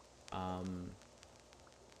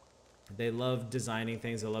 They love designing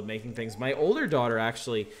things, they love making things. My older daughter,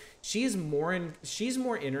 actually, she's more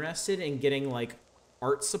interested in getting, like,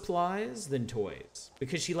 art supplies than toys.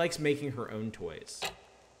 Because she likes making her own toys.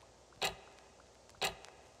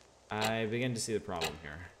 I begin to see the problem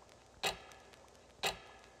here.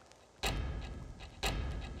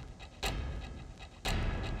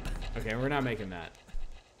 Okay, we're not making that.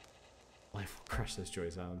 Life will crush those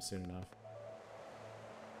joys out of them soon enough.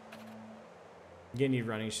 You need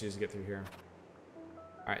running shoes to get through here.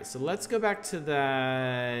 Alright, so let's go back to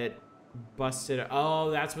that busted...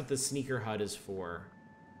 Oh, that's what the sneaker hut is for.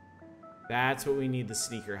 That's what we need the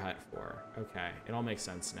sneaker hut for. Okay, it all makes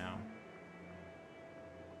sense now.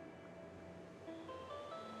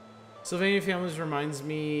 Sylvania Families reminds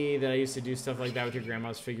me that I used to do stuff like that with your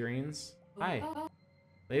grandma's figurines. Hi.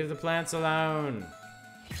 Leave the plants alone.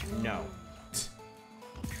 No.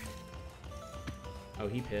 Oh,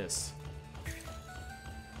 he pissed.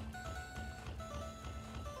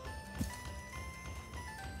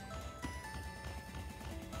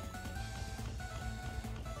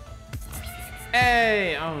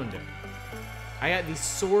 Hey, owned. I got the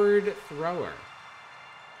sword thrower.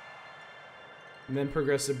 And then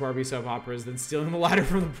progressive Barbie soap operas, then stealing the ladder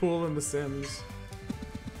from the pool in The Sims.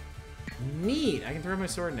 Neat! I can throw my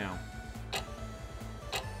sword now.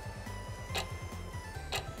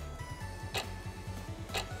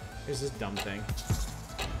 Here's this dumb thing.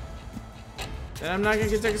 Then I'm not gonna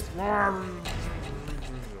get to explore.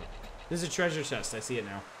 This is a treasure chest. I see it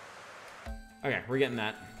now. Okay, we're getting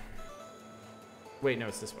that. Wait, no,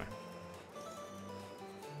 it's this way.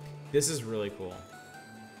 This is really cool.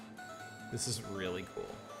 This is really cool.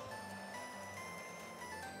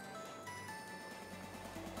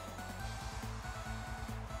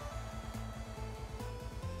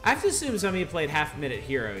 I have to assume some of you played Half Minute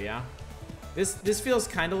Hero, yeah? This feels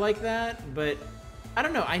kind of like that, but I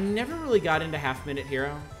don't know. I never really got into Half Minute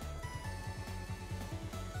Hero.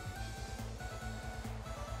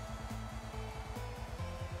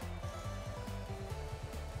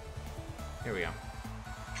 Here we go.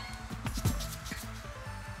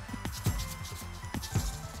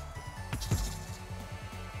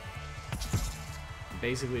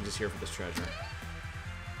 Basically just here for this treasure.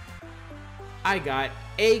 I got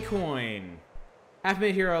a coin. Half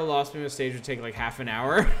Minute Hero lost me on stage would take like half an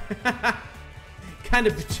hour. kind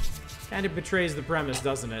of betrays the premise,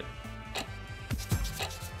 doesn't it?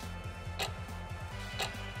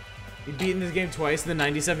 You beaten this game twice in the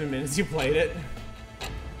 97 minutes you played it.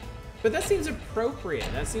 But that seems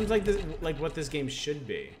appropriate. That seems like what this game should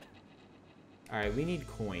be. All right, we need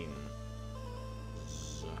coins.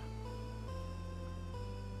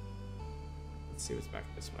 Let's see what's back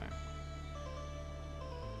this way.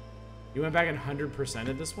 You went back and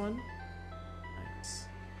 100%ed this one? Nice.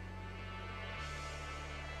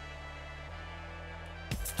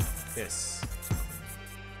 This.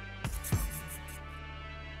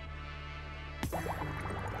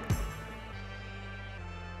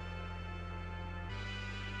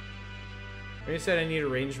 You said I need a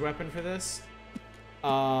ranged weapon for this?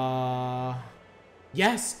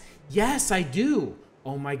 Yes! Yes, I do!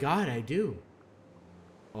 Oh my god, I do.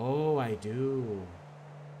 Oh, I do.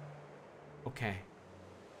 Okay.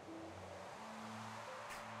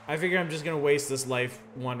 I figure I'm just gonna waste this life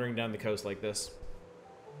wandering down the coast like this.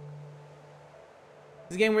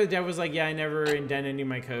 This game where the dev was like, yeah, I never indent any of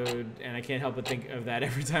my code, and I can't help but think of that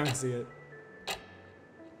every time I see it.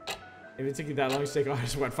 If it took you that long to take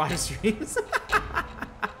off, what, 5 streams?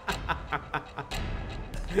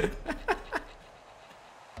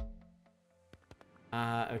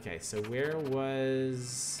 Okay, so where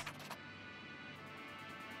was...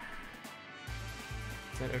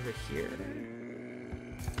 Is that over here?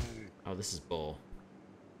 Oh, this is bull.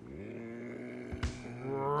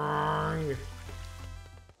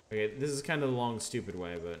 Okay, this is kind of the long, stupid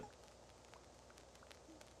way, but...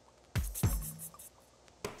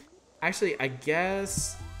 Actually, I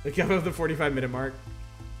guess... Look up at the 45-minute mark.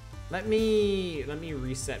 Let me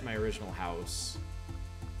reset my original house.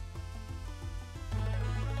 There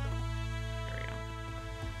we go.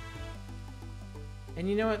 And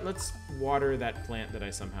you know what? Let's water that plant that I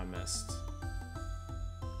somehow missed.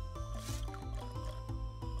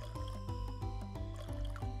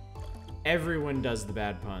 Everyone does the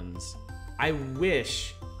bad puns. I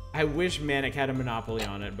wish Minit had a monopoly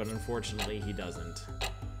on it, but unfortunately he doesn't.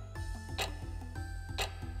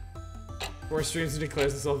 4 streams and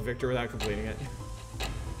declares himself victor without completing it.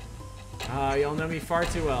 Y'all know me far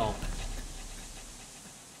too well.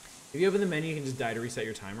 If you open the menu, you can just die to reset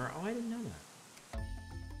your timer. Oh, I didn't know that.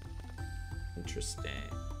 Interesting.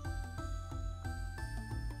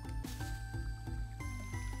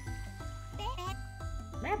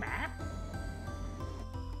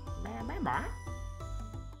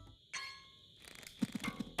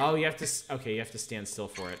 Oh, you have to... Okay, you have to stand still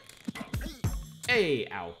for it. Hey,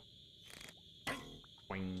 ow.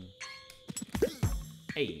 Boing.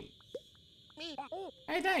 Hey.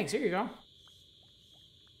 Hey, thanks. Here you go.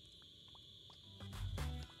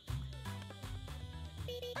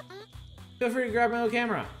 Feel free to grab my little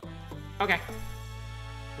camera. Okay.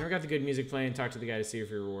 Never got the good music playing. Talk to the guy to see if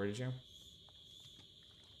he rewarded you.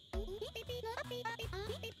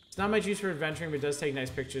 It's not my juice for adventuring, but it does take nice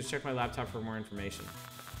pictures. Check my laptop for more information.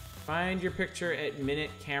 Find your picture at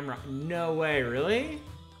Minit Camera. No way, really?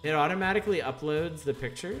 It automatically uploads the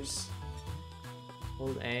pictures?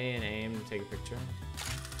 Hold A and aim to take a picture.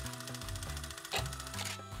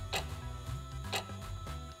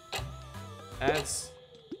 That's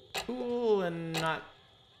cool and not...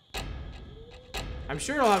 I'm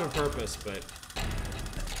sure it'll have a purpose, but...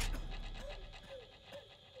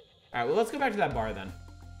 Alright, well, let's go back to that bar then.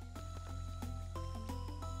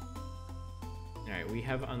 Alright, we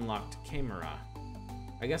have unlocked camera.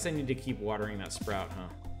 I guess I need to keep watering that sprout, huh?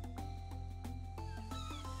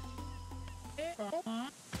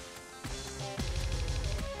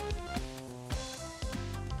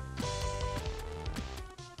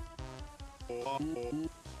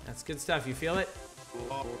 That's good stuff. You feel it?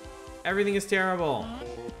 Everything is terrible.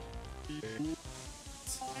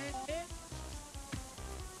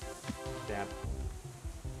 Dab.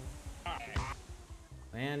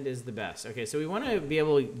 Land is the best. Okay, so we want to be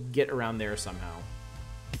able to get around there somehow.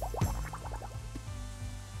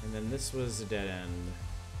 And then this was a dead end.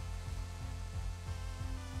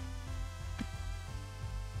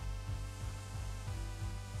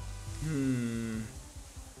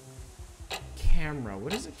 Camera.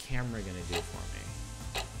 What is a camera gonna do for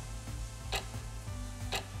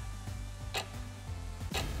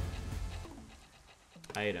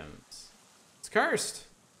me? Items. It's cursed.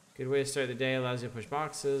 Good way to start the day. Allows you to push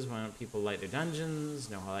boxes. Why don't people light their dungeons?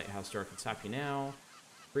 No lighthouse door can stop you now.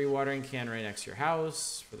 Free watering can right next to your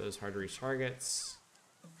house for those hard to reach targets.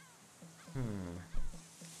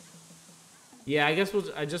 Yeah, I guess we'll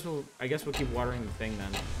keep watering the thing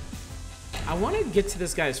then. I want to get to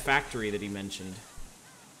this guy's factory that he mentioned.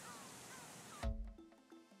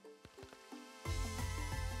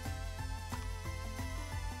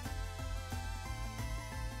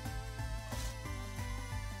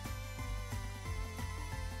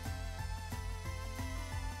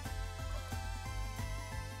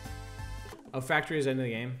 Oh, factory is end of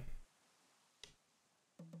the game.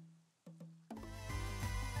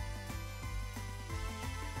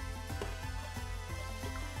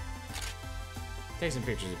 Take some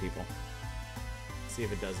pictures of people. See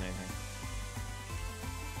if it does anything.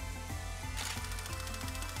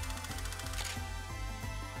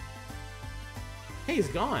 Hey, he's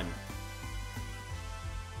gone.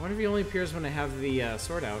 I wonder if he only appears when I have the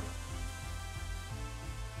sword out.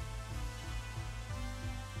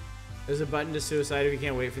 There's a button to suicide if you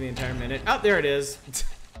can't wait for the entire minute. Oh, there it is.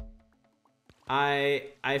 I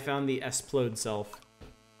found the explode self.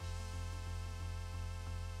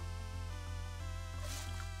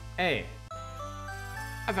 Hey,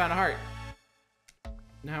 I found a heart.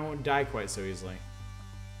 Now I won't die quite so easily.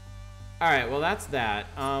 Alright, well that's that.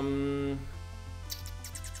 Hang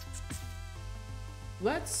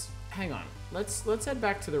on. Let's head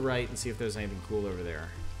back to the right and see if there's anything cool over there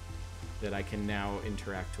that I can now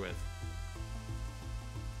interact with.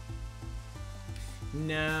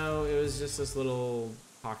 No, it was just this little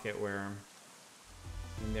pocket where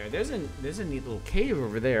in there. There's a neat little cave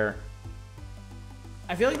over there.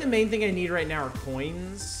 I feel like the main thing I need right now are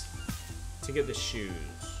coins to get the shoes.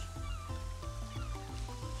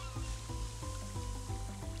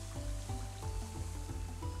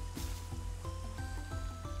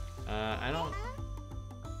 I don't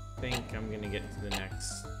think I'm gonna get to the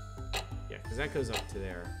next. Yeah, because that goes up to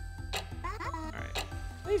there. Alright.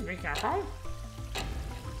 Please be careful.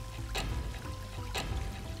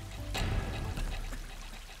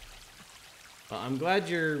 Well, I'm glad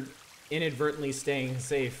you're inadvertently staying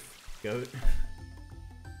safe, goat.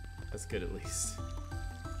 That's good at least.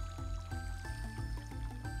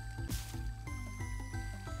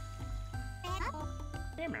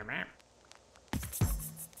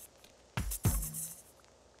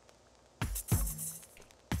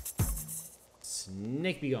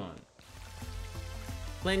 Snake be gone.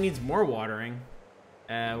 Plant needs more watering.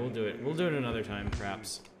 We'll do it. We'll do it another time,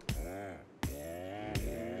 perhaps.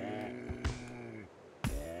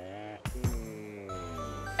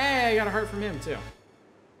 Hey, I got a heart from him, too.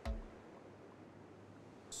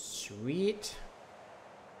 Sweet.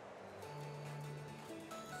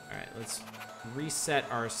 Alright, let's reset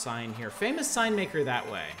our sign here. Famous sign maker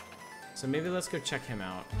that way. So maybe let's go check him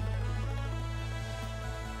out.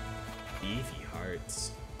 Beefy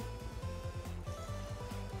hearts.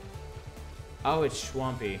 Oh, it's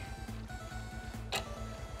swampy.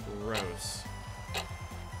 Gross.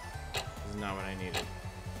 This is not what I needed.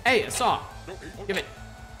 Hey, a saw! Give it.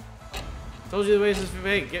 Told you the way this is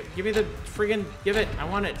fake. Give me the friggin' give it. I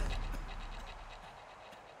want it.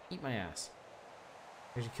 Eat my ass.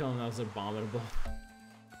 I should kill him. That was abominable.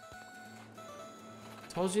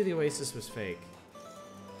 Told you the oasis was fake.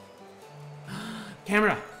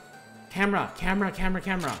 Camera! Camera! Camera! Camera!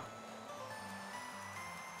 Camera!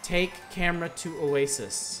 Take camera to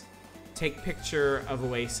oasis. Take picture of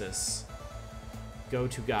oasis. Go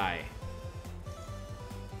to guy.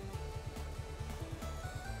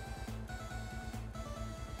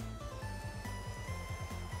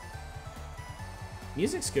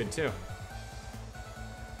 Music's good too.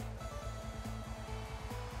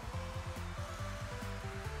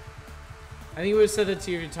 I think it would have said that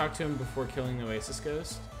to you to talk to him before killing the Oasis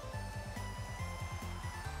Ghost.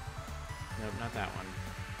 Nope, not that one.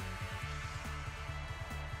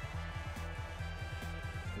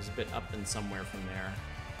 There's a bit up and somewhere from there.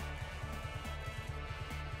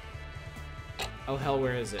 Oh hell,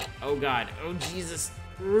 where is it? Oh god. Oh Jesus.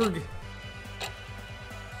 Urgh.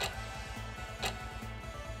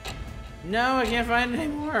 No, I can't find it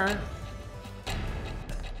anymore.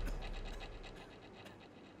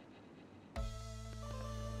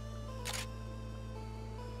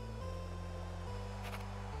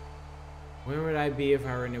 Where would I be if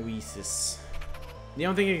I were an oasis? You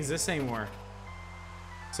don't think it exists anymore?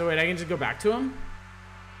 So wait, I can just go back to him?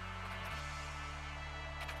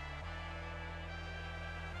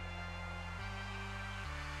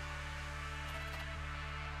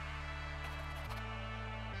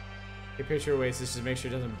 Take a picture of Oasis, just make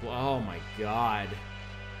sure it doesn't blow. Oh my god.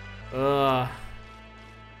 Ugh.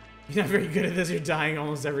 You're not very good at this, you're dying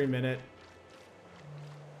almost every minute.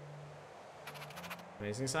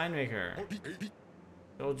 Amazing sign maker.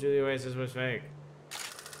 Told you the Oasis was fake.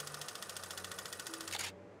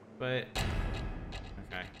 But,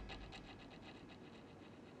 okay.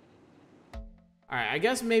 Alright, I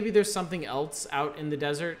guess maybe there's something else out in the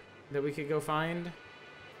desert that we could go find.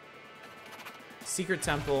 Secret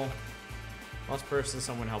temple. Lost person,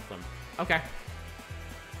 someone help them. Okay.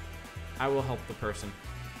 I will help the person.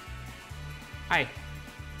 Hi.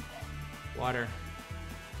 Water.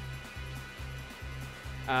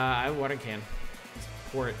 I have a water can. Just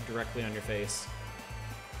pour it directly on your face.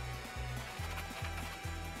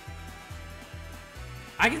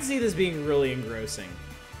 I can see this being really engrossing.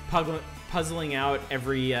 Puzzling out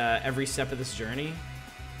every step of this journey.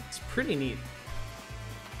 It's pretty neat.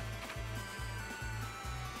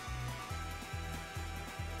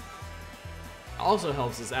 Also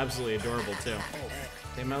helps is absolutely adorable too.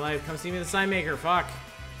 Save my life. Come see me, the sign maker. Fuck.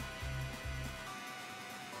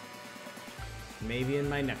 Maybe in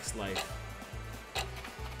my next life.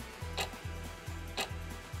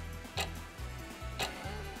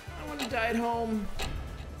 I want to die at home.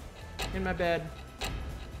 In my bed.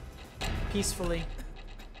 Peacefully.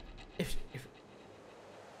 If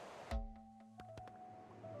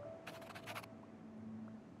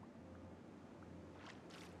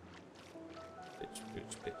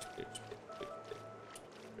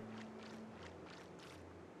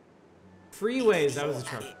freeways. That was the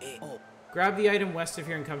trouble. Grab the item west of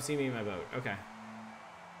here and come see me in my boat. Okay.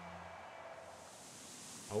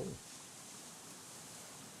 Oh.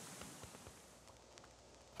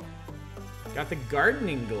 Got the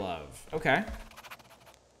gardening glove. Okay.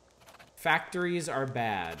 Factories are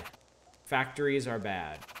bad. Factories are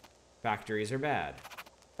bad. Factories are bad.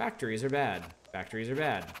 Factories are bad. Factories are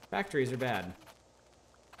bad. Factories are bad.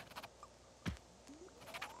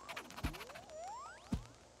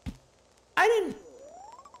 I didn't...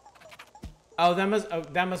 Oh,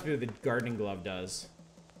 that must be what the gardening glove does.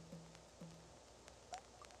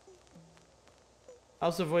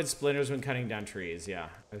 Also avoid splinters when cutting down trees. Yeah,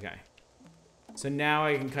 okay. So now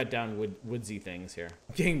I can cut down woodsy things here.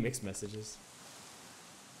 I'm getting mixed messages.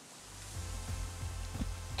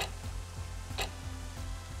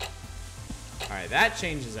 Alright, that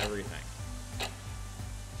changes everything.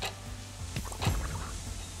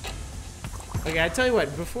 Okay, I tell you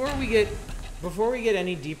what, before we get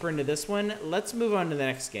any deeper into this one, let's move on to the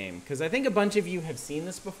next game. Because I think a bunch of you have seen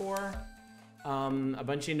this before. A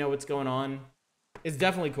bunch of you know what's going on. It's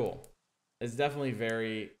definitely cool. It's definitely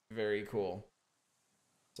very, very cool.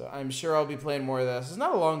 So I'm sure I'll be playing more of this. It's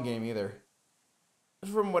not a long game either,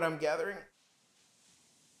 from what I'm gathering.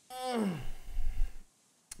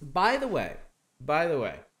 By the way,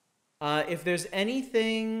 if there's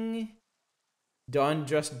anything...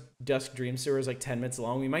 Dawndusk Dream Sewage is like 10 minutes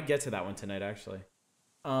long. We might get to that one tonight, actually.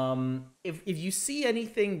 If you see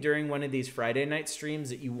anything during one of these Friday night streams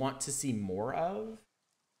that you want to see more of,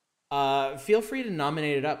 feel free to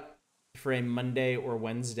nominate it up for a Monday or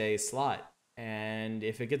Wednesday slot. And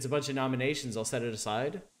if it gets a bunch of nominations, I'll set it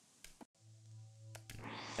aside.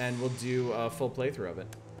 And we'll do a full playthrough of it.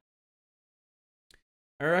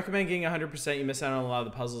 I recommend getting 100%. You miss out on a lot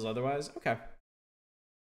of the puzzles otherwise. Okay.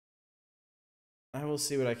 I will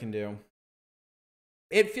see what I can do.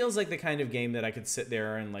 It feels like the kind of game that I could sit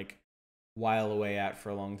there and like while away at for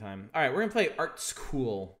a long time. All right, we're gonna play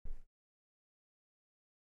SQOOL.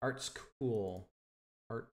 SQOOL.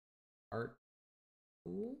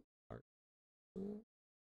 SQOOL.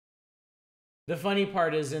 The funny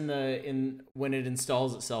part is when it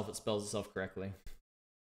installs itself, it spells itself correctly.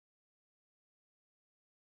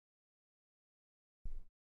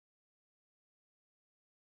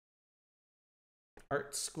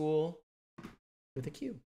 SQOOL with a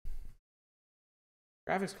Q.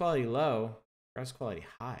 Graphics quality low, graphics quality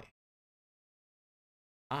high.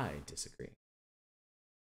 I disagree.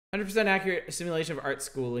 100% accurate simulation of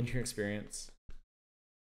SQOOL in your experience.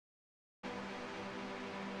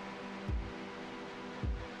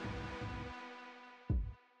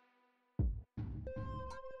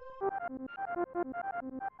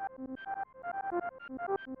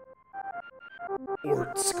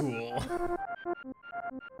 SQOOL.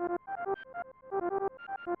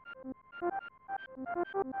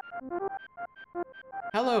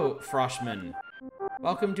 Hello, Froshman.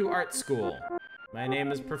 Welcome to SQOOL. My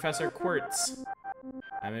name is Professor Quartz.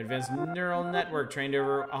 I'm an advanced neural network trained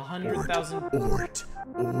over 100,000...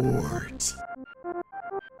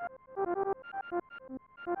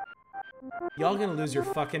 Y'all gonna lose your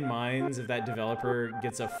fucking minds if that developer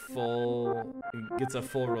gets a full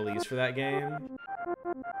release for that game.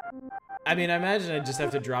 I mean, I imagine I'd just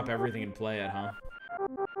have to drop everything and play it, huh?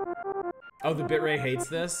 Oh, the bitrate hates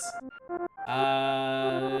this?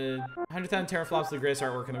 100,000 teraflops, the greatest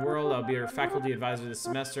artwork in the world. I'll be your faculty advisor this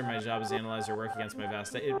semester. My job is to analyze your work against my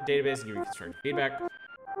vast database and give you constructive feedback.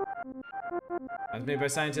 I was made by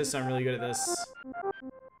scientists, so I'm really good at this.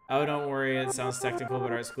 Oh, don't worry, it sounds technical,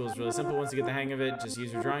 but SQOOL is really simple. Once you get the hang of it, just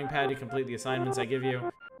use your drawing pad to complete the assignments I give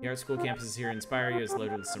you. The SQOOL campus is here to inspire you. It's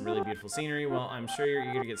loaded with some really beautiful scenery. Well, I'm sure you're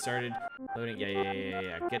eager to get started. Loading,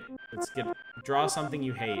 yeah. Draw something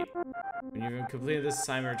you hate. When you've completed this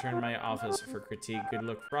assignment, return to my office for critique. Good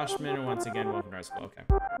luck, Froshman, and once again, welcome to SQOOL. Okay,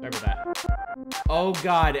 sorry about that. Oh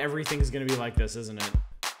god, everything's gonna be like this, isn't it?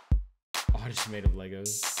 Oh, just made of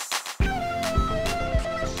Legos.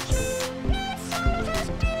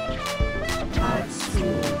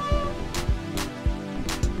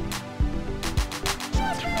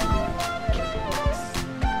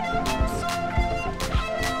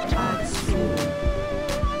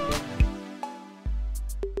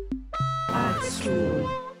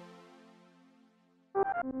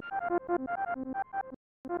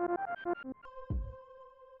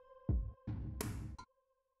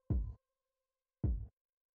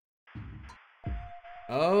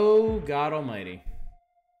 Oh, God almighty.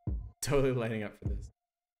 Totally lighting up for this.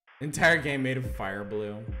 Entire game made of fire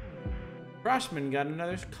blue. Froshman got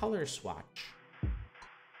another color swatch.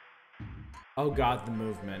 Oh God, the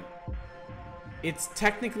movement. It's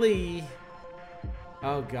technically...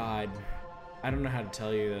 Oh God. I don't know how to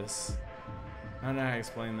tell you this. I don't know how to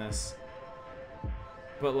explain this.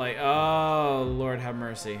 But like, oh, Lord have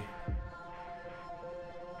mercy.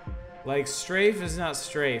 Like, strafe is not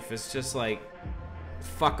strafe. It's just like,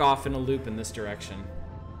 fuck off in a loop in this direction.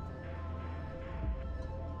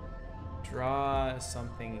 Draw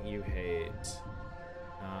something you hate.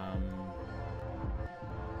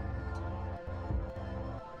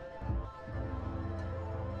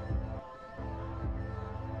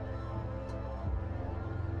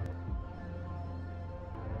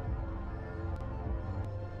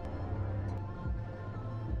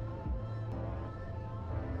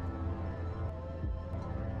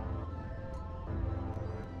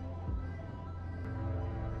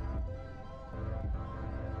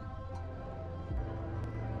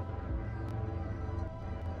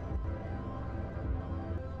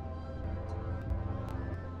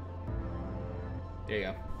 There you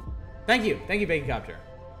go. Thank you, Bacon Copter.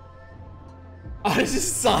 Oh, this is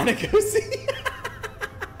Sonic OC.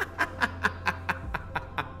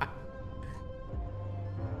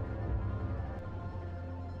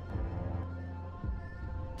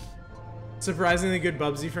 Surprisingly good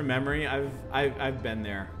Bubsy from memory. I've been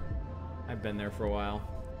there. I've been there for a while.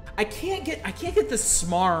 I can't get the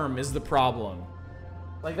smarm is the problem.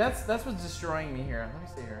 Like that's what's destroying me here. Let me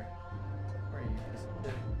see here. Where are you?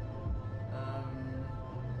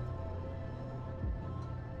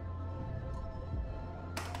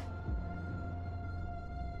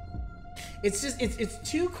 It's just it's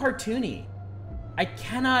too cartoony. I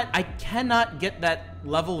cannot get that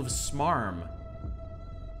level of smarm.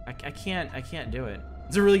 I can't do it.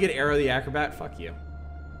 It's a really good Arrow the Acrobat. Fuck you.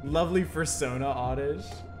 Lovely Persona Oddish.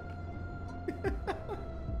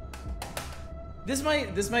 This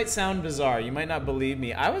might sound bizarre. You might not believe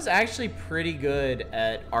me. I was actually pretty good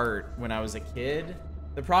at art when I was a kid.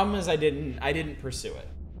 The problem is I didn't pursue it.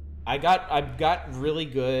 I got really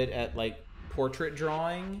good at like portrait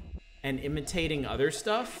drawing and imitating other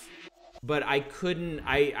stuff, but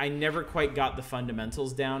I never quite got the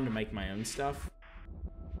fundamentals down to make my own stuff.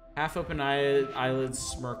 Half open eyelids,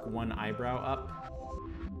 smirk, one eyebrow up.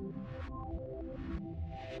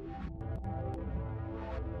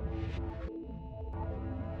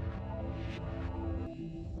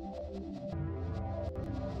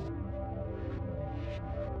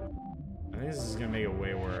 I think this is gonna make it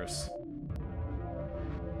way worse.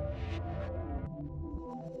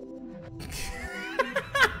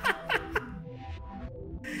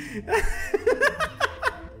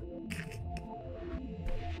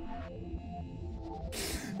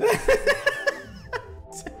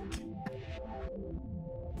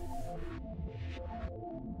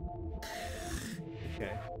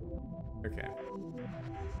 Okay.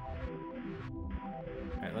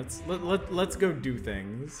 Alright, let's go do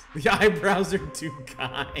things. The eyebrows are too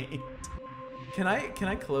kind. Can I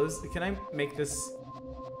make this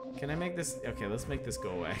okay, let's make this go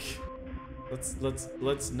away.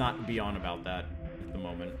 Let's not be on about that at the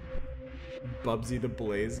moment. Bubsy the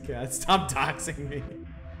Blaze Cat, stop doxing me.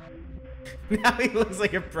 Now he looks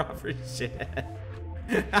like a proper shithead.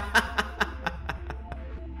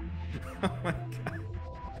 Oh my god.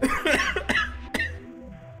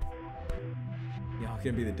 Y'all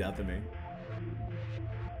gonna be the death of me.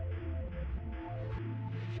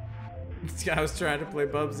 I was trying to play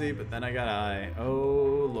Bubsy, but then I got eye.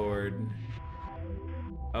 Oh lord.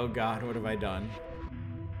 Oh god, what have I done?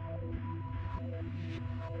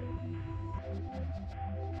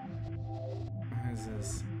 What is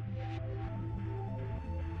this?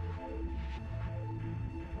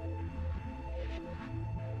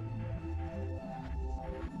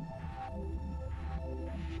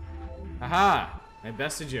 Aha! I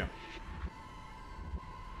bested you.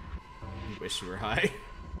 You wish you were high.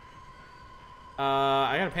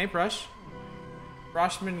 I got a paintbrush.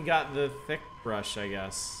 Froshman got the thick brush, I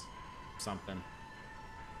guess. Something.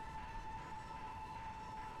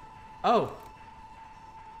 Oh!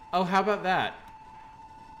 Oh, how about that?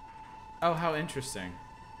 Oh, how interesting.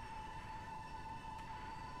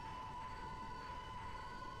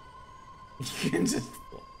 You can just...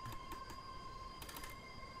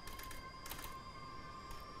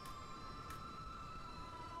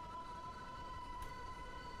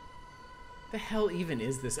 The hell even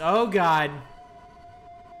is this? Oh god.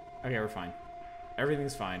 Okay, we're fine.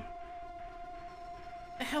 Everything's fine.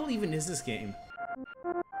 The hell even is this game?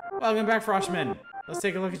 Welcome back, Froshman. Let's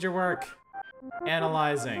take a look at your work.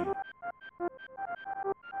 Analyzing.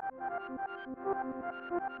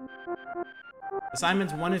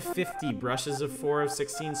 Assignments 1 of 50, brushes of 4 of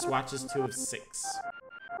 16, swatches 2 of 6.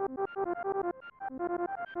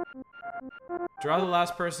 Draw the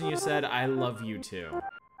last person you said, I love you to.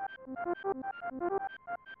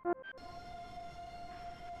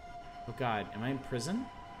 Oh god, am I in prison?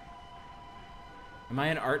 Am I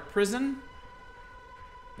in art prison?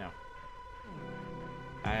 No.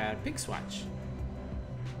 Pink swatch.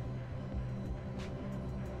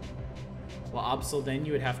 Well, Absol, then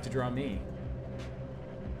you would have to draw me.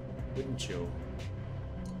 Wouldn't you?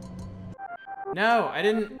 No, I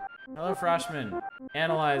didn't. Hello, Froshman.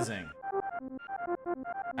 Analyzing.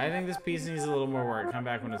 I think this piece needs a little more work. Come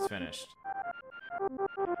back when it's finished.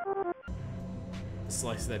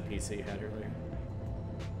 Slice that piece that you had earlier.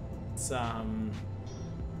 It's,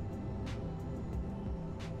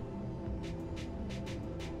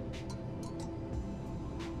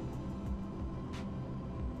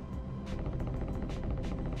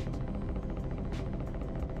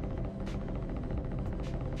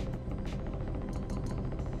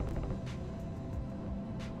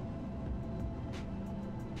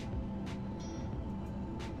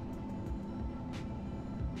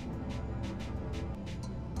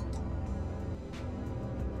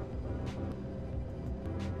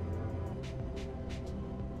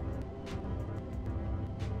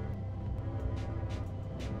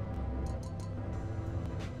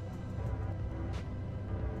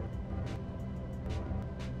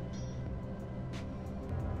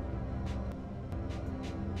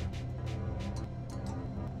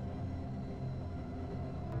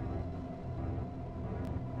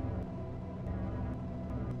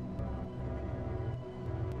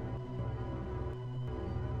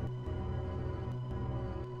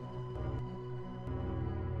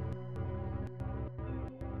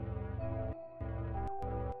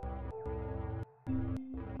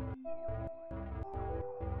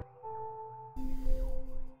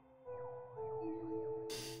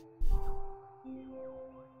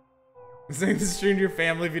 saying this stream to your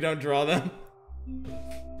family if you don't draw them.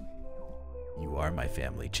 You are my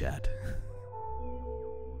family, chat.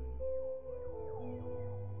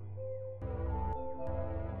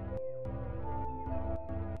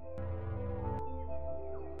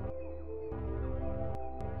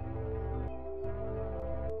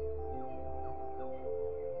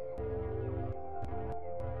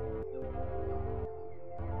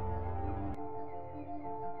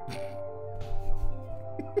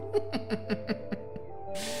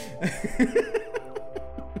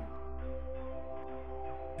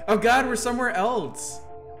 Oh god, we're somewhere else.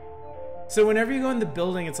 So whenever you go in the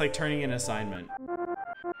building, it's like turning in an assignment.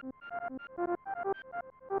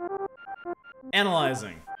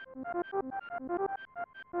 Analyzing.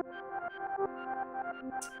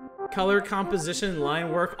 Color, composition,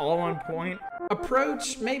 line work, all on point.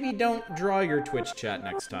 Approach, maybe don't draw your Twitch chat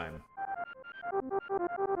next time.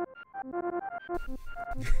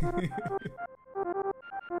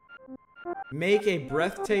 Make a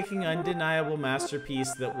breathtaking, undeniable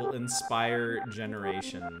masterpiece that will inspire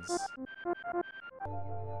generations.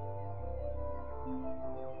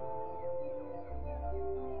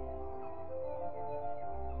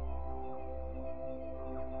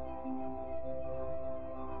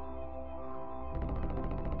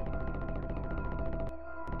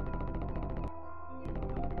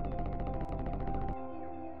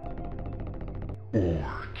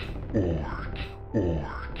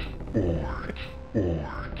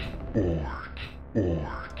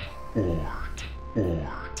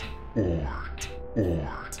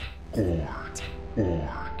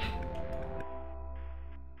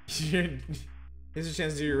 Here's a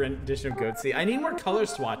chance to do your rendition of Goatsy. I need more color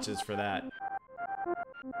swatches for that.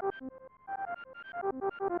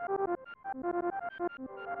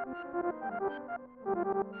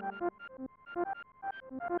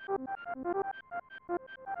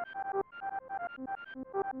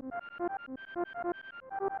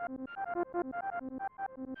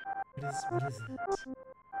 What is that?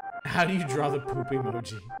 How do you draw the poop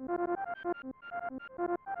emoji?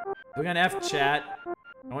 Click on F, chat.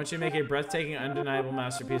 I want you to make a breathtaking, undeniable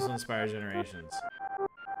masterpiece that will inspire generations.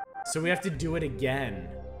 So we have to do it again.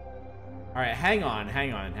 Alright, hang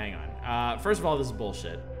on. First of all, this is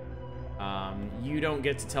bullshit. You don't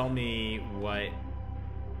get to tell me what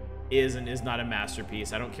is and is not a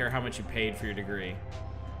masterpiece. I don't care how much you paid for your degree.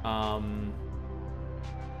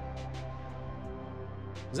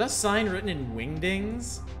 Is that sign written in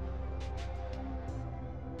wingdings?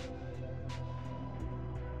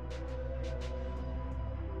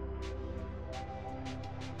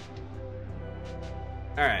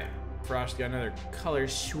 Alright, Frost got another color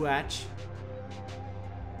swatch.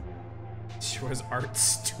 She was art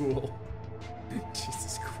stool.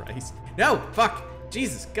 Jesus Christ. No! Fuck!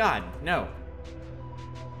 Jesus, God, no.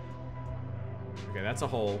 Okay, that's a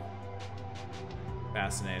hole.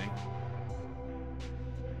 Fascinating.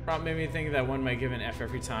 Prompt made me think that one might give an F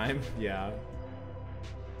every time. Yeah.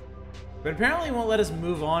 But apparently it won't let us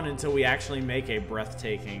move on until we actually make a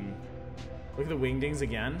breathtaking... Look at the wingdings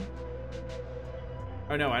again.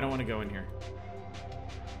 Oh no, I don't want to go in here.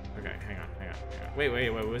 Okay, hang on. Wait,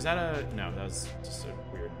 was that a... No, that was just a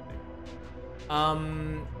weird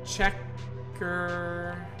thing.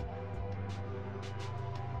 Checker...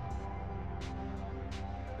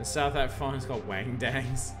 The South App phone is called Wang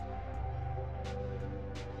Dangs.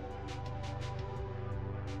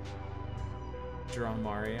 Draw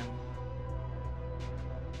Mario.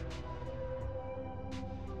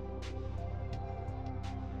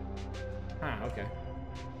 Huh, okay.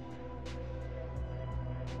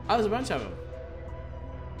 Oh, there's a bunch of them.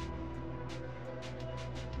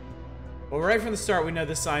 Well, right from the start, we know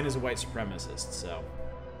this sign is a white supremacist, so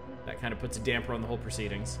that kind of puts a damper on the whole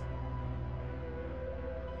proceedings.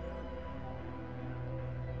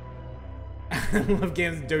 I love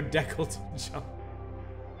games dodeckled jump.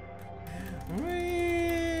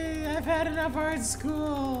 I've had enough art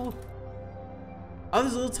school. Oh,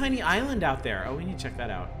 there's a little tiny island out there. Oh, we need to check that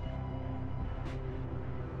out.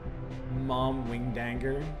 Mom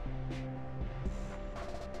Wingdanger.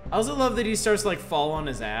 I also love that he starts to like fall on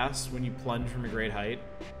his ass when you plunge from a great height.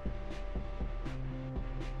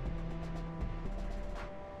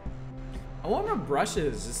 I want more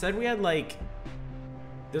brushes. It said we had like...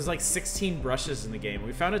 There's like 16 brushes in the game.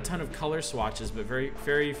 We found a ton of color swatches, but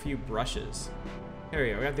very few brushes. There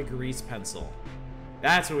we go. We got the grease pencil.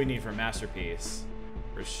 That's what we need for a masterpiece.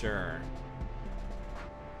 For sure.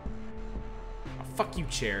 Oh, fuck you,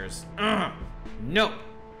 chairs. No!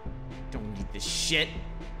 Don't need this shit.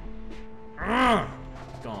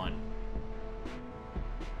 Gone.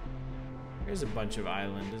 There's a bunch of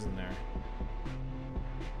island, isn't there?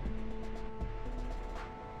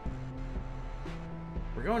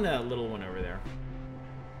 We're going to that little one over there.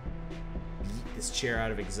 Yeet this chair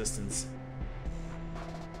out of existence.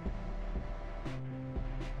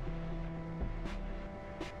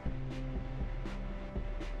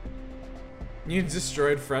 You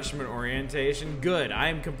destroyed freshman orientation? Good, I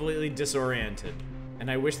am completely disoriented.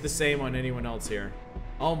 And I wish the same on anyone else here.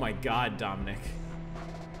 Oh my god, Dominic.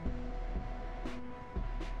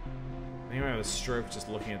 I think I have a stroke just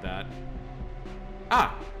looking at that.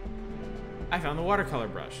 Ah! I found the watercolor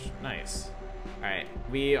brush. Nice. Alright,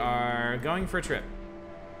 we are going for a trip.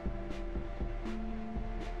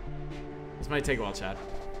 This might take a while, chat.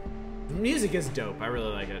 The music is dope. I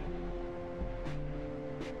really like it.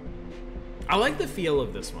 I like the feel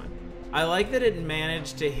of this one. I like that it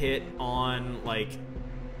managed to hit on, like,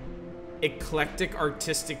 eclectic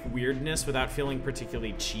artistic weirdness without feeling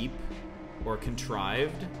particularly cheap or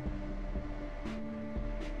contrived.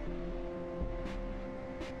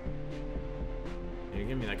 Here,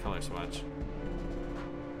 give me that color swatch.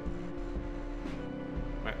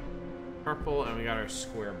 Right. Purple, and we got our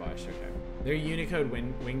square bush. Okay. They're Unicode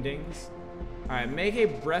wingdings. Alright, make a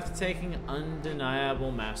breathtaking,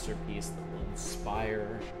 undeniable masterpiece that will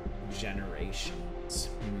inspire generations.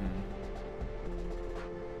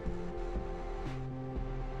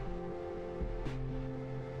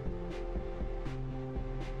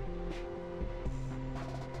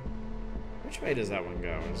 Which way does that one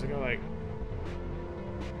go? Does it go like...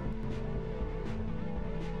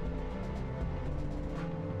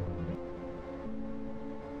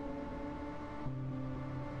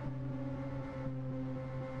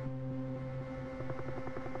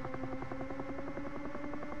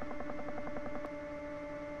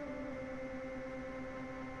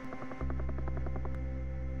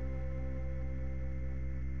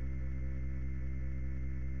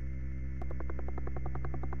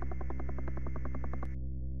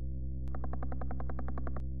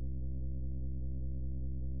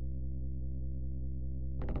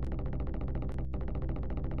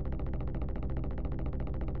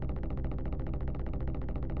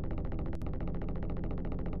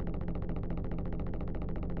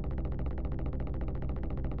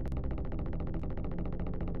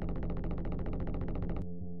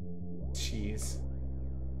 Jeez.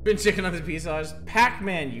 Been checking on the pieces.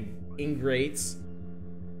 Pac-Man, you ingrates.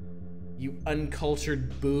 You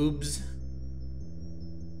uncultured boobs.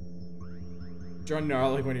 Draw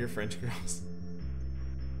Gnarl like one of your French girls.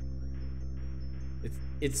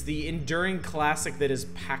 It's the enduring classic that is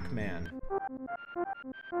Pac-Man.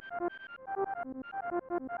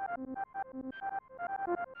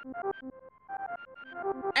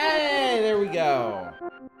 Hey, there we go.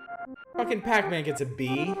 Fucking Pac-Man gets a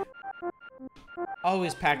B.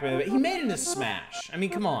 Always Pac-Man. He made it into Smash. I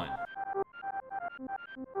mean, come on.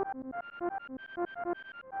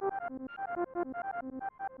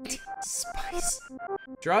 Spice.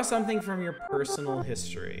 Draw something from your personal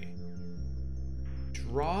history.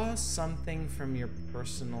 Draw something from your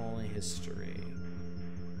personal history.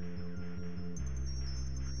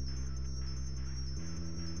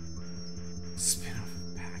 Spin off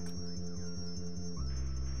a back.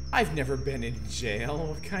 I've never been in jail.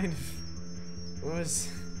 What kind of... What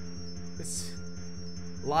was... It's...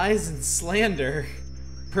 Lies and slander.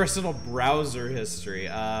 Personal browser history.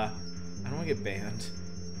 I don't want to get banned.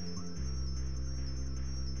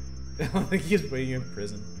 I don't think he's putting you in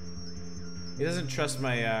prison. He doesn't trust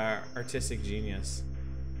my artistic genius.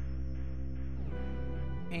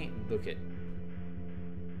 Ain't book it.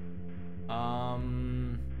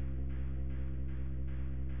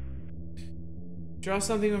 Draw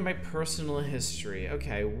something with my personal history.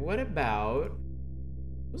 Okay, what about...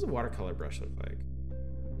 What does a watercolor brush look like?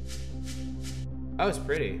 Oh, it's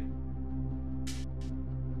pretty.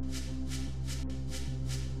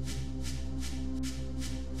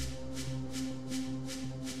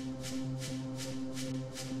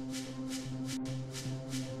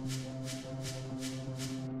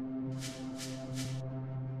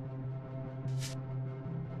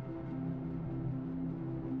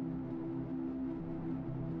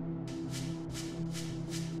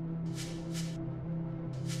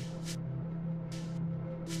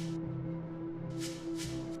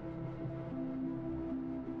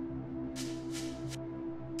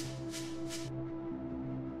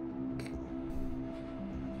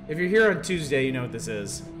 If you're here on Tuesday, you know what this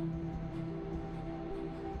is.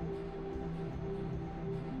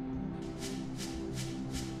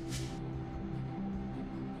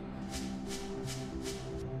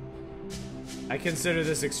 I consider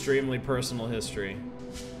this extremely personal history.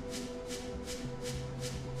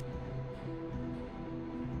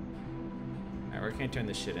 Alright, where can I turn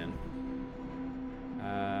this shit in?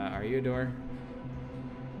 Are you a door?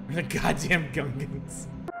 The goddamn Gungans.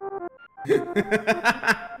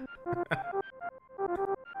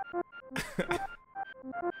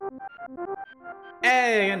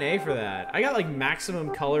 Hey, I got an A for that. I got like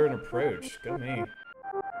maximum color and approach. Go me.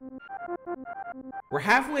 We're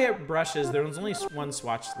halfway at brushes. There's only one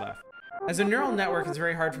swatch left. As a neural network, it's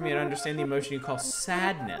very hard for me to understand the emotion you call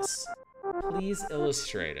sadness. Please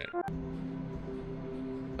illustrate it.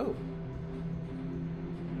 Oh.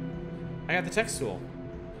 I got the text tool.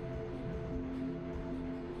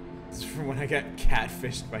 This is from when I got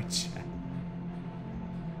catfished by chat.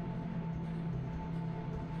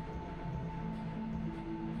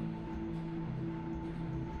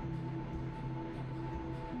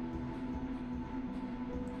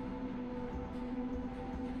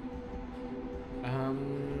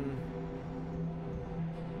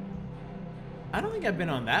 I don't think I've been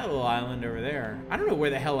on that little island over there. I don't know where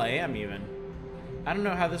the hell I am even. I don't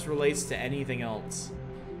know how this relates to anything else.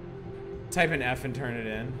 Type an F and turn it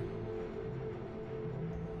in.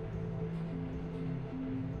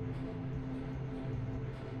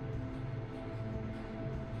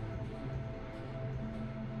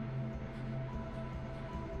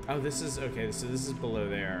 Oh, this is, okay, so this is below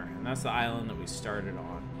there. And that's the island that we started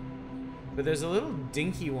on. But there's a little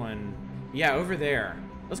dinky one. Yeah, over there.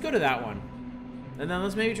 Let's go to that one. And then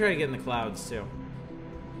let's maybe try to get in the clouds, too.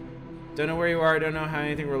 Don't know where you are, don't know how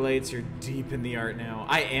anything relates. You're deep in the art now.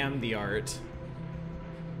 I am the art.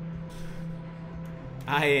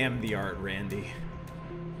 I am the art, Randy.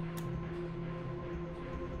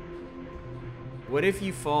 What if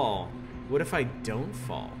you fall? What if I don't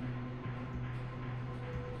fall?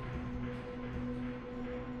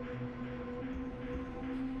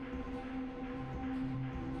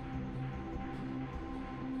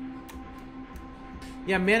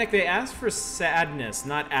 Yeah, Manic, they asked for sadness,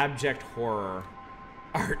 not abject horror.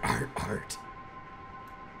 Art, art, art.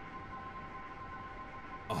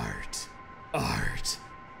 Art. Art.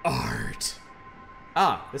 Art.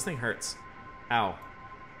 Ah, this thing hurts. Ow.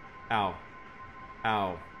 Ow.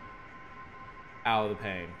 Ow. Ow, the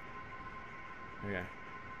pain. Okay.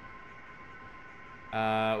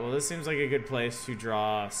 Well, this seems like a good place to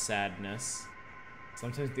draw sadness.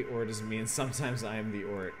 Sometimes the ort is me, and sometimes I am the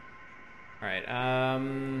ort. Alright,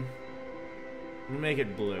 I'm gonna make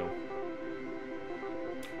it blue.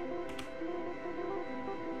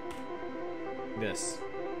 This.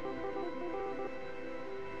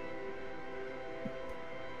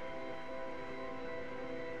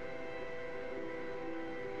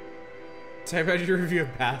 Type out your review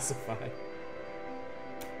of Pacify.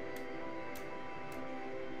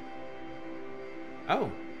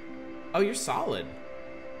 Oh. Oh, you're solid.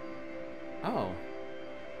 Oh.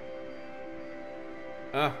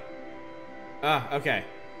 Okay.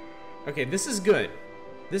 Okay, this is good.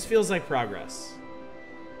 This feels like progress.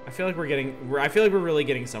 I feel like we're really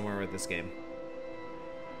getting somewhere with this game.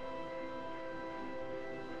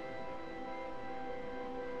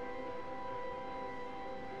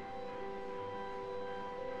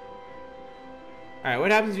 Alright,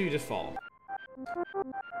 what happens if you just fall?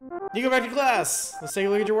 You go back to class. Let's take a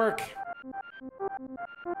look at your work.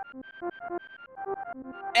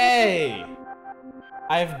 Hey!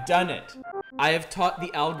 I have done it. I have taught the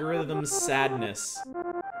algorithm sadness.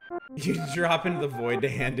 You drop into the void to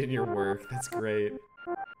hand in your work. That's great.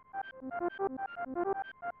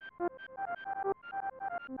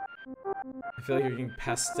 I feel like you're getting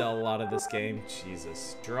pastel a lot of this game.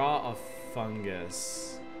 Jesus. Draw a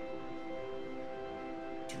fungus.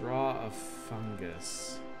 Draw a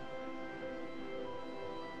fungus.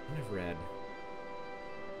 What have red?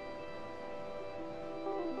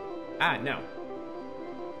 Ah, no.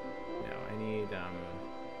 No, I need,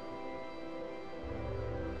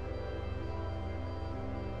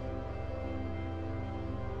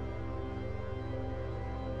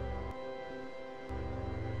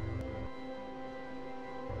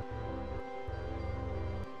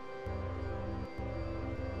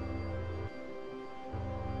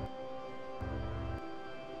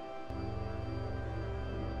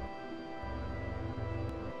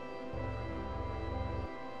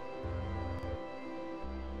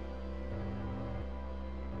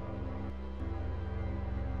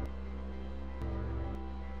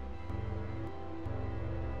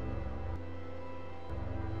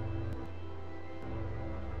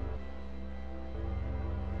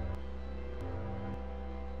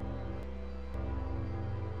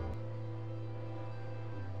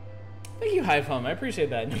 thank you, High Foam. I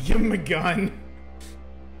appreciate that. Give him a gun.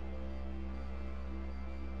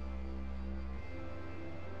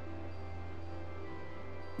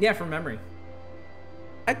 Yeah, from memory.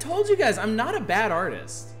 I told you guys, I'm not a bad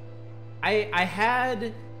artist. I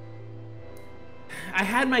had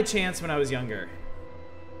my chance when I was younger.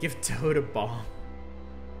 Give Toad a bomb.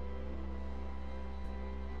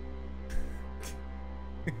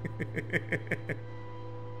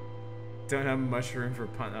 Don't have mushroom for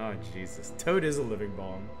pun. Oh, Jesus. Toad is a living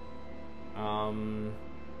bomb.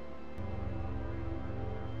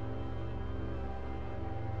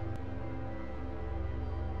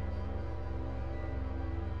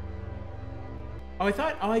 Oh, I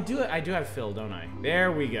thought. Oh, I do have Phil, don't I?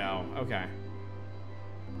 There we go. Okay.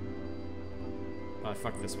 Well, I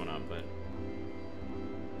fucked this one up, but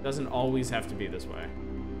it doesn't always have to be this way.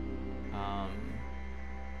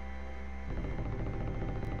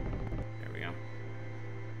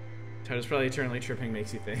 Toad is probably eternally tripping,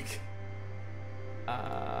 makes you think.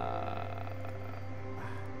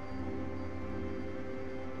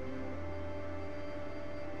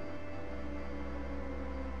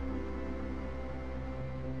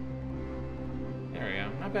 There we go.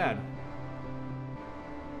 Not bad.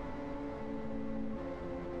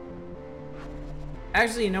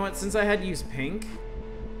 Actually, you know what? Since I had to use pink,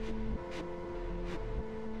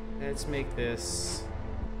 let's make this...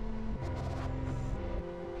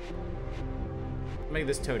 Make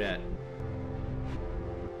this Toadette.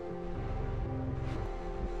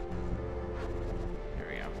 There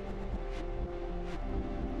we go.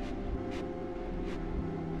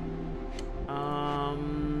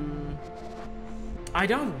 I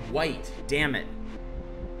don't have white. Damn it.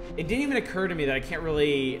 It didn't even occur to me that I can't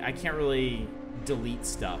really delete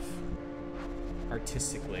stuff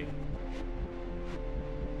artistically.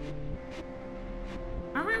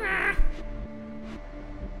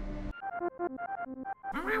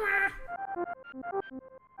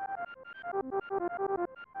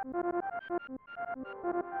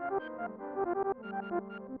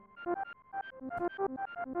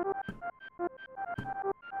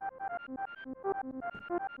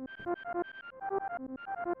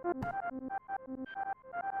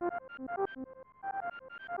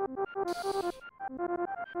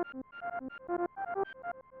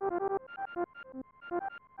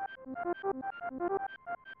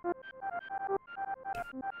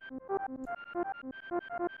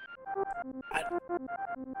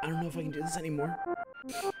 I don't know if I can do this anymore.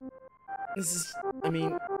 This is, I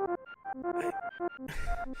mean,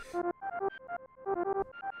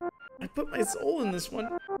 I put my soul in this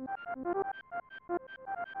one.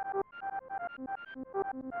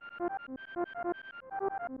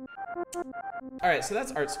 All right, so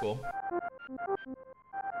that's art school.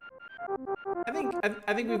 I think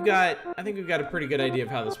we've got a pretty good idea of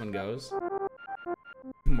how this one goes.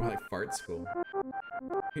 More like fart school.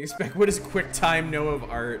 You expect, what does QuickTime know of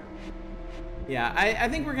art? Yeah, I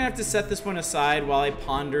think we're gonna have to set this one aside while I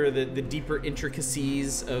ponder the deeper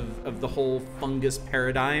intricacies of the whole fungus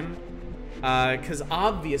paradigm. Because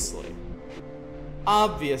obviously,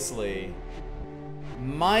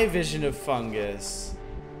 my vision of fungus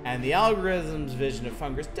and the algorithm's vision of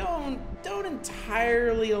fungus don't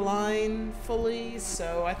entirely align fully.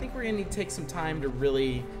 So I think we're gonna need to take some time to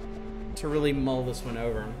really mull this one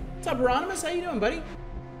over. What's up, Hieronymus? How you doing, buddy?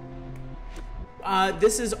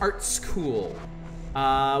 This is SQOOL.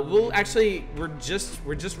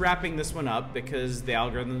 We're just wrapping this one up because the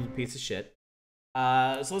algorithm's a piece of shit.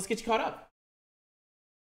 So let's get you caught up.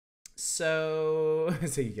 So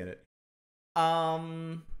you get it.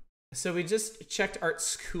 So we just checked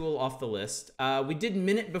SQOOL off the list. We did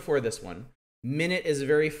Minit before this one. Minit is a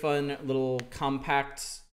very fun little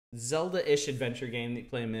compact Zelda-ish adventure game that you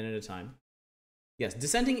play a minute at a time. Yes,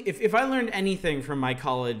 dissenting. If I learned anything from my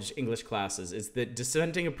college English classes, is that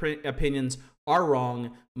dissenting opinions are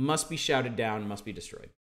wrong, must be shouted down, must be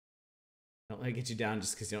destroyed. Don't let it get you down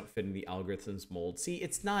just because you don't fit in the algorithm's mold. See,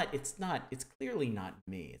 it's clearly not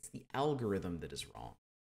me. It's the algorithm that is wrong.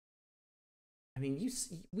 I mean,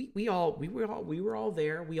 we were all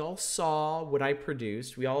there. We all saw what I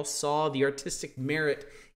produced. We all saw the artistic merit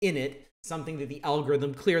in it, something that the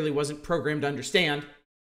algorithm clearly wasn't programmed to understand.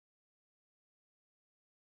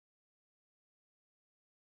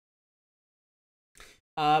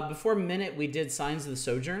 Before Minit, we did Signs of the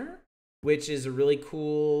Sojourner, which is a really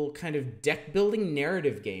cool kind of deck building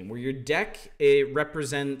narrative game where your deck, it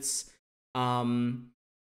represents, I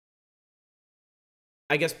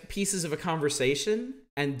guess, pieces of a conversation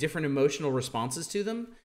and different emotional responses to them.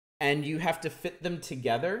 And you have to fit them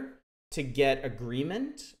together to get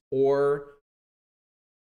agreement or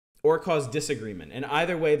cause disagreement. And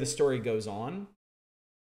either way, the story goes on,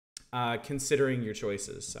 considering your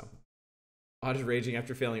choices. So, Oddish raging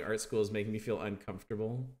after failing art school is making me feel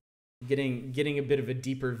uncomfortable. Getting a bit of a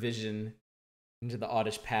deeper vision into the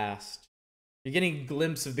Oddish past. You're getting a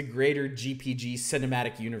glimpse of the greater GPG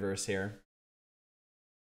cinematic universe here.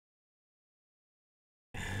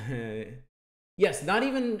 Yes, not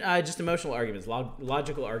even just emotional arguments,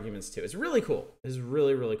 logical arguments too. It's really cool. It's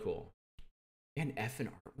really, really cool. And F in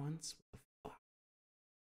art once? What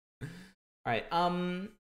the fuck? Alright,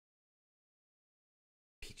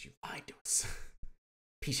 Peach, you lied to us.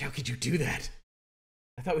 Peach, how could you do that?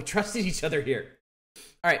 I thought we trusted each other here.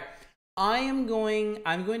 Alright, I'm going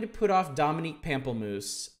to put off Dominique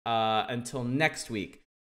Pamplemousse until next week.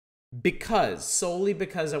 Solely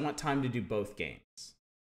because I want time to do both games.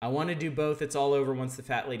 I want to do both It's All Over Once the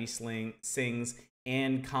Fat Lady Sings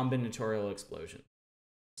and Combinatorial Explosion.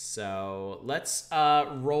 So let's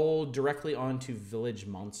roll directly onto Village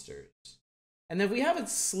Monsters. And then if we have a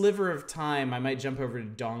sliver of time, I might jump over to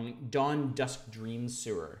Dawndusk Dream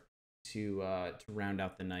Sewage to round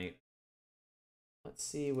out the night. Let's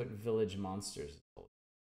see what Village Monsters is called.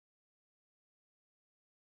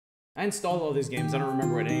 I installed all these games. I don't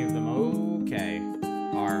remember what any of them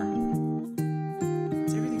are.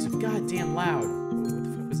 Everything's so goddamn loud. What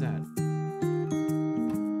the fuck was that?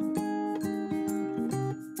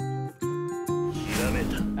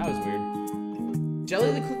 That was weird.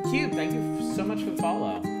 Jelly the Cube, thank you so much for the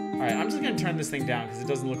follow. Alright, I'm just gonna turn this thing down because it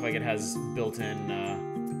doesn't look like it has built-in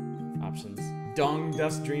options.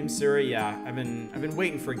 Dawndusk Dream Sewage, yeah. I've been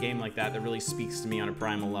waiting for a game like that that really speaks to me on a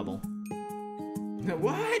primal level.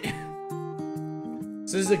 What?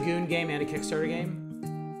 So this is a Goon game and a Kickstarter game?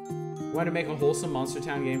 Want to make a wholesome Monster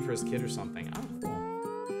Town game for his kid or something? Oh,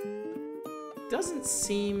 cool. Doesn't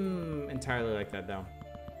seem entirely like that, though.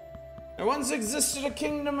 There once existed a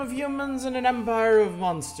kingdom of humans and an empire of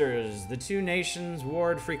monsters. The two nations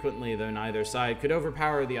warred frequently, though neither side could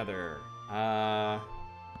overpower the other.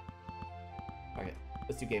 Okay,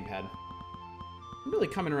 let's do gamepad. I'm really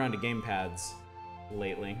coming around to gamepads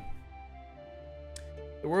lately.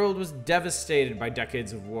 The world was devastated by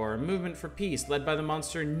decades of war. A movement for peace, led by the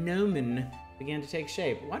monster Gnomon, began to take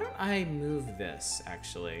shape. Why don't I move this,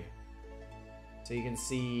 actually? So you can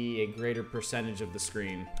see a greater percentage of the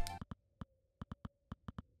screen.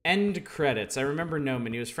 End credits. I remember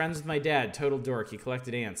Gnomon. He was friends with my dad, total dork. He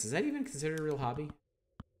collected ants. Is that even considered a real hobby?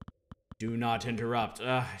 Do not interrupt.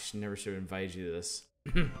 Ugh, I never should have invited you to this.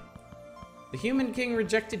 The human king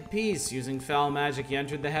rejected peace. Using foul magic, he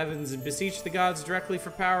entered the heavens and beseeched the gods directly for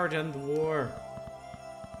power to end the war.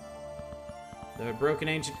 Though it broke an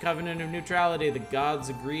ancient covenant of neutrality, the gods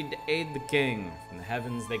agreed to aid the king. From the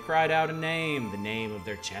heavens, they cried out a name, the name of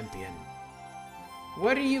their champion.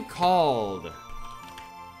 What are you called?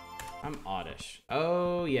 I'm Oddish.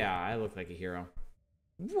 Oh, yeah, I look like a hero.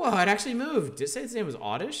 Whoa, it actually moved. Did it say his name was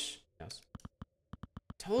Oddish? Yes.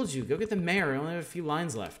 Told you, go get the mayor. I only have a few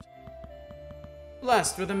lines left.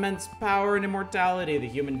 Blessed with immense power and immortality, the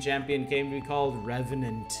human champion came to be called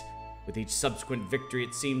Revenant. With each subsequent victory,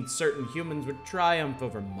 it seemed certain humans would triumph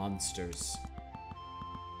over monsters.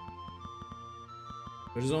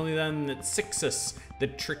 It was only then that Sixus, the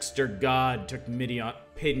trickster god, took pity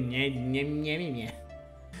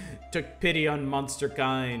on monster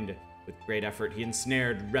kind. With great effort, he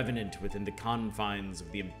ensnared Revenant within the confines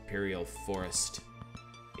of the Imperial Forest.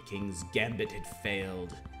 The king's gambit had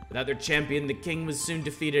failed. Without their champion, the king was soon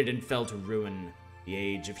defeated and fell to ruin. The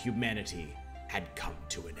age of humanity had come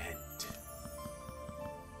to an end.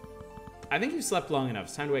 I think you've slept long enough.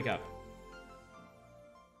 It's time to wake up.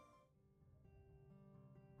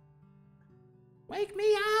 Wake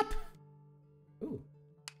me up! Ooh.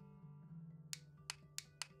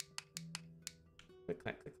 Click,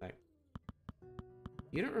 clack, click, clack.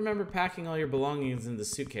 You don't remember packing all your belongings in the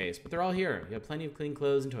suitcase, but they're all here. You have plenty of clean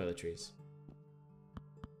clothes and toiletries.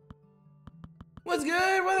 What's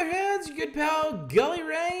good, weatherheads? Your good pal, Gully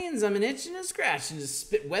Rains. I'm an itching and scratching to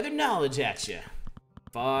spit weather knowledge at you.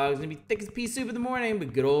 Fog's gonna be thick as pea soup in the morning,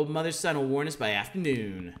 but good old mother sun will warn us by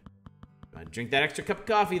afternoon. Drink that extra cup of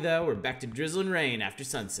coffee, though. We're back to drizzle and rain after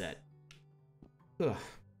sunset. Ugh.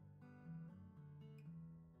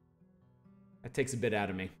 That takes a bit out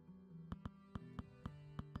of me.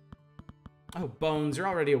 Oh, Bones, you're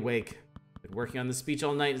already awake. Been working on this speech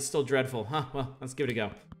all night. It's still dreadful. Huh, well, let's give it a go.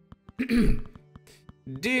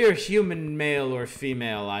 Dear human male or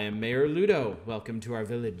female, I am Mayor Ludo. Welcome to our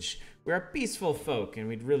village. We're a peaceful folk, and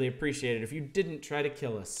we'd really appreciate it if you didn't try to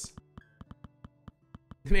kill us.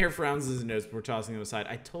 The mayor frowns his nose before tossing them aside.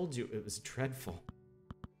 I told you it was dreadful.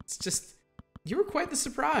 It's just, you were quite the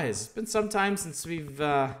surprise. It's been some time since we've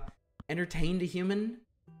entertained a human.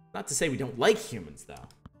 Not to say we don't like humans, though.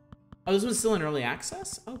 Oh, this one's still in early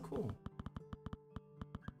access? Oh, cool.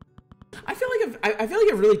 I feel like I've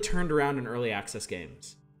really turned around in early access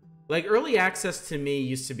games. Like, early access to me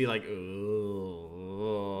used to be like,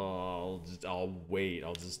 I'll wait,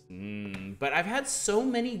 But I've had so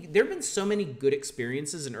many, there have been so many good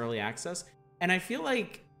experiences in early access, and I feel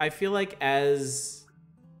like as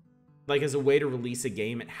a way to release a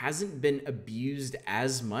game, it hasn't been abused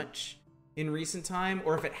as much in recent time,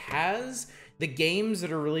 or if it has, the games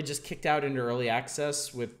that are really just kicked out into early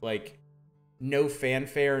access with like no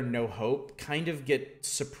fanfare and no hope kind of get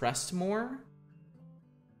suppressed more.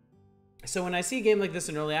 So when I see a game like this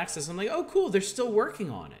in early access, I'm like, oh, cool, they're still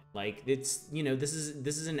working on it. Like, it's, you know, this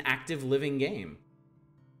is an active living game.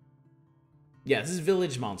 Yeah, this is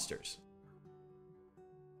Village Monsters.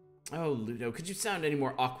 Oh, Ludo, could you sound any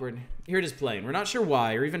more awkward? Here it is playing. We're not sure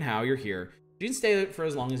why or even how you're here. You can stay for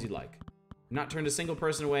as long as you'd like. We've not turned a single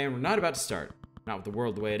person away, and we're not about to start. Not with the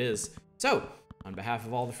world the way it is. So, on behalf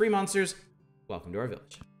of all the free monsters, welcome to our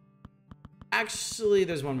village. Actually,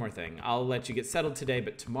 there's one more thing. I'll let you get settled today,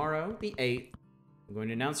 but tomorrow, the 8th, I'm going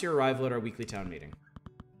to announce your arrival at our weekly town meeting.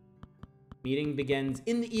 Meeting begins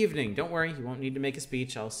in the evening. Don't worry, you won't need to make a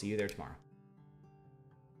speech. I'll see you there tomorrow.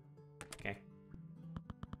 Okay.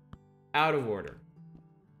 Out of order.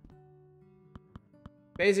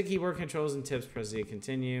 Basic keyboard controls and tips. Press Z,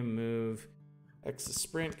 continue, move. X is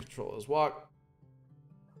sprint, control is walk.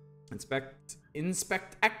 Inspect,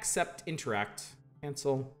 accept, interact.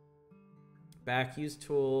 Cancel. Back, use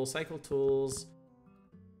tool, cycle tools,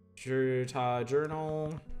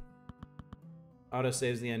 journal, auto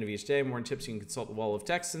saves the end of each day. More tips, you can consult the wall of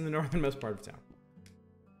text in the northernmost part of town.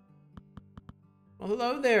 Well,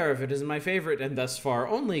 hello there, if it isn't my favorite and thus far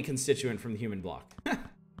only constituent from the human block.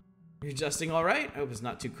 You're adjusting all right? I hope it's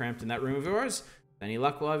not too cramped in that room of yours. With any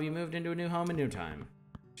luck, we'll have you moved into a new home in no time.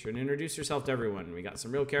 Be sure to introduce yourself to everyone. We got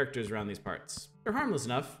some real characters around these parts. They're harmless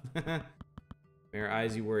enough. Mayor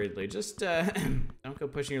eyes you worriedly. Just, don't go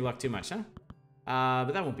pushing your luck too much, huh?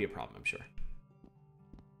 But that won't be a problem, I'm sure.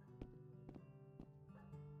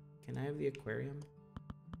 Can I have the aquarium?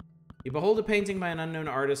 You behold a painting by an unknown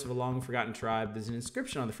artist of a long-forgotten tribe. There's an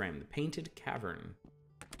inscription on the frame. The Painted Cavern.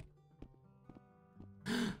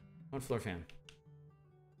 One floor fan.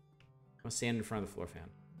 I want to stand in front of the floor fan.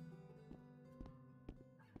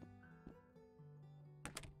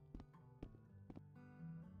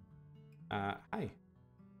 Hi.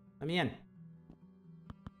 Let me in.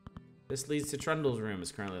 This leads to Trundle's room.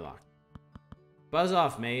 It's currently locked. Buzz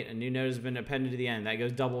off, mate. A new note has been appended to the end. That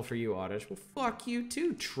goes double for you, Oddish. Well, fuck you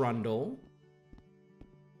too, Trundle.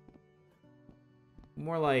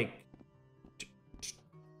 More like...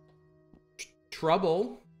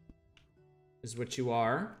 trouble is what you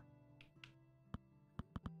are.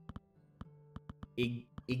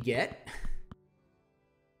 Get?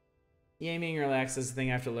 Aiming or relax is the thing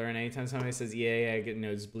I have to learn. Anytime somebody says, yeah, I get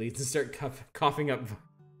nosebleeds and start coughing up.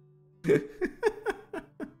 I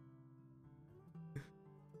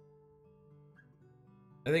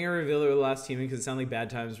think I revealed it with the last teaming because it sounded like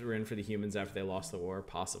bad times were in for the humans after they lost the war.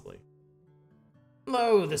 Possibly.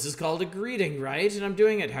 Hello, this is called a greeting, right? And I'm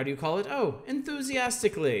doing it. How do you call it? Oh,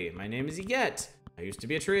 enthusiastically. My name is Yeget. I used to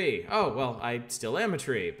be a tree. Oh, well, I still am a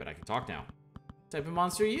tree, but I can talk now. What type of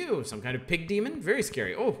monster are you? Some kind of pig demon? Very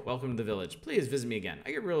scary. Oh, welcome to the village. Please visit me again.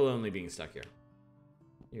 I get real lonely being stuck here.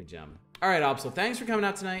 You're a gem. All right, Opsel, thanks for coming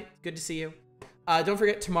out tonight. Good to see you. Don't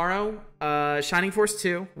forget, tomorrow, Shining Force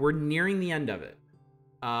 2. We're nearing the end of it.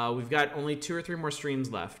 We've got only 2 or 3 more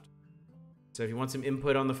streams left. So if you want some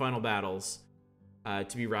input on the final battles,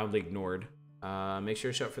 to be roundly ignored, make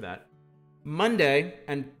sure to show up for that. Monday,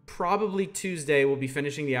 and probably Tuesday, we'll be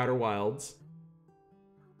finishing the Outer Wilds.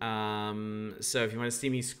 So if you want to see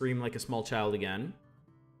me scream like a small child again,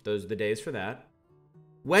 those are the days for that.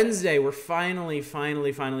 Wednesday, we're finally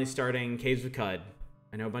starting Caves of Cud.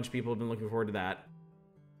 I know a bunch of people have been looking forward to that.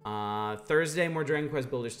 Thursday, more Dragon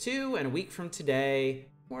Quest Builders 2, and a week from today,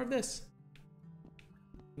 more of this.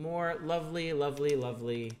 More lovely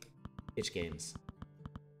itch games.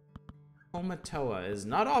 Omatoa is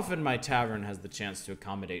not often my tavern has the chance to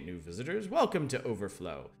accommodate new visitors. Welcome to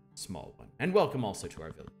Overflow, small one. And welcome also to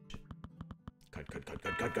our village. Cud.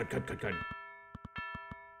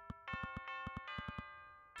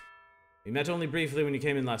 We met only briefly when you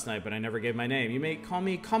came in last night, but I never gave my name. You may call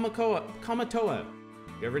me Kamatoa.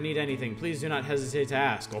 If you ever need anything, please do not hesitate to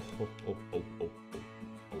ask. Oh.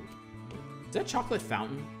 Is that chocolate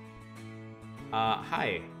fountain?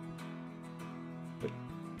 Hi.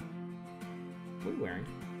 What are you wearing?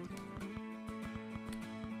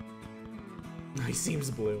 He seems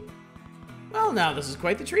blue. Well, now this is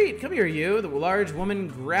quite the treat. Come here, you. The large woman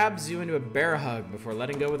grabs you into a bear hug before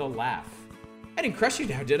letting go with a laugh. I didn't crush you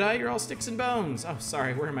now, did I? You're all sticks and bones. Oh,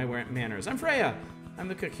 sorry. Where are my manners? I'm Freya. I'm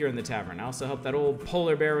the cook here in the tavern. I also help that old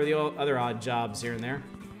polar bear with the other odd jobs here and there.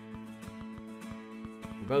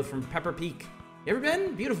 We're both from Pepper Peak. You ever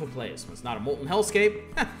been? Beautiful place. It's not a molten hellscape.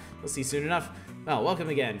 We'll see soon enough. Well, welcome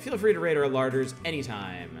again. Feel free to raid our larders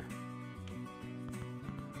anytime.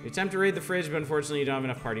 You attempt to raid the fridge, but unfortunately you don't have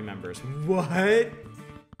enough party members. What?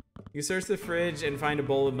 You search the fridge and find a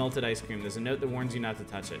bowl of melted ice cream. There's a note that warns you not to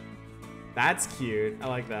touch it. That's cute. I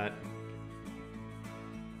like that.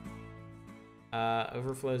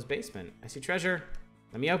 Overflow's basement. I see treasure.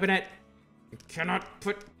 Let me open it. You cannot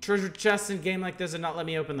put treasure chests in a game like this and not let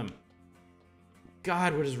me open them.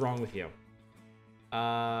 God, what is wrong with you?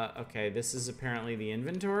 Okay, this is apparently the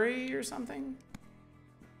inventory or something.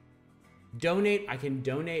 Donate. I can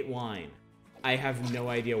donate wine. I have no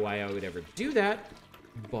idea why I would ever do that,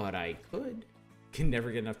 but I could. Can never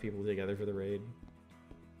get enough people together for the raid.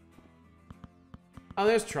 Oh,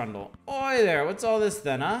 there's Trundle. Oi there, what's all this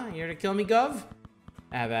then, huh? You here to kill me, Gov?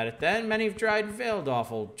 Have at it then. Many have tried and failed,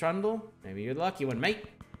 awful Trundle. Maybe you're the lucky one, mate.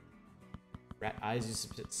 Rat eyes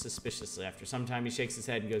you suspiciously. After some time, he shakes his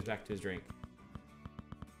head and goes back to his drink.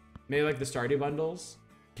 Maybe like the Stardew bundles?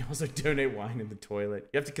 You can also donate wine in the toilet.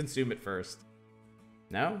 You have to consume it first.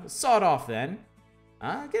 No? Saw it off then.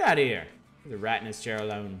 Huh? Get out of here. Leave the rat in his chair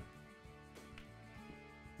alone.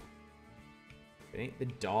 It ain't the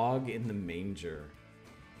dog in the manger.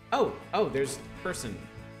 Oh, there's person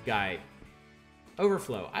guy.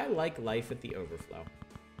 Overflow. I like life at the Overflow.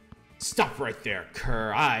 Stop right there,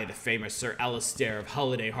 cur. I, the famous Sir Alistair of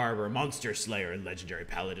Holiday Harbor, monster slayer and legendary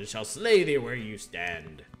paladin, shall slay thee where you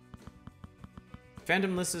stand.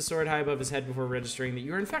 Phantom lifts his sword high above his head before registering that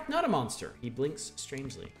you are in fact not a monster. He blinks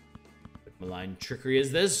strangely. What malign trickery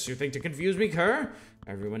is this? You think to confuse me, cur?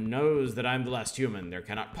 Everyone knows that I'm the last human. There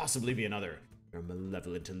cannot possibly be another. Your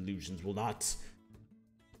malevolent illusions will not.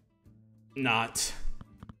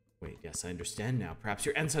 Wait, yes, I understand now. Perhaps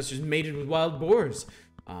your ancestors mated with wild boars.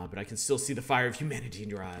 But I can still see the fire of humanity in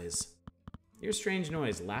your eyes. You hear a strange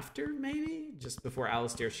noise. Laughter, maybe? Just before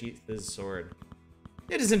Alistair sheathed his sword.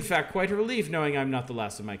 It is in fact quite a relief knowing I'm not the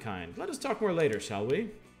last of my kind. Let us talk more later, shall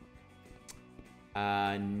we?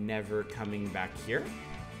 Never coming back here.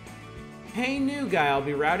 Hey, new guy, I'll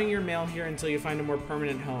be routing your mail here until you find a more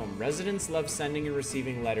permanent home. Residents love sending and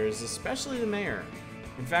receiving letters, especially the mayor.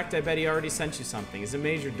 In fact, I bet he already sent you something. He's a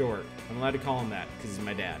major dork. I'm allowed to call him that, because he's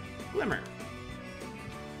my dad. Glimmer.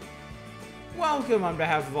 Welcome on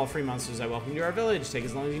behalf of all free monsters. I welcome you to our village. Take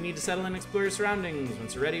as long as you need to settle and explore your surroundings.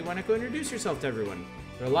 Once you're ready, why not go introduce yourself to everyone?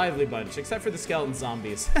 They're a lively bunch, except for the skeleton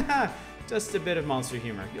zombies. Just a bit of monster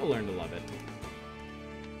humor. You'll learn to love it.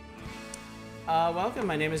 Welcome,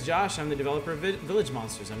 my name is Josh. I'm the developer of Village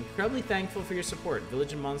Monsters. I'm incredibly thankful for your support.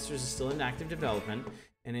 Village Monsters is still in active development,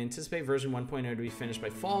 and I anticipate version 1.0 to be finished by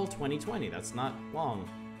fall 2020. That's not long.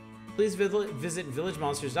 Please visit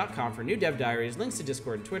villagemonsters.com for new dev diaries, links to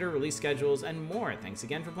Discord and Twitter, release schedules, and more. Thanks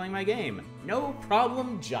again for playing my game. No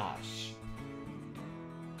problem, Josh.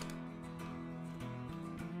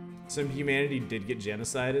 Some humanity did get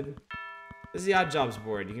genocided. This is the Odd Jobs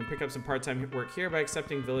board. You can pick up some part-time work here by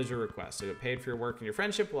accepting villager requests. So get paid for your work and your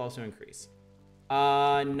friendship will also increase.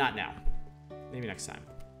 Not now. Maybe next time.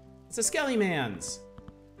 It's a Skelly Man's.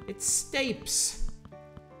 It's Stapes.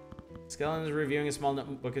 Skellin is reviewing a small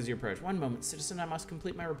notebook as you approach. One moment, citizen, I must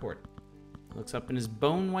complete my report. Looks up and his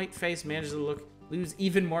bone-white face manages to lose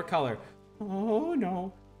even more color. Oh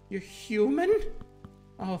no, you're human?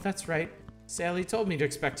 Oh, that's right. Sally told me to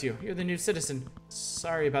expect you. You're the new citizen.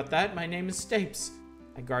 Sorry about that. My name is Stapes.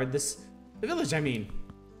 I guard the village, I mean.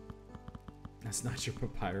 That's not your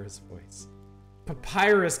Papyrus voice.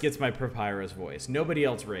 Papyrus gets my Papyrus voice. Nobody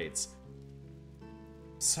else rates.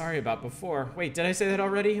 Sorry about before. Wait, did I say that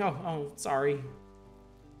already? Oh, sorry.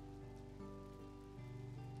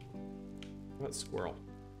 What squirrel?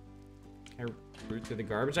 Can I root through the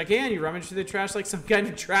garbage? I can. You rummage through the trash like some kind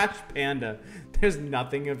of trash panda. There's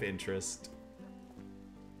nothing of interest.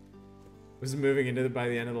 Was moving into by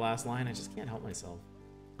the end of the last line. I just can't help myself.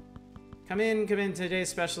 Come in. Today's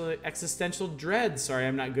special existential dread. Sorry,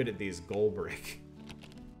 I'm not good at these. Goal break.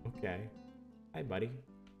 Okay. Hi, buddy.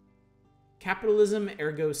 Capitalism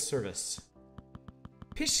ergo service.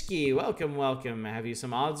 Pishki, welcome. Have you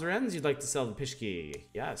some odds or ends you'd like to sell to Pishki?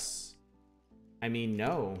 Yes. I mean,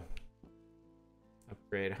 no.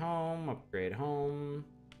 Upgrade home.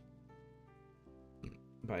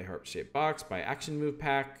 Buy heart-shaped box, buy action move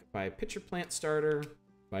pack, buy pitcher plant starter,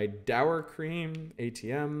 buy dower cream,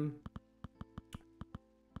 ATM.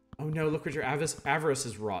 Oh no, look what your avarice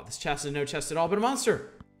is wrought. This chest is no chest at all, but a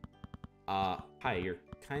monster. Hi, you're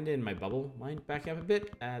kinda in my bubble. Mind backing up a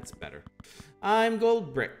bit? That's better. I'm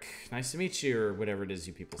Gold Brick. Nice to meet you, or whatever it is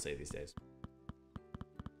you people say these days.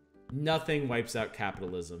 Nothing wipes out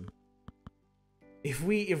capitalism. If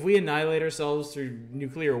we annihilate ourselves through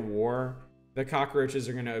nuclear war, the cockroaches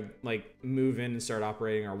are gonna like move in and start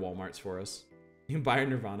operating our Walmarts for us. You can buy a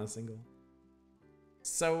Nirvana single.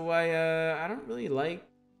 So I don't really like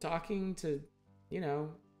talking to,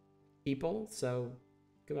 people. So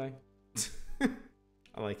goodbye.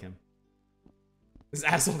 I like him. This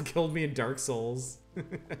asshole killed me in Dark Souls.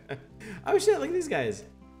 Oh shit! Look at these guys.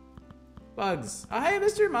 Bugs. Oh hey,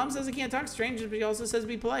 mister. Mom says I can't talk to strangers, but he also says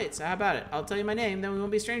be polite. So how about it? I'll tell you my name, then we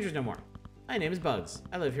won't be strangers no more. My name is Bugs.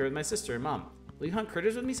 I live here with my sister and mom. Will you hunt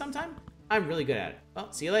critters with me sometime? I'm really good at it.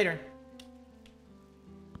 Well, see you later.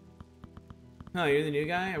 Oh, you're the new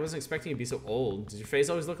guy? I wasn't expecting you to be so old. Does your face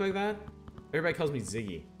always look like that? Everybody calls me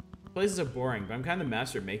Ziggy. Places are boring, but I'm kind of the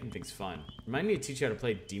master at making things fun. Remind me to teach you how to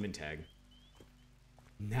play Demon Tag.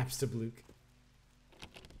 Napstablook.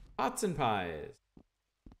 Pots and pies.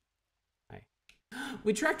 Hi.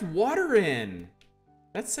 We tracked water in!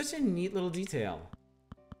 That's such a neat little detail.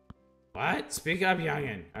 What? Speak up,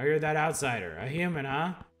 youngin'. Oh, you're that outsider. A human,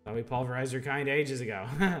 huh? Thought we pulverized your kind ages ago.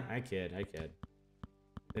 I kid.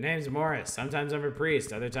 The name's Morris. Sometimes I'm a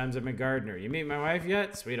priest, other times I'm a gardener. You meet my wife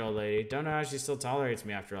yet? Sweet old lady. Don't know how she still tolerates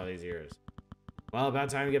me after all these years. Well, about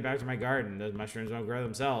time to get back to my garden. Those mushrooms won't grow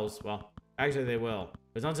themselves. Well, actually they will.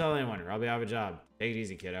 But don't tell anyone or I'll be out of a job. Take it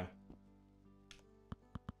easy, kiddo.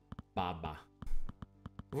 Baba.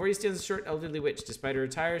 Before you stands a short elderly witch. Despite her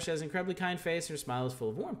attire, she has an incredibly kind face and her smile is full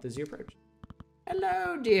of warmth as you approach.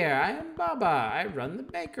 Hello, dear. I am Baba. I run the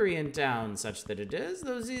bakery in town, such that it is,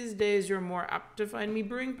 though these days you're more apt to find me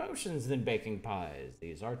brewing potions than baking pies.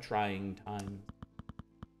 These are trying times.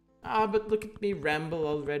 Ah, but look at me ramble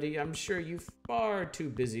already. I'm sure you're far too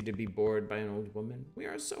busy to be bored by an old woman. We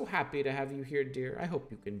are so happy to have you here, dear. I hope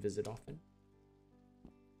you can visit often.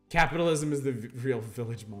 Capitalism is the real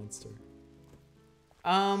village monster.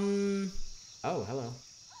 Oh, hello.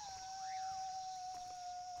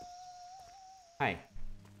 Hi.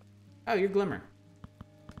 Oh, you're Glimmer.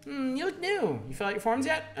 You look new. You fill out your forms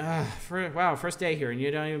yet? Wow, first day here, and you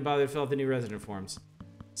don't even bother to fill out the new resident forms.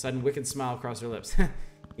 Sudden wicked smile across her lips.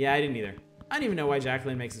 Yeah, I didn't either. I don't even know why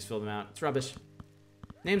Jacqueline makes us fill them out. It's rubbish.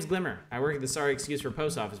 Name's Glimmer. I work at the sorry excuse for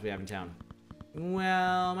post office we have in town.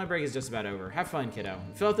 Well, my break is just about over. Have fun, kiddo.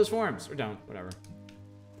 Fill out those forms. Or don't. Whatever.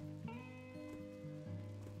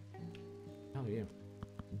 How are you?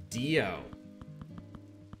 Dio.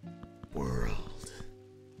 World.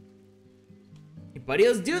 Hey, buddy,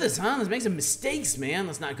 let's do this, huh? Let's make some mistakes, man.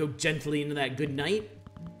 Let's not go gently into that good night.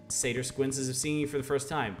 Satyr squints as if seeing you for the first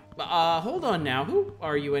time. Hold on now. Who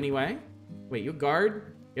are you anyway? Wait, you a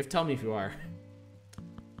guard? You have to tell me if you are.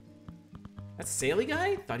 That Saley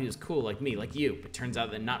guy? Thought he was cool like me, like you. But turns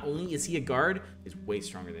out that not only is he a guard, he's way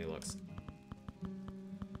stronger than he looks.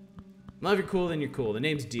 Well, if you're cool, then you're cool. The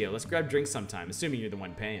name's Dio. Let's grab drinks sometime, assuming you're the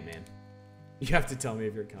one paying, man. You have to tell me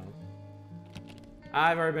if you're a cop.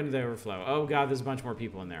 I've already been to the overflow. Oh god, there's a bunch more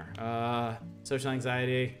people in there. Social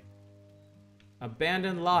anxiety.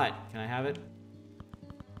 Abandoned lot. Can I have it?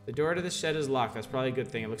 The door to the shed is locked. That's probably a good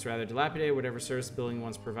thing. It looks rather dilapidated. Whatever service the building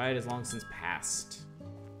once provided has long since passed.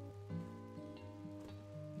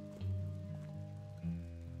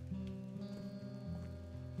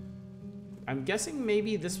 I'm guessing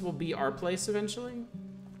maybe this will be our place eventually.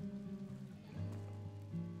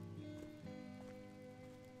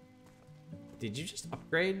 Did you just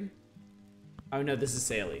upgrade? Oh no, this is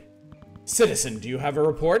Saley. Citizen, do you have a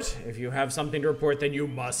report? If you have something to report, then you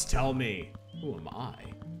must tell me. Who am I?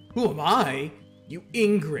 Who am I? You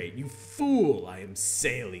ingrate, you fool. I am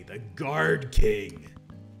Saley, the Guard King.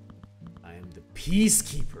 I am the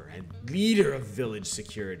peacekeeper and leader of village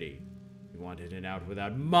security. You want in and out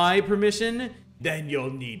without my permission? Then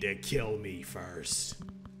you'll need to kill me first.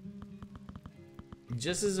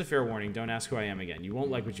 Just as a fair warning, don't ask who I am again. You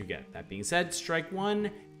won't like what you get. That being said, strike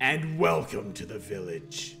one, and welcome to the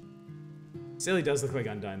village. Saley does look like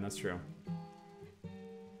Undyne, that's true.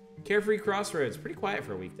 Carefree Crossroads, pretty quiet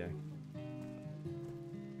for a weekday.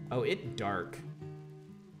 Oh, it's dark.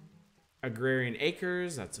 Agrarian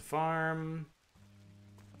Acres, that's a farm.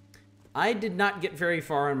 I did not get very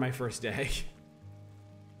far on my first day.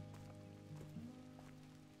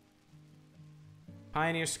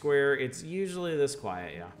 Pioneer Square, it's usually this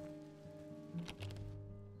quiet, yeah.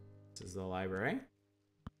 This is the library.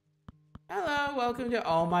 Hello, welcome to,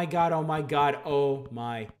 oh my god, oh my god, oh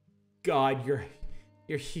my god, you're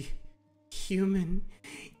human.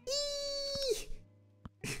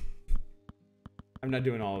 I'm not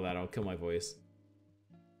doing all of that, I'll kill my voice.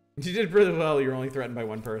 You did really well, you're only threatened by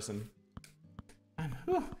one person.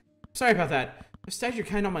 Sorry about that. I've studied your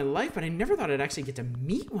kind all my life, but I never thought I'd actually get to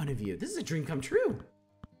meet one of you. This is a dream come true.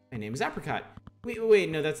 My name is Apricot. Wait,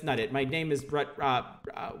 no, that's not it. My name is why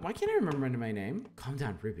can't I remember my name? Calm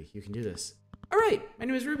down, Ruby. You can do this. All right, my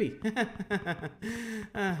name is Ruby.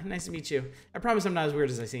 Nice to meet you. I promise I'm not as weird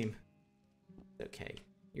as I seem. Okay,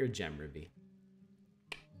 you're a gem, Ruby.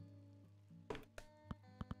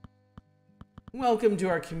 Welcome to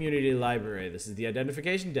our community library. This is the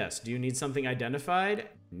identification desk. Do you need something identified?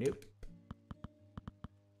 Nope.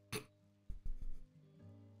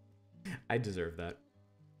 I deserve that.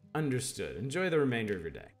 Understood. Enjoy the remainder of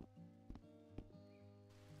your day.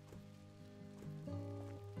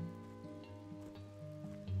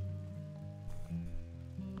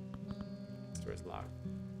 Store's locked.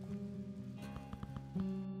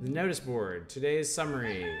 The notice board. Today's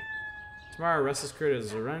summary. Tomorrow, restless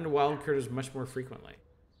critters will run into wild critters much more frequently.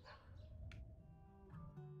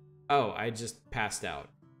 Oh, I just passed out.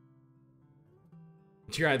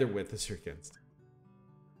 You're either with us or against.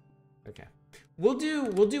 Okay. We'll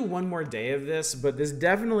do one more day of this, but this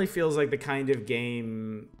definitely feels like the kind of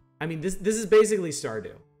game. I mean, this is basically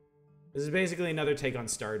Stardew. This is basically another take on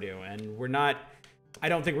Stardew, and we're not. I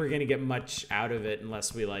don't think we're gonna get much out of it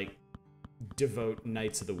unless we like devote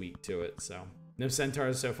nights of the week to it. So no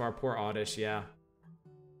centaurs so far. Poor Oddish, yeah.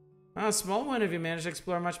 A small one. Have you managed to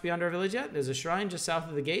explore much beyond our village yet? There's a shrine just south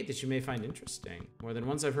of the gate that you may find interesting. More than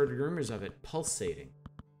once I've heard rumors of it, pulsating,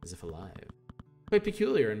 as if alive. Quite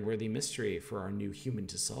peculiar and worthy mystery for our new human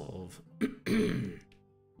to solve. Maybe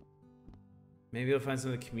we'll find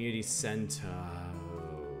some of the community center.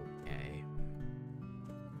 Okay.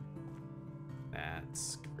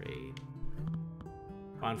 That's great.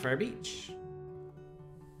 Bonfire Beach.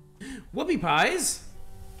 Whoopie pies!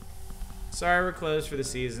 Sorry we're closed for the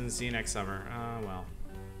season. See you next summer. Oh, well.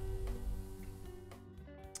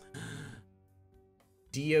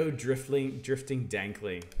 Dio drifting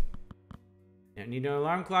dankly. Don't need no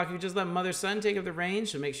alarm clock. You just let mother son take up the reins,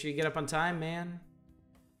 so make sure you get up on time, man.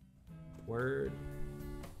 Word.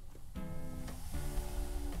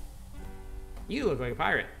 You look like a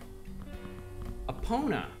pirate.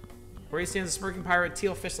 Epona. Where he stands a smirking pirate,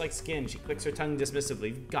 teal fish-like skin. She clicks her tongue dismissively.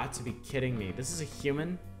 You've got to be kidding me. This is a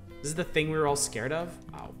human? This is the thing we were all scared of?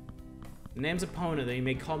 Wow. The name's Epona, though you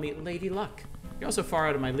may call me Lady Luck. You're also far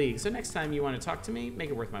out of my league, so next time you want to talk to me, make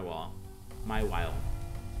it worth my while.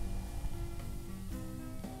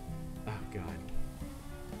 Oh, God.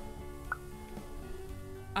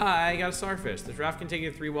 I got a starfish. This raft can take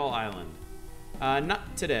you to Three-Wall Island.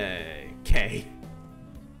 Not today. Okay.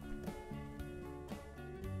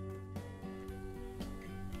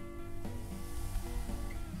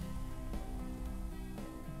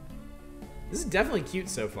 This is definitely cute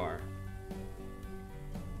so far.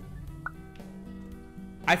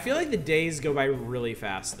 I feel like the days go by really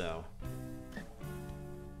fast though.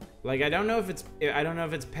 Like I don't know if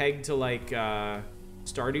it's pegged to like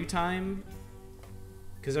Stardew time,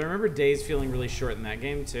 because I remember days feeling really short in that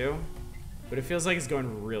game too, but it feels like it's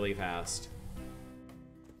going really fast.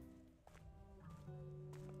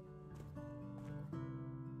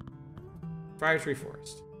 Fire Tree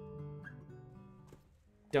Forest.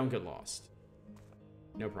 Don't get lost.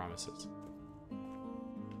 No promises.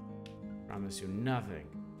 Promise you nothing.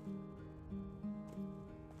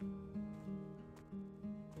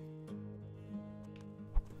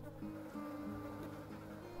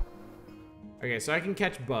 Okay, so I can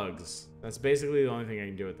catch bugs. That's basically the only thing I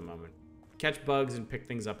can do at the moment. Catch bugs and pick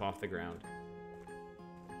things up off the ground.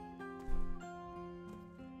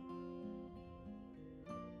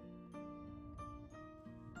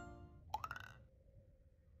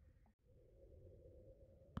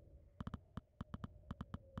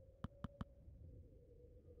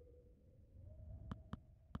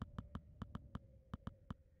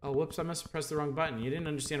 Oh, whoops, I must have pressed the wrong button. You didn't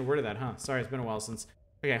understand a word of that, huh? Sorry, it's been a while since...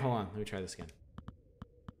 Okay, hold on. Let me try this again.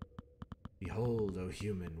 Behold, O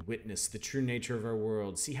human, witness the true nature of our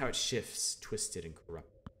world. See how it shifts, twisted and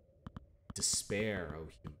corrupt. Despair, O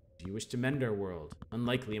human. Do you wish to mend our world?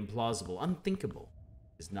 Unlikely, implausible, unthinkable.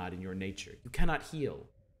 It is not in your nature. You cannot heal,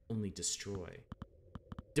 only destroy.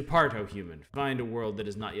 Depart, O human. Find a world that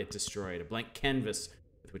is not yet destroyed, a blank canvas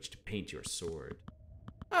with which to paint your sword.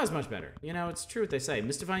 Oh, that's much better. You know, it's true what they say.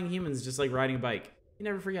 Mystifying humans is just like riding a bike. You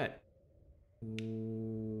never forget.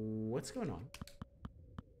 What's going on?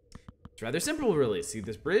 It's rather simple, really. See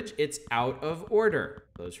this bridge? It's out of order.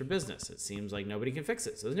 Closed for business. It seems like nobody can fix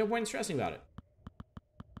it, so there's no point in stressing about it.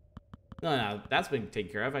 No, that's been taken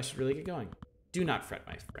care of. I should really get going. Do not fret,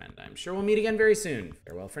 my friend. I'm sure we'll meet again very soon.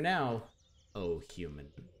 Farewell for now, O human.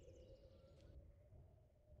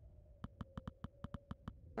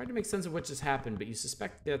 Hard to make sense of what just happened, but you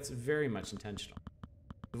suspect that's very much intentional.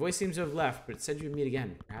 The voice seems to have left, but it said you would meet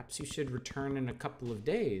again. Perhaps you should return in a couple of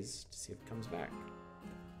days to see if it comes back.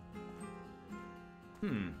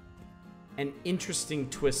 An interesting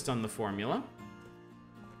twist on the formula.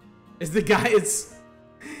 Is the guy is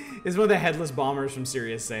one of the headless bombers from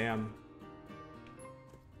Serious Sam.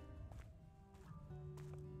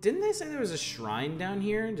 Didn't they say there was a shrine down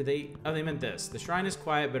here? Did they? Oh, they meant this. The shrine is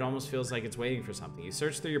quiet, but almost feels like it's waiting for something. You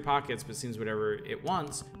search through your pockets, but it seems whatever it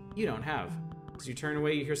wants, you don't have. As you turn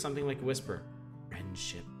away, you hear something like a whisper.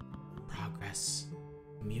 Friendship, progress,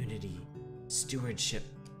 community, stewardship.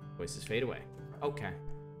 Voices fade away. Okay.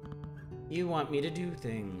 You want me to do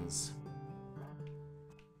things.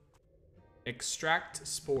 Extract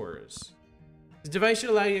spores. The device should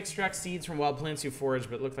allow you to extract seeds from wild plants you forage,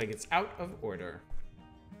 but it looks like it's out of order.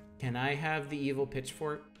 Can I have the evil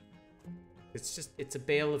pitchfork? It's a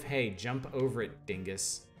bale of hay. Jump over it,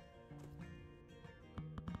 dingus.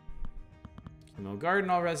 Communal garden.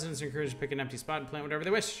 All residents are encouraged to pick an empty spot and plant whatever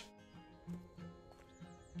they wish.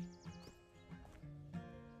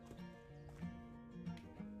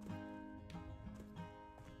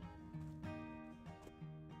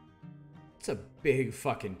 It's a big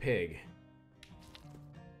fucking pig.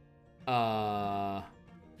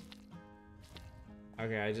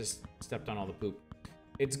 Okay, I just stepped on all the poop.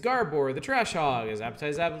 It's Garbor, the trash hog. His appetite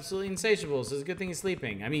is absolutely insatiable, so it's a good thing he's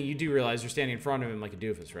sleeping. I mean, you do realize you're standing in front of him like a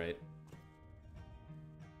doofus, right?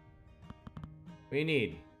 What do you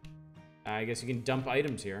need? I guess you can dump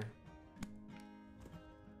items here.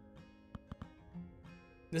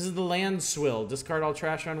 This is the land swill. Discard all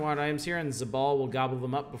trash or unwanted items here, and Zabal will gobble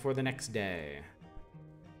them up before the next day.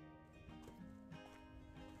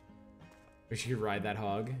 Wish you could ride that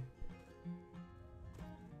hog.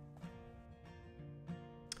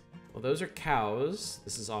 Well, those are cows.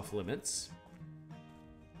 This is off limits.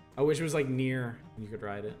 I wish it was like near and you could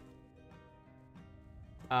ride it.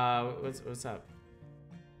 What's up?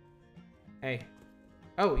 Hey.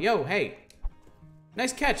 Oh, yo, hey.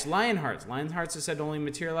 Nice catch, lion hearts. Lion hearts are said to only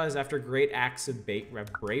materialize after great acts of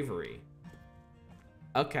bravery.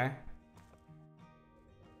 Okay.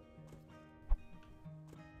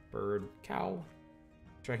 Bird, cow.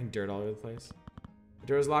 Tracking dirt all over the place. The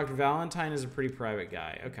door is locked. Valentine is a pretty private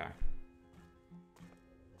guy. Okay.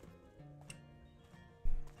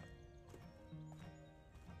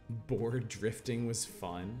 Board drifting was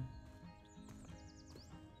fun.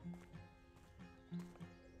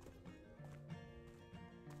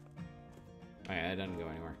 Oh yeah, it doesn't go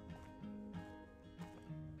anywhere.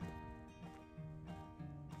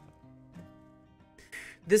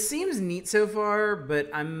 This seems neat so far,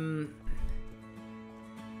 but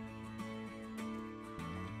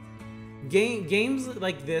games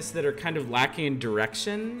like this that are kind of lacking in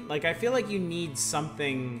direction, like I feel like you need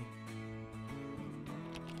something.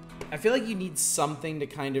 I feel like you need something to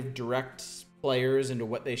kind of direct players into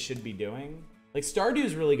what they should be doing. Like Stardew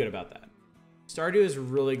is really good about that. Stardew is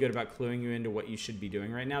really good about cluing you into what you should be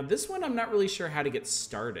doing right now. This one, I'm not really sure how to get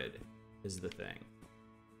started, is the thing.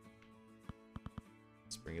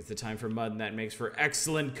 Spring is the time for mud, and that makes for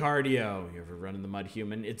excellent cardio. You ever run in the mud,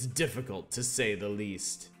 human? It's difficult, to say the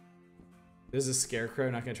least. There's a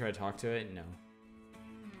scarecrow, not gonna try to talk to it? No.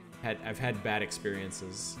 I've had bad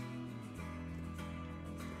experiences.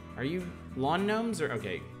 Are you lawn gnomes or,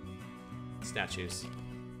 okay, statues.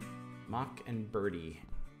 Mock and Birdie.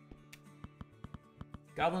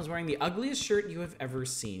 Goblin's wearing the ugliest shirt you have ever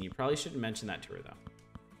seen. You probably shouldn't mention that to her, though.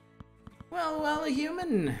 Well, a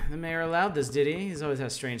human. The mayor allowed this, did he? He's always had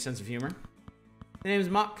a strange sense of humor. The name's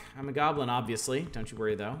Mock. I'm a goblin, obviously. Don't you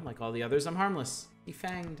worry, though. Like all the others, I'm harmless.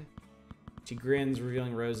 Defanged. She grins,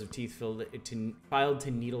 revealing rows of teeth filed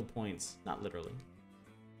to needle points. Not literally.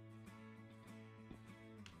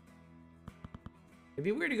 It'd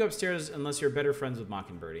be weird to go upstairs unless you're better friends with Mock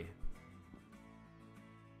and Birdie.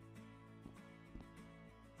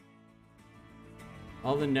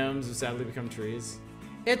 All the gnomes have sadly become trees.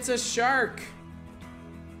 It's a shark!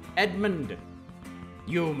 Edmund.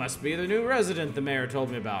 You must be the new resident the mayor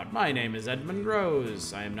told me about. My name is Edmund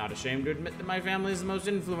Rose. I am not ashamed to admit that my family is the most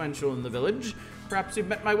influential in the village. Perhaps you've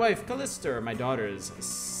met my wife, Callista, or my daughters,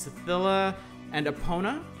 Scylla and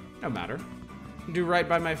Epona? No matter. Do right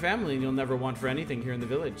by my family and you'll never want for anything here in the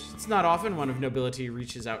village. It's not often one of nobility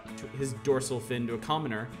reaches out to his dorsal fin to a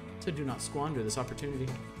commoner, so do not squander this opportunity.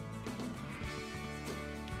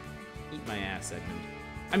 Eat my ass, Edmund.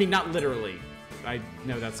 I mean, not literally. I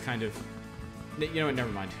know that's kind of... You know what,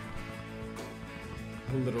 never mind.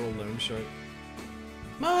 A literal loan shark.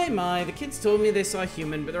 My, the kids told me they saw a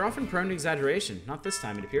human, but they're often prone to exaggeration. Not this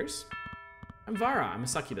time, it appears. I'm Vara, I'm a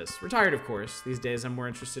succubus. Retired, of course. These days, I'm more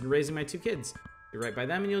interested in raising my 2 kids. Do right by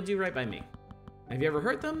them, and you'll do right by me. Have you ever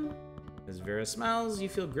hurt them? As Vera smiles, you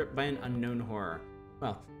feel gripped by an unknown horror.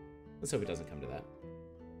 Well, let's hope it doesn't come to that.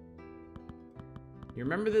 You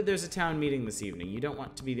remember that there's a town meeting this evening. You don't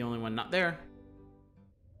want to be the only one not there.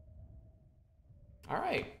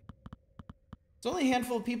 Alright. There's only a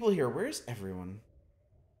handful of people here. Where's everyone?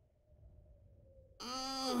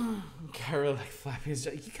 Kyra, like, flapping his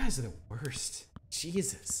jaw. You guys are the worst.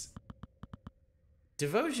 Jesus.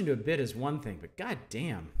 Devotion to a bit is one thing, but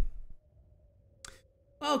goddamn.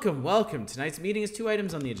 Welcome. Tonight's meeting has 2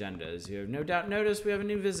 items on the agenda. As you have no doubt noticed, we have a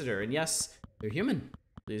new visitor. And yes, they're human.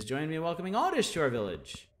 Please join me in welcoming Oddish to our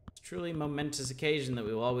village. It's truly a momentous occasion that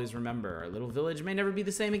we will always remember. Our little village may never be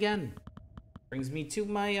the same again. Brings me to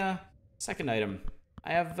my second item.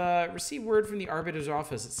 I have received word from the Arbiter's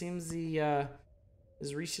office. It seems he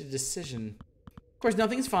has reached a decision. Of course,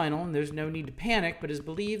 nothing's final, and there's no need to panic, but it is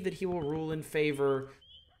believed that he will rule in favor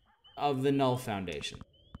of the Null Foundation.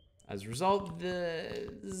 As a result,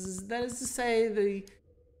 that is to say,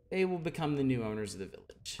 they will become the new owners of the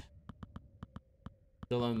village.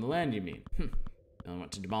 They'll own the land, you mean? They'll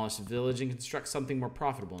want to demolish the village and construct something more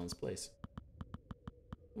profitable in its place.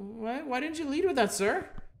 Why didn't you lead with that, sir?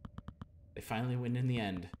 They finally win in the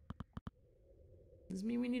end. Does this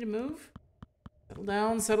mean we need to move?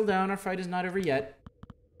 Settle down. Our fight is not over yet.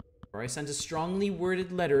 Or I sent a strongly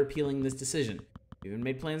worded letter appealing this decision. I even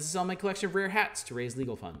made plans to sell my collection of rare hats to raise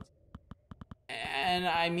legal funds. And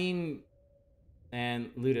I mean...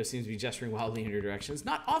 And Ludo seems to be gesturing wildly in your direction. It's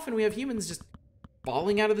not often we have humans just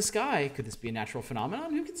falling out of the sky. Could this be a natural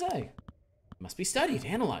phenomenon? Who can say? It must be studied,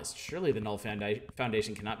 analyzed. Surely the Null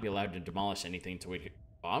Foundation cannot be allowed to demolish anything until we get to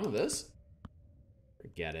the bottom of this.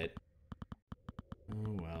 Forget it.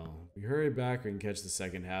 Oh well. If we hurry back, we can catch the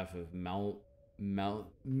second half of Melamdus?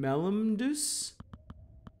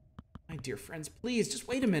 My dear friends, please, just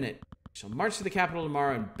wait a minute. I shall march to the capital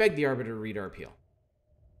tomorrow and beg the Arbiter to read our appeal.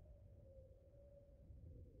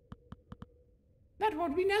 That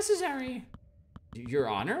won't be necessary. Your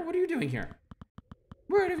Honor, what are you doing here?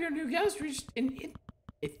 Word of your new guest reached in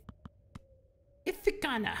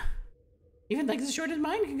Ithacana. Even legs as short as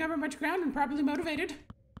mine can cover much ground and properly motivated.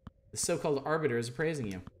 The so-called Arbiter is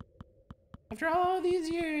praising you. After all these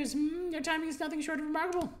years, your timing is nothing short of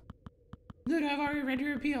remarkable. Ludo, I've already read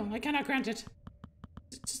your appeal. I cannot grant it.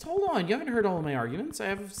 Just hold on. You haven't heard all of my arguments. I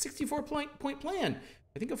have a 64-point plan.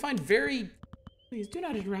 I think you'll find very... Please, do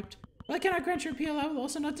not interrupt. While I cannot grant your appeal, I will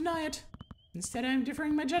also not deny it. Instead, I am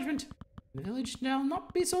deferring my judgment. The village shall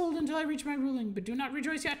not be sold until I reach my ruling, but do not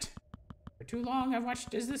rejoice yet. For too long, I've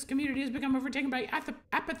watched as this community has become overtaken by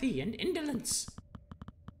apathy and indolence.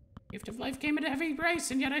 The gift of life came at a heavy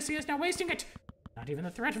price, and yet I see us now wasting it. Not even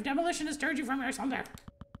the threat of demolition has stirred you from your slumber.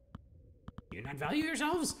 Do you not value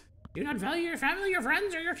yourselves? Do you not value your family, your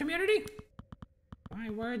friends, or your community? My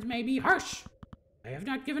words may be harsh. I have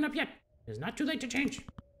not given up yet. It is not too late to change.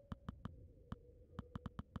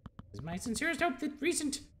 It is my sincerest hope that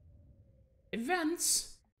recent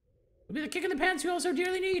events will be the kick in the pants we all so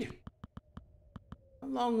dearly need. How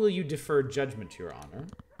long will you defer judgment, Your Honor?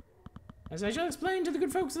 As I shall explain to the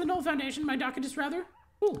good folks of the Knoll Foundation, my docket is rather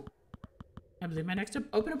full. I believe my next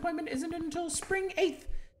open appointment isn't until spring 8th,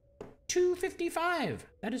 255.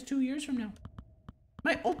 That is 2 years from now.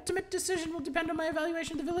 My ultimate decision will depend on my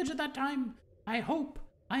evaluation of the village at that time. I hope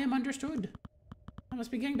I am understood. I must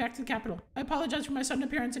be getting back to the capital. I apologize for my sudden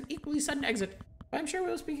appearance and equally sudden exit, but I'm sure we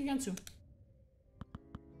will speak again soon.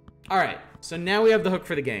 Alright, so now we have the hook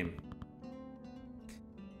for the game.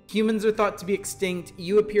 Humans are thought to be extinct.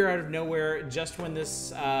 You appear out of nowhere just when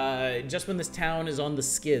this town is on the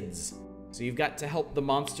skids. So you've got to help the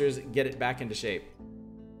monsters get it back into shape.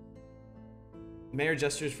 Mayor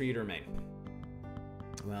gestures for you to remain.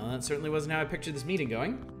 Well, that certainly wasn't how I pictured this meeting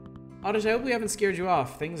going. Oddish, I hope we haven't scared you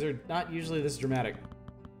off. Things are not usually this dramatic.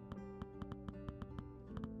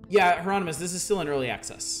 Yeah, Hieronymus, this is still in early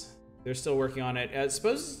access. They're still working on it. It's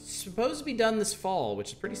supposed to be done this fall, which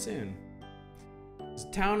is pretty soon. There's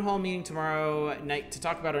a town hall meeting tomorrow night to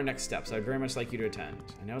talk about our next steps. I'd very much like you to attend.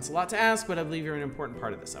 I know it's a lot to ask, but I believe you're an important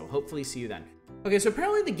part of this. I will hopefully see you then. Okay, so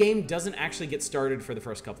apparently the game doesn't actually get started for the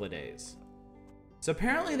first couple of days. So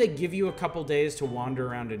apparently they give you a couple days to wander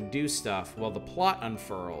around and do stuff while the plot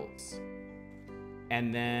unfurls.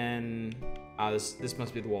 And then... this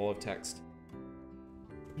must be the wall of text.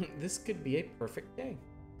 This could be a perfect day.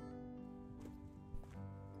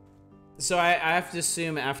 So I have to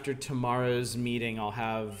assume after tomorrow's meeting I'll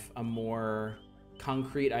have a more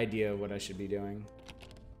concrete idea of what I should be doing.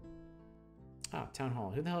 Ah, Town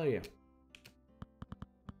Hall. Who the hell are you?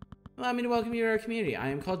 Allow me to welcome you to our community. I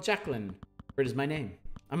am called Jacqueline. It is my name.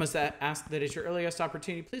 I must ask that at your earliest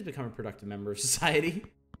opportunity, please become a productive member of society.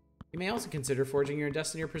 You may also consider forging your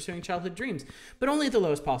destiny or pursuing childhood dreams, but only at the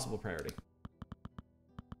lowest possible priority.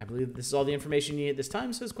 I believe this is all the information you need at this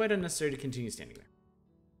time, so it's quite unnecessary to continue standing there.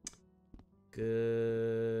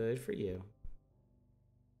 Good for you.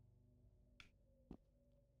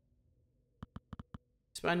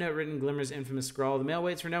 Spy note written Glimmer's infamous scrawl. The mail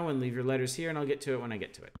waits for no one. Leave your letters here and I'll get to it when I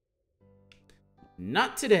get to it.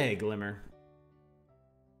 Not today, Glimmer.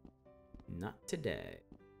 Not today.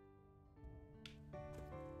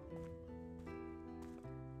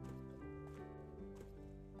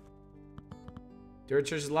 Door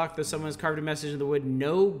church is locked, though someone has carved a message in the wood.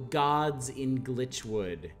 No gods in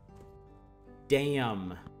Glitchwood.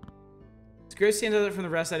 Damn. Square stands out from the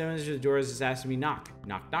rest. I don't enter the doors. Just asking me knock.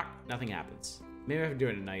 Knock, knock. Nothing happens. Maybe I have to do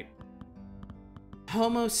it at night.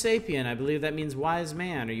 Homo sapien. I believe that means wise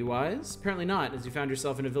man. Are you wise? Apparently not, as you found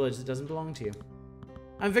yourself in a village that doesn't belong to you.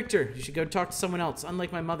 I'm Victor. You should go talk to someone else.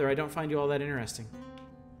 Unlike my mother, I don't find you all that interesting.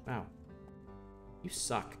 Wow. You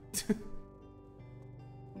suck.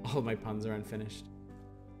 All of my puns are unfinished.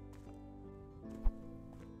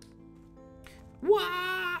 Wah!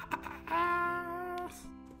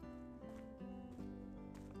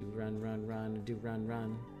 Do run, run, run. Do run,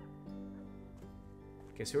 run.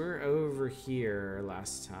 Okay, so we were over here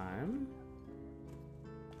last time.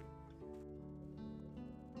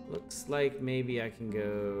 Looks like maybe I can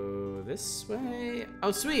go this way.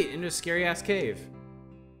 Oh, sweet! Into a scary-ass cave.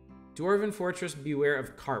 Dwarven fortress, beware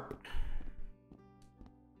of carp.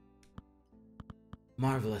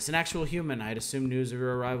 Marvelous. An actual human. I'd assumed news of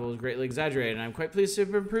your arrival was greatly exaggerated, and I'm quite pleased to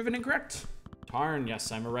have been proven incorrect. Tarn,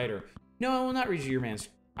 yes, I'm a writer. No, I will not read your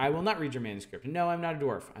manuscript. I will not read your manuscript. No, I'm not a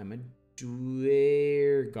dwarf. I'm a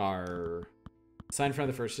dwergar. Sign from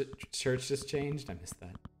the first church just changed. I missed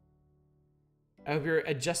that. I hope you're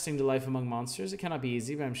adjusting to life among monsters. It cannot be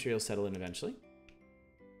easy, but I'm sure you'll settle in eventually.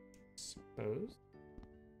 Suppose.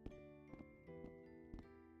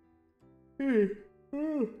 It's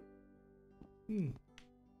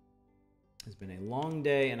been a long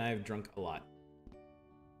day, and I've drunk a lot.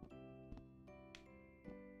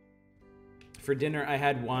 For dinner, I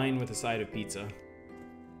had wine with a side of pizza.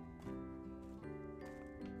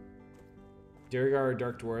 Dwergar or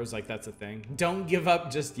dark dwarves, like that's a thing. Don't give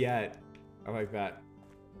up just yet. I like that.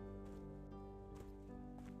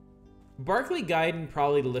 Barclay Gaiden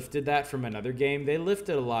probably lifted that from another game. They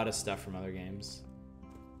lifted a lot of stuff from other games.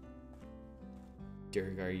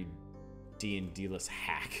 Dwergar, you D&D-less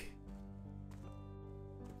hack.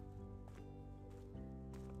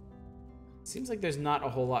 Seems like there's not a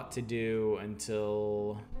whole lot to do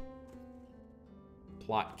until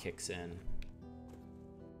plot kicks in.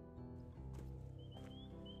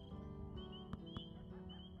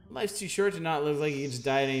 Life's too short to not live like you can just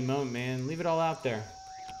die at any moment, man. Leave it all out there.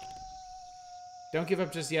 Don't give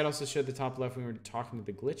up just yet. Also showed the top left when we were talking to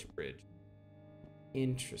the glitch bridge.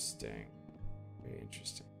 Interesting. Very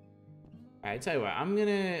interesting. All right, I tell you what. I'm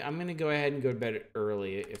gonna go ahead and go to bed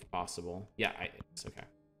early if possible. Yeah, it's okay.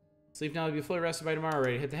 Sleep now. You'll be fully rested by tomorrow.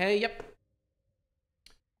 Ready to hit the hay? Yep.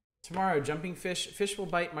 Tomorrow, jumping fish. Fish will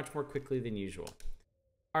bite much more quickly than usual.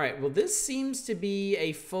 All right, well, this seems to be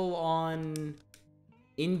a full-on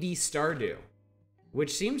indie Stardew,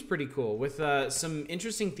 which seems pretty cool, with some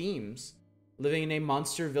interesting themes. Living in a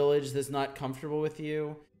monster village that's not comfortable with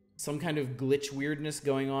you. Some kind of glitch weirdness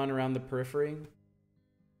going on around the periphery.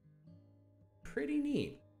 Pretty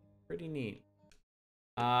neat. Pretty neat.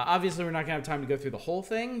 Obviously, we're not gonna have time to go through the whole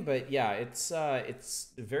thing, but yeah, it's a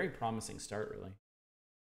very promising start, really.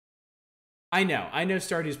 I know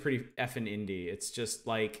Stardew's pretty effing indie. It's just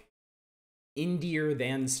like indier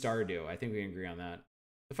than Stardew. I think we can agree on that.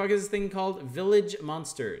 The fuck is this thing called? Village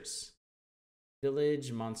Monsters.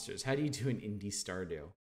 Village Monsters. How do you do an indie Stardew?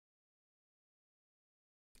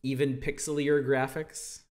 Even pixelier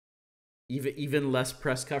graphics? Even less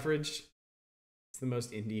press coverage? It's the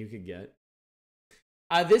most indie you could get.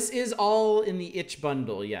 This is all in the itch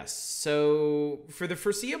bundle, yes. So for the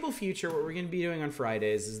foreseeable future, what we're going to be doing on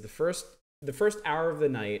Fridays is the first hour of the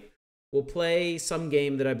night, we'll play some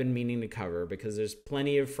game that I've been meaning to cover because there's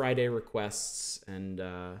plenty of Friday requests and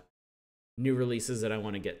new releases that I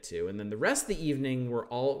want to get to. And then the rest of the evening,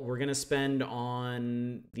 we're going to spend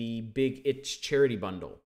on the Big Itch charity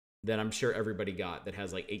bundle that I'm sure everybody got that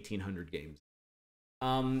has like 1,800 games.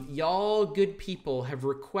 Y'all good people have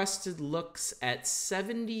requested looks at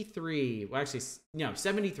 73, well actually, no,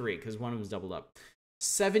 73, because one of them was doubled up.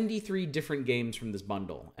 73 different games from this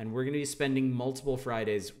bundle, and we're going to be spending multiple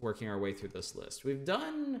Fridays working our way through this list. We've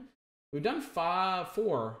done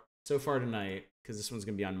 4 so far tonight, because this one's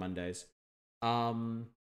going to be on Mondays. And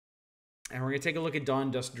we're going to take a look at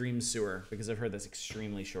Dawndusk Dream Sewage, because I've heard that's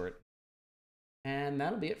extremely short. And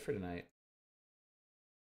that'll be it for tonight.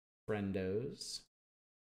 Friendos.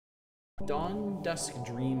 Dawndusk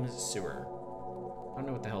Dream Sewage. I don't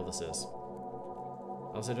know what the hell this is.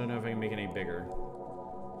 I also don't know if I can make it any bigger.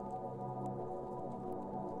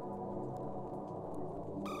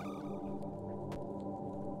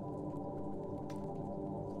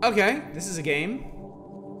 Okay, this is a game.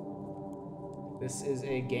 This is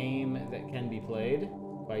a game that can be played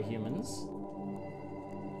by humans.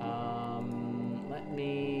 Let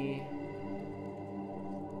me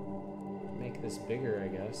make this bigger, I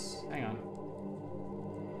guess. Hang on.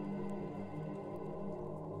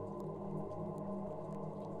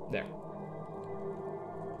 There.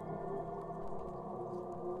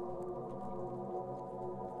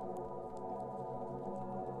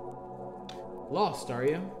 Lost, are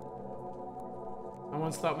you? I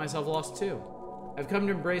once thought myself lost too. I've come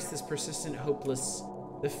to embrace this persistent hopeless,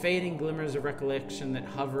 the fading glimmers of recollection that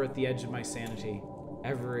hover at the edge of my sanity,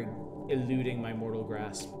 ever eluding my mortal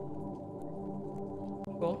grasp.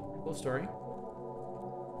 Cool story.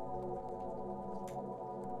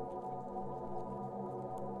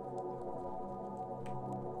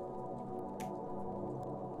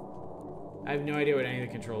 I have no idea what any of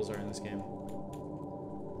the controls are in this game.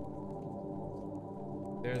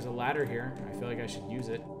 There's a ladder here. I feel like I should use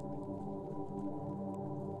it.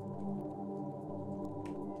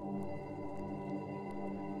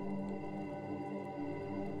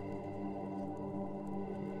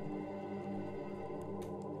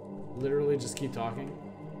 Literally just keep talking.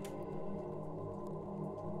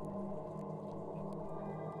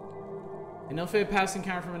 An ill-fated past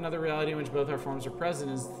encounter from another reality in which both our forms are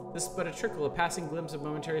present. Is this but a trickle, a passing glimpse of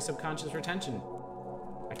momentary subconscious retention?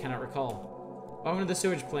 I cannot recall. Welcome to the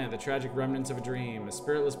sewage plant, the tragic remnants of a dream, a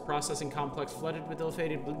spiritless processing complex flooded with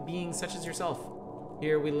ill-fated beings such as yourself.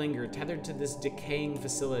 Here we linger, tethered to this decaying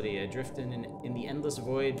facility, adrift in the endless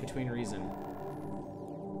void between reason.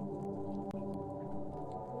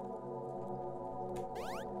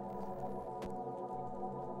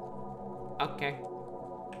 Okay.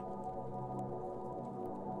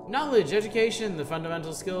 Knowledge, education, the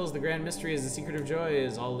fundamental skills, the grand mysteries, the secret of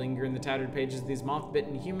joys, all linger in the tattered pages of these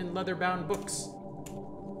moth-bitten, human, leather-bound books.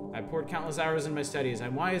 I poured countless hours in my studies.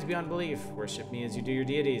 I'm wise beyond belief. Worship me as you do your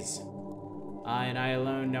deities. I and I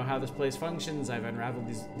alone know how this place functions. I've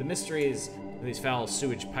unraveled the mysteries of these foul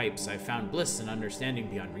sewage pipes. I've found bliss and understanding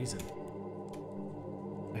beyond reason.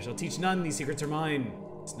 I shall teach none. These secrets are mine.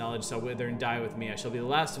 This knowledge shall wither and die with me. I shall be the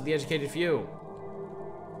last of the educated few.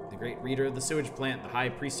 The great reader of the sewage plant, the high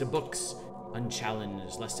priest of books,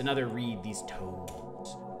 unchallenged, lest another read these tomes.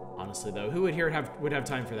 Honestly, though, who would have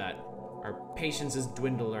time for that? Our patience is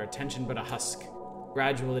dwindled, our attention but a husk.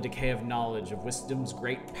 Gradual the decay of knowledge, of wisdom's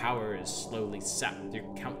great power is slowly sapped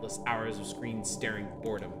through countless hours of screen-staring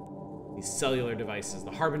boredom. These cellular devices,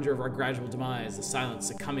 the harbinger of our gradual demise, the silent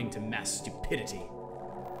succumbing to mass stupidity.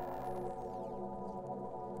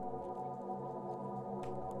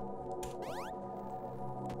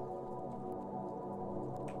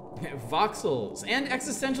 Voxels and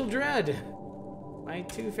existential dread. My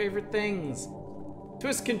two favorite things.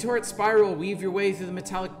 Twist, contort, spiral, weave your way through the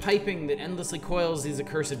metallic piping that endlessly coils these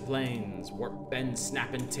accursed planes. Warp, bend,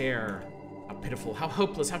 snap, and tear. How pitiful, how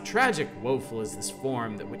hopeless, how tragic, woeful is this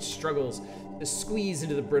form that which struggles to squeeze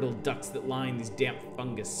into the brittle ducts that line these damp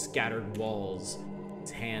fungus-scattered walls.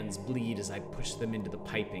 Its hands bleed as I push them into the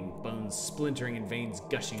piping, bones splintering and veins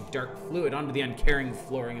gushing dark fluid onto the uncaring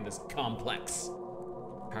flooring of this complex.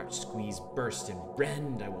 Heart squeeze, burst, and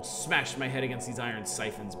rend. I will smash my head against these iron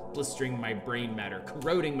siphons, blistering my brain matter,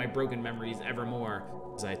 corroding my broken memories evermore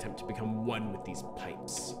as I attempt to become one with these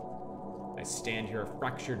pipes. I stand here a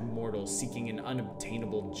fractured mortal seeking an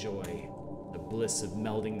unobtainable joy, the bliss of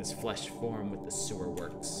melding this flesh form with the sewer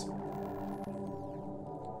works.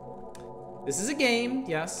 This is a game,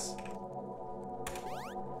 yes.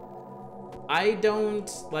 I don't,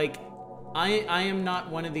 like, I am not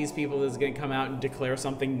one of these people that's gonna come out and declare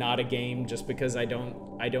something not a game just because I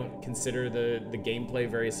don't consider the gameplay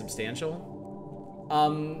very substantial.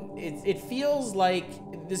 This feels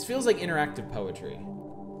like interactive poetry.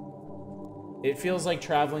 It feels like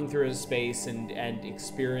traveling through a space and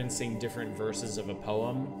experiencing different verses of a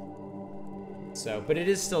poem. So, but it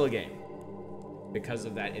is still a game because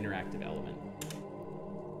of that interactive element.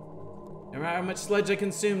 No matter how much sludge I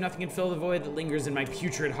consume, nothing can fill the void that lingers in my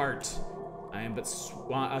putrid heart. I am but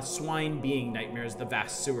a swine being, nightmares, the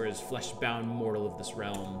vast sewers, flesh-bound mortal of this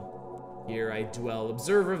realm. Here I dwell,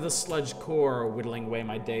 observer of the sludge core, whittling away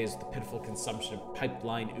my days with the pitiful consumption of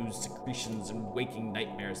pipeline ooze secretions and waking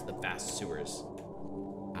nightmares of the vast sewers.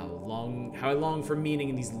 How I long for meaning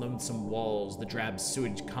in these lonesome walls, the drab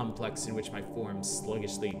sewage complex in which my form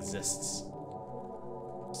sluggishly exists.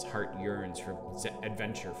 This heart yearns for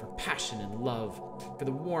adventure, for passion and love, for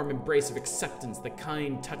the warm embrace of acceptance, the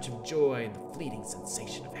kind touch of joy, and the fleeting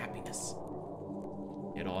sensation of happiness.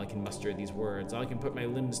 Yet all I can muster are these words, all I can put my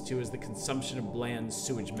limbs to is the consumption of bland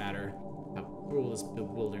sewage matter. How cruel is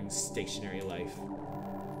bewildering stationary life.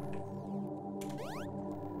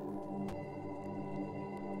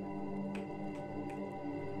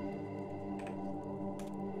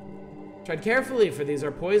 Tread carefully, for these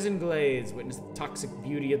are poison glades. Witness the toxic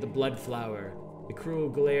beauty of the blood flower, the cruel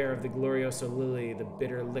glare of the glorioso lily, the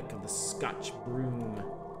bitter lick of the Scotch broom.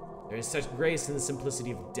 There is such grace in the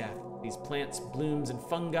simplicity of death. These plants, blooms, and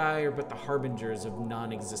fungi are but the harbingers of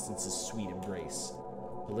non-existence's sweet embrace.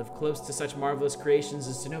 To live close to such marvelous creations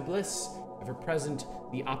is to know bliss, ever present,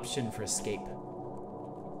 the option for escape.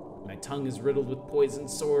 My tongue is riddled with poison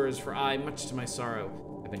sores, for I, much to my sorrow,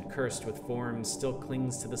 have been cursed with form still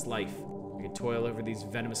clings to this life. I could toil over these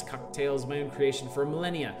venomous cocktails, my own creation, for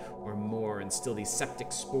millennia or more, and still these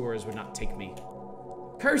septic spores would not take me.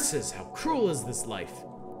 Curses! How cruel is this life!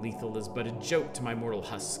 Lethal is but a joke to my mortal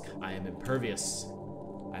husk. I am impervious.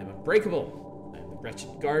 I am unbreakable. I am the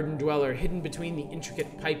wretched garden dweller, hidden between the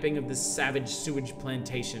intricate piping of this savage sewage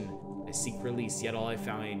plantation. I seek release, yet all I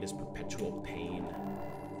find is perpetual pain.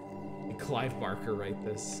 Did Clive Barker write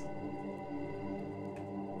this?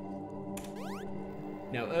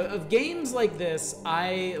 Now, of games like this,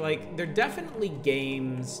 they're definitely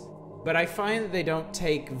games, but I find that they don't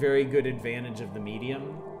take very good advantage of the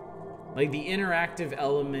medium. Like, the interactive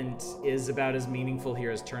element is about as meaningful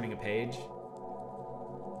here as turning a page.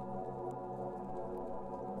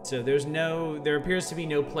 So there appears to be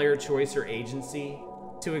no player choice or agency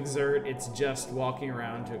to exert. It's just walking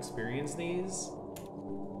around to experience these.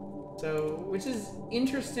 So, which is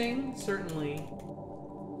interesting, certainly.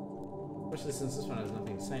 Especially since this one has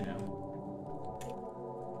nothing to say now.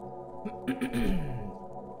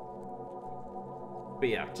 But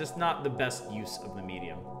yeah, just not the best use of the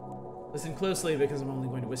medium. Listen closely, because I'm only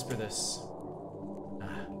going to whisper this.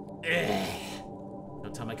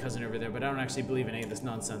 Don't tell my cousin over there, but I don't actually believe in any of this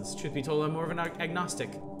nonsense. Truth be told, I'm more of an agnostic.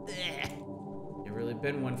 Never really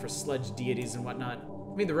been one for sludge deities and whatnot.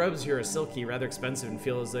 I mean, the robes here are silky, rather expensive, and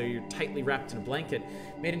feel as though you're tightly wrapped in a blanket,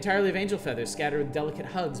 made entirely of angel feathers, scattered with delicate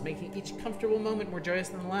hugs, making each comfortable moment more joyous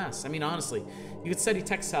than the last. I mean, honestly, you could study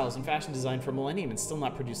textiles and fashion design for a millennium and still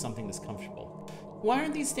not produce something this comfortable. Why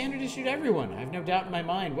aren't these standard issue to everyone? I have no doubt in my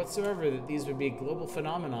mind whatsoever that these would be a global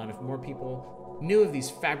phenomenon if more people knew of these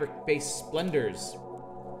fabric-based splendors.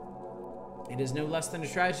 It is no less than a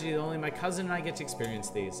tragedy that only my cousin and I get to experience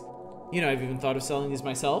these. You know, I've even thought of selling these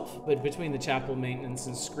myself, but between the chapel maintenance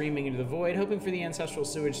and screaming into the void, hoping for the ancestral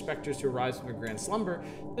sewage specters to arise from their grand slumber,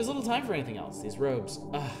 there's little time for anything else. These robes,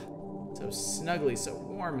 so snuggly, so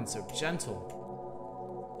warm, and so gentle.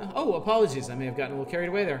 Oh, apologies, I may have gotten a little carried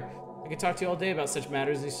away there. I could talk to you all day about such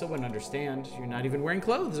matters and you still wouldn't understand. You're not even wearing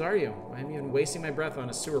clothes, are you? I'm even wasting my breath on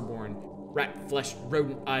a sewer-born, rat-fleshed,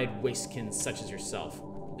 rodent-eyed wastekin such as yourself.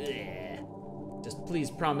 Bleh. Just please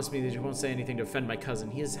promise me that you won't say anything to offend my cousin.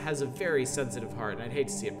 He has a very sensitive heart, and I'd hate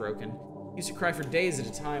to see it broken. He used to cry for days at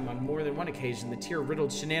a time. On more than one occasion, the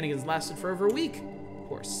tear-riddled shenanigans lasted for over a week.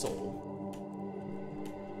 Poor soul.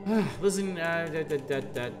 Listen,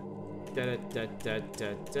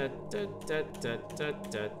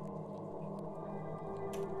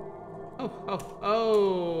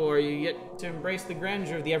 Oh, are you yet to embrace the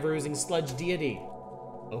grandeur of the ever-oozing sludge deity?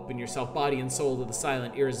 Open yourself body and soul to the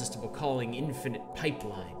silent, irresistible calling, infinite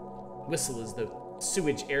pipeline. Whistle as the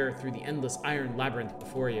sewage air through the endless iron labyrinth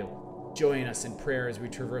before you. Join us in prayer as we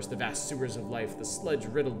traverse the vast sewers of life, the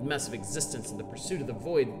sludge-riddled mess of existence in the pursuit of the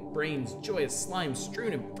void, brain's joyous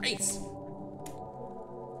slime-strewn embrace.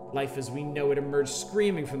 Life as we know it emerged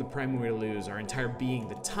screaming from the primordial ooze, our entire being,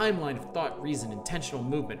 the timeline of thought, reason, intentional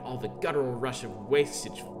movement, all the guttural rush of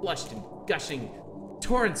wastage, flushed and gushing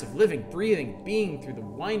torrents of living, breathing being through the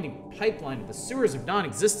winding pipeline of the sewers of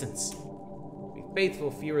non-existence. Be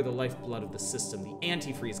faithful if you are the lifeblood of the system, the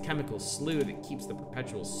antifreeze chemical slew that keeps the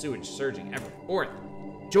perpetual sewage surging ever forth.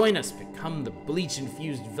 Join us, become the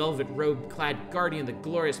bleach-infused, velvet robe-clad guardian of the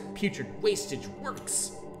glorious putrid wastage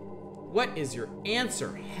works. What is your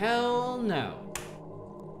answer? Hell no.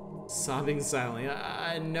 Sobbing silently.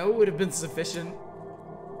 No would have been sufficient.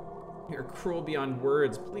 You're cruel beyond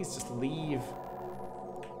words. Please just leave.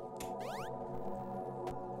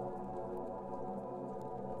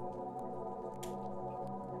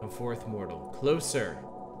 A fourth mortal. Closer.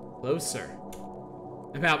 Closer.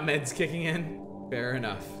 About meds kicking in? Fair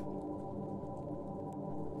enough.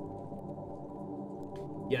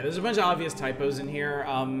 Yeah, there's a bunch of obvious typos in here.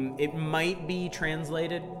 It might be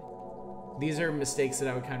translated. These are mistakes that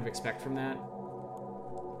I would kind of expect from that.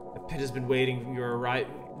 The pit has been waiting your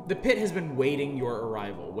arrival. The pit has been waiting your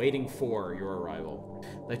arrival, waiting for your arrival.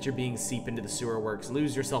 Let your being seep into the sewer works.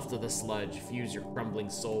 Lose yourself to the sludge. Fuse your crumbling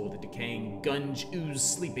soul with the decaying gunge ooze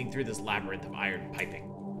sleeping through this labyrinth of iron piping.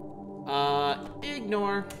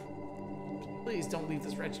 Ignore. Please don't leave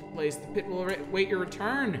this wretched place. The pit will wait your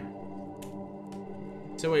return.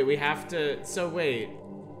 So wait, we have to, so wait,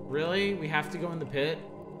 really? We have to go in the pit?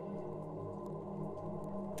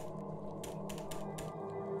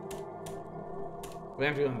 We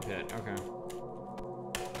have to go in the pit, okay.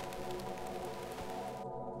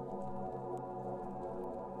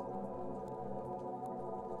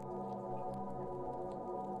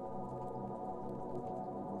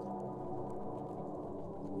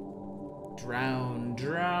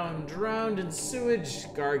 Drowned in sewage,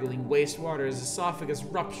 gargling wastewater, his esophagus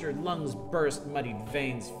ruptured, lungs burst, muddied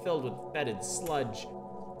veins filled with fetid sludge.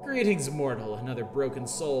 Greetings, mortal, another broken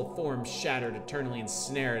soul, form shattered, eternally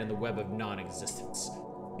ensnared in the web of non-existence.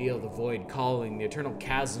 Feel the void calling, the eternal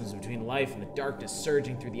chasms between life and the darkness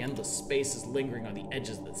surging through the endless spaces lingering on the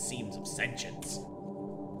edges of the seams of sentience.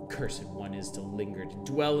 Cursed one is to linger, to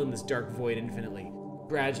dwell in this dark void infinitely,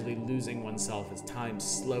 gradually losing oneself as time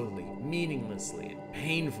slowly, meaninglessly, and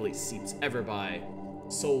painfully seeps ever by.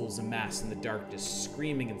 Souls amass in the darkness,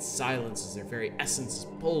 screaming in silence as their very essence is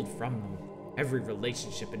pulled from them. Every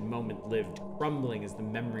relationship and moment lived, crumbling as the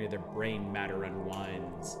memory of their brain matter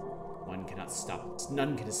unwinds. One cannot stop,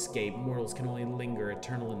 none can escape, mortals can only linger,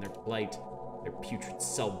 eternal in their plight, their putrid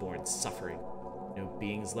cell-born suffering. No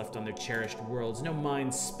beings left on their cherished worlds, no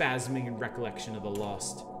minds spasming in recollection of the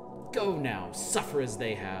lost. Go now, suffer as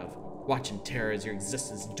they have. Watch in terror as your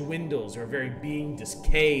existence dwindles, your very being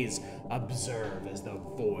decays. Observe as the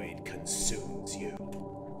void consumes you.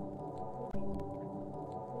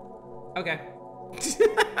 Okay.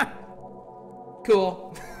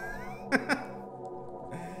 Cool.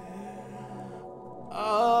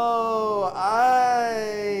 Oh,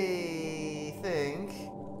 I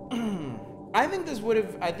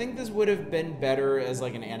think this would have been better as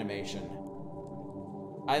like an animation.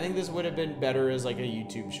 I think this would have been better as like a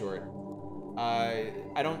YouTube short. I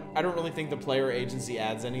don't really think the player agency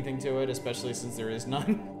adds anything to it, especially since there is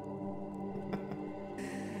none.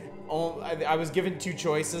 I was given two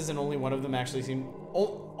choices, and only one of them actually seemed.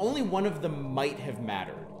 Only one of them might have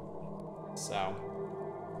mattered. So,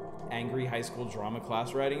 angry high school drama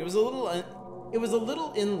class writing. It was a little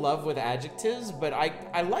in love with adjectives, but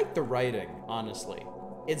I like the writing, honestly.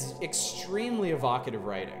 It's extremely evocative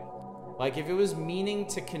writing. Like, if it was meaning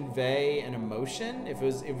to convey an emotion, if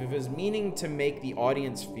it was meaning to make the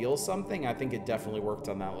audience feel something, I think it definitely worked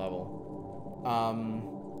on that level.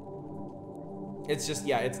 It's just,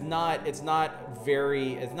 yeah, it's not a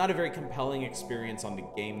very compelling experience on the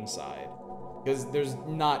game side, because there's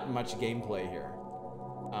not much gameplay here.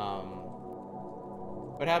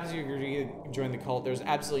 What happens if you join the cult? There's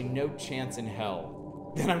absolutely no chance in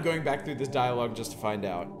hell that I'm going back through this dialogue just to find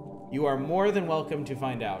out. You are more than welcome to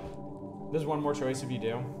find out. There's one more choice if you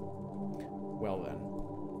do. Well then.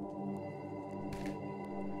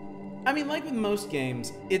 I mean, like with most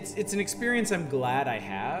games, it's an experience I'm glad I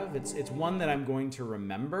have. It's one that I'm going to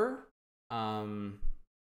remember. But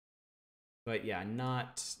yeah,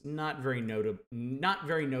 not very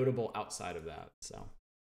notable outside of that. So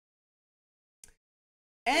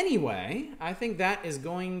anyway, I think that is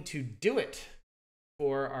going to do it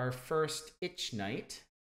for our first itch night.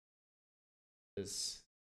 Is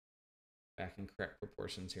back in correct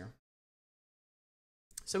proportions here.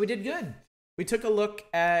 So we did good. We took a look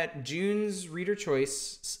at June's Reader's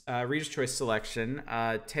Choice selection,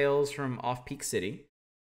 Tales from Off-Peak City.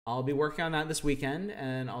 I'll be working on that this weekend,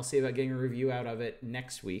 and I'll see about getting a review out of it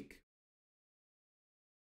next week.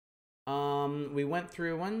 We went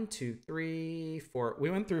through 1, 2, 3, 4. We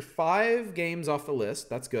went through 5 games off the list.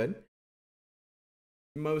 That's good.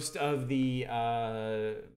 Most of the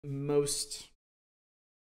most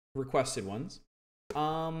requested ones.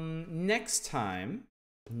 Next time,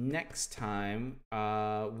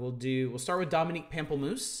 we'll start with Dominique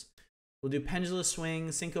Pamplemousse. We'll do Pendulous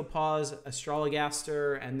Swing, Cinco Paws,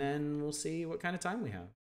 Astrologaster, and then we'll see what kind of time we have.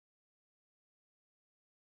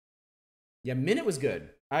 Yeah, Minit was good.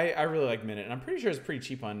 I really like Minit, and I'm pretty sure it's pretty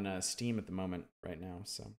cheap on Steam at the moment right now.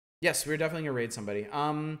 So yes, we're definitely gonna raid somebody.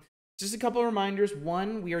 Just a couple of reminders.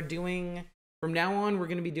 One, we are doing, from now on, we're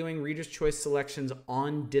gonna be doing Reader's Choice selections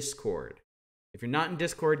on Discord. If you're not in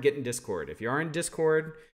Discord, get in Discord. If you are in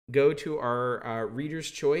Discord, go to our Reader's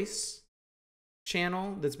Choice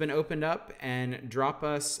channel that's been opened up and drop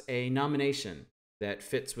us a nomination that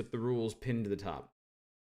fits with the rules pinned to the top.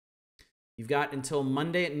 You've got until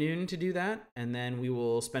Monday at noon to do that, and then we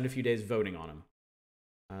will spend a few days voting on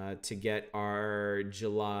them to get our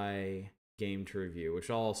July game to review, which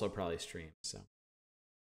I'll also probably stream. So,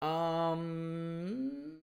 I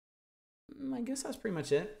guess that's pretty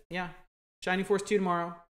much it. Yeah, Shining Force 2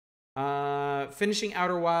 tomorrow. Finishing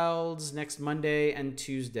Outer Wilds next Monday and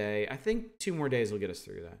Tuesday. I think 2 more days will get us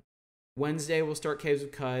through that. Wednesday, we'll start Caves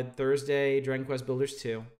of Cud. Thursday, Dragon Quest Builders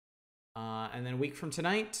 2. And then a week from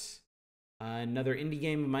tonight, another indie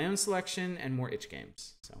game of my own selection and more itch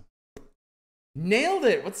games. So, nailed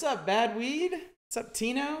it. What's up, Bad Weed? What's up,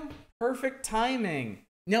 Tino? Perfect timing.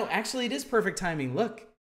 No, actually, it is perfect timing. Look,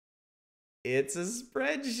 it's a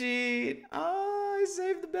spreadsheet. Oh, I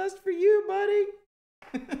saved the best for you, buddy.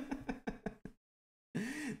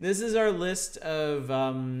 This is our list of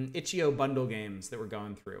Itch.io bundle games that we're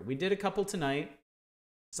going through. We did a couple tonight.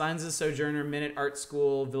 Signs of Sojourner, Minit, Art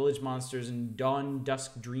School, Village Monsters, and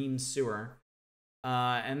Dawndusk Dream Sewage.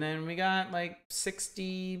 And then we got like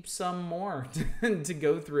 60 some more to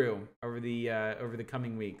go through over the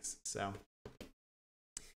coming weeks. So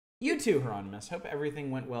you too, Hieronymus. Hope everything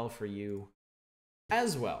went well for you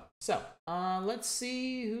as well. So let's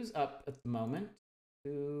see who's up at the moment.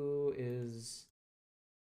 Who is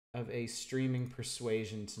of a streaming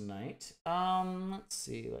persuasion tonight? Let's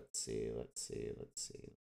see.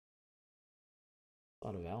 A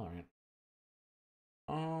lot of Valorant.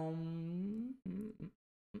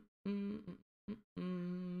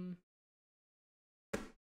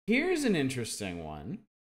 Here's an interesting one.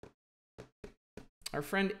 Our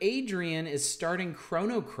friend Adrian is starting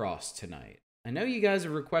Chrono Cross tonight. I know you guys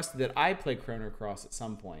have requested that I play Chrono Cross at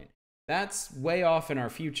some point. That's way off in our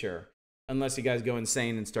future, unless you guys go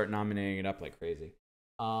insane and start nominating it up like crazy.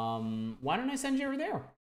 Why don't I send you over there?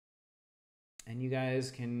 And you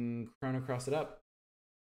guys can Chrono Cross it up.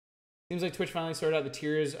 Seems like Twitch finally sorted out the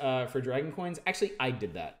tiers for Dragon Coins. Actually, I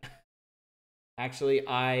did that. Actually,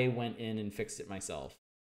 I went in and fixed it myself.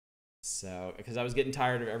 So, because I was getting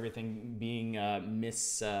tired of everything being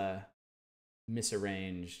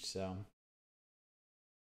misarranged. So,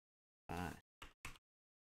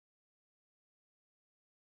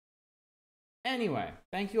 anyway,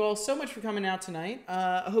 thank you all so much for coming out tonight.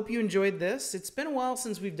 I hope you enjoyed this. It's been a while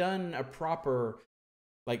since we've done a proper,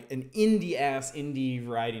 like an indie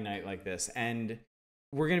variety night like this, and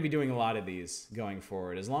we're going to be doing a lot of these going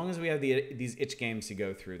forward. As long as we have these itch games to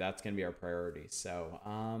go through, that's going to be our priority. So,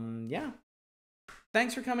 yeah.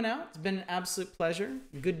 Thanks for coming out. It's been an absolute pleasure.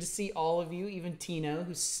 Good to see all of you, even Tino,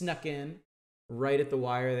 who snuck in right at the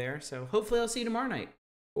wire there. So hopefully I'll see you tomorrow night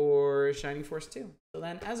for Shining Force 2. So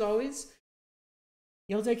then, as always,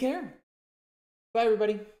 y'all take care. Bye,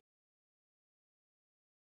 everybody.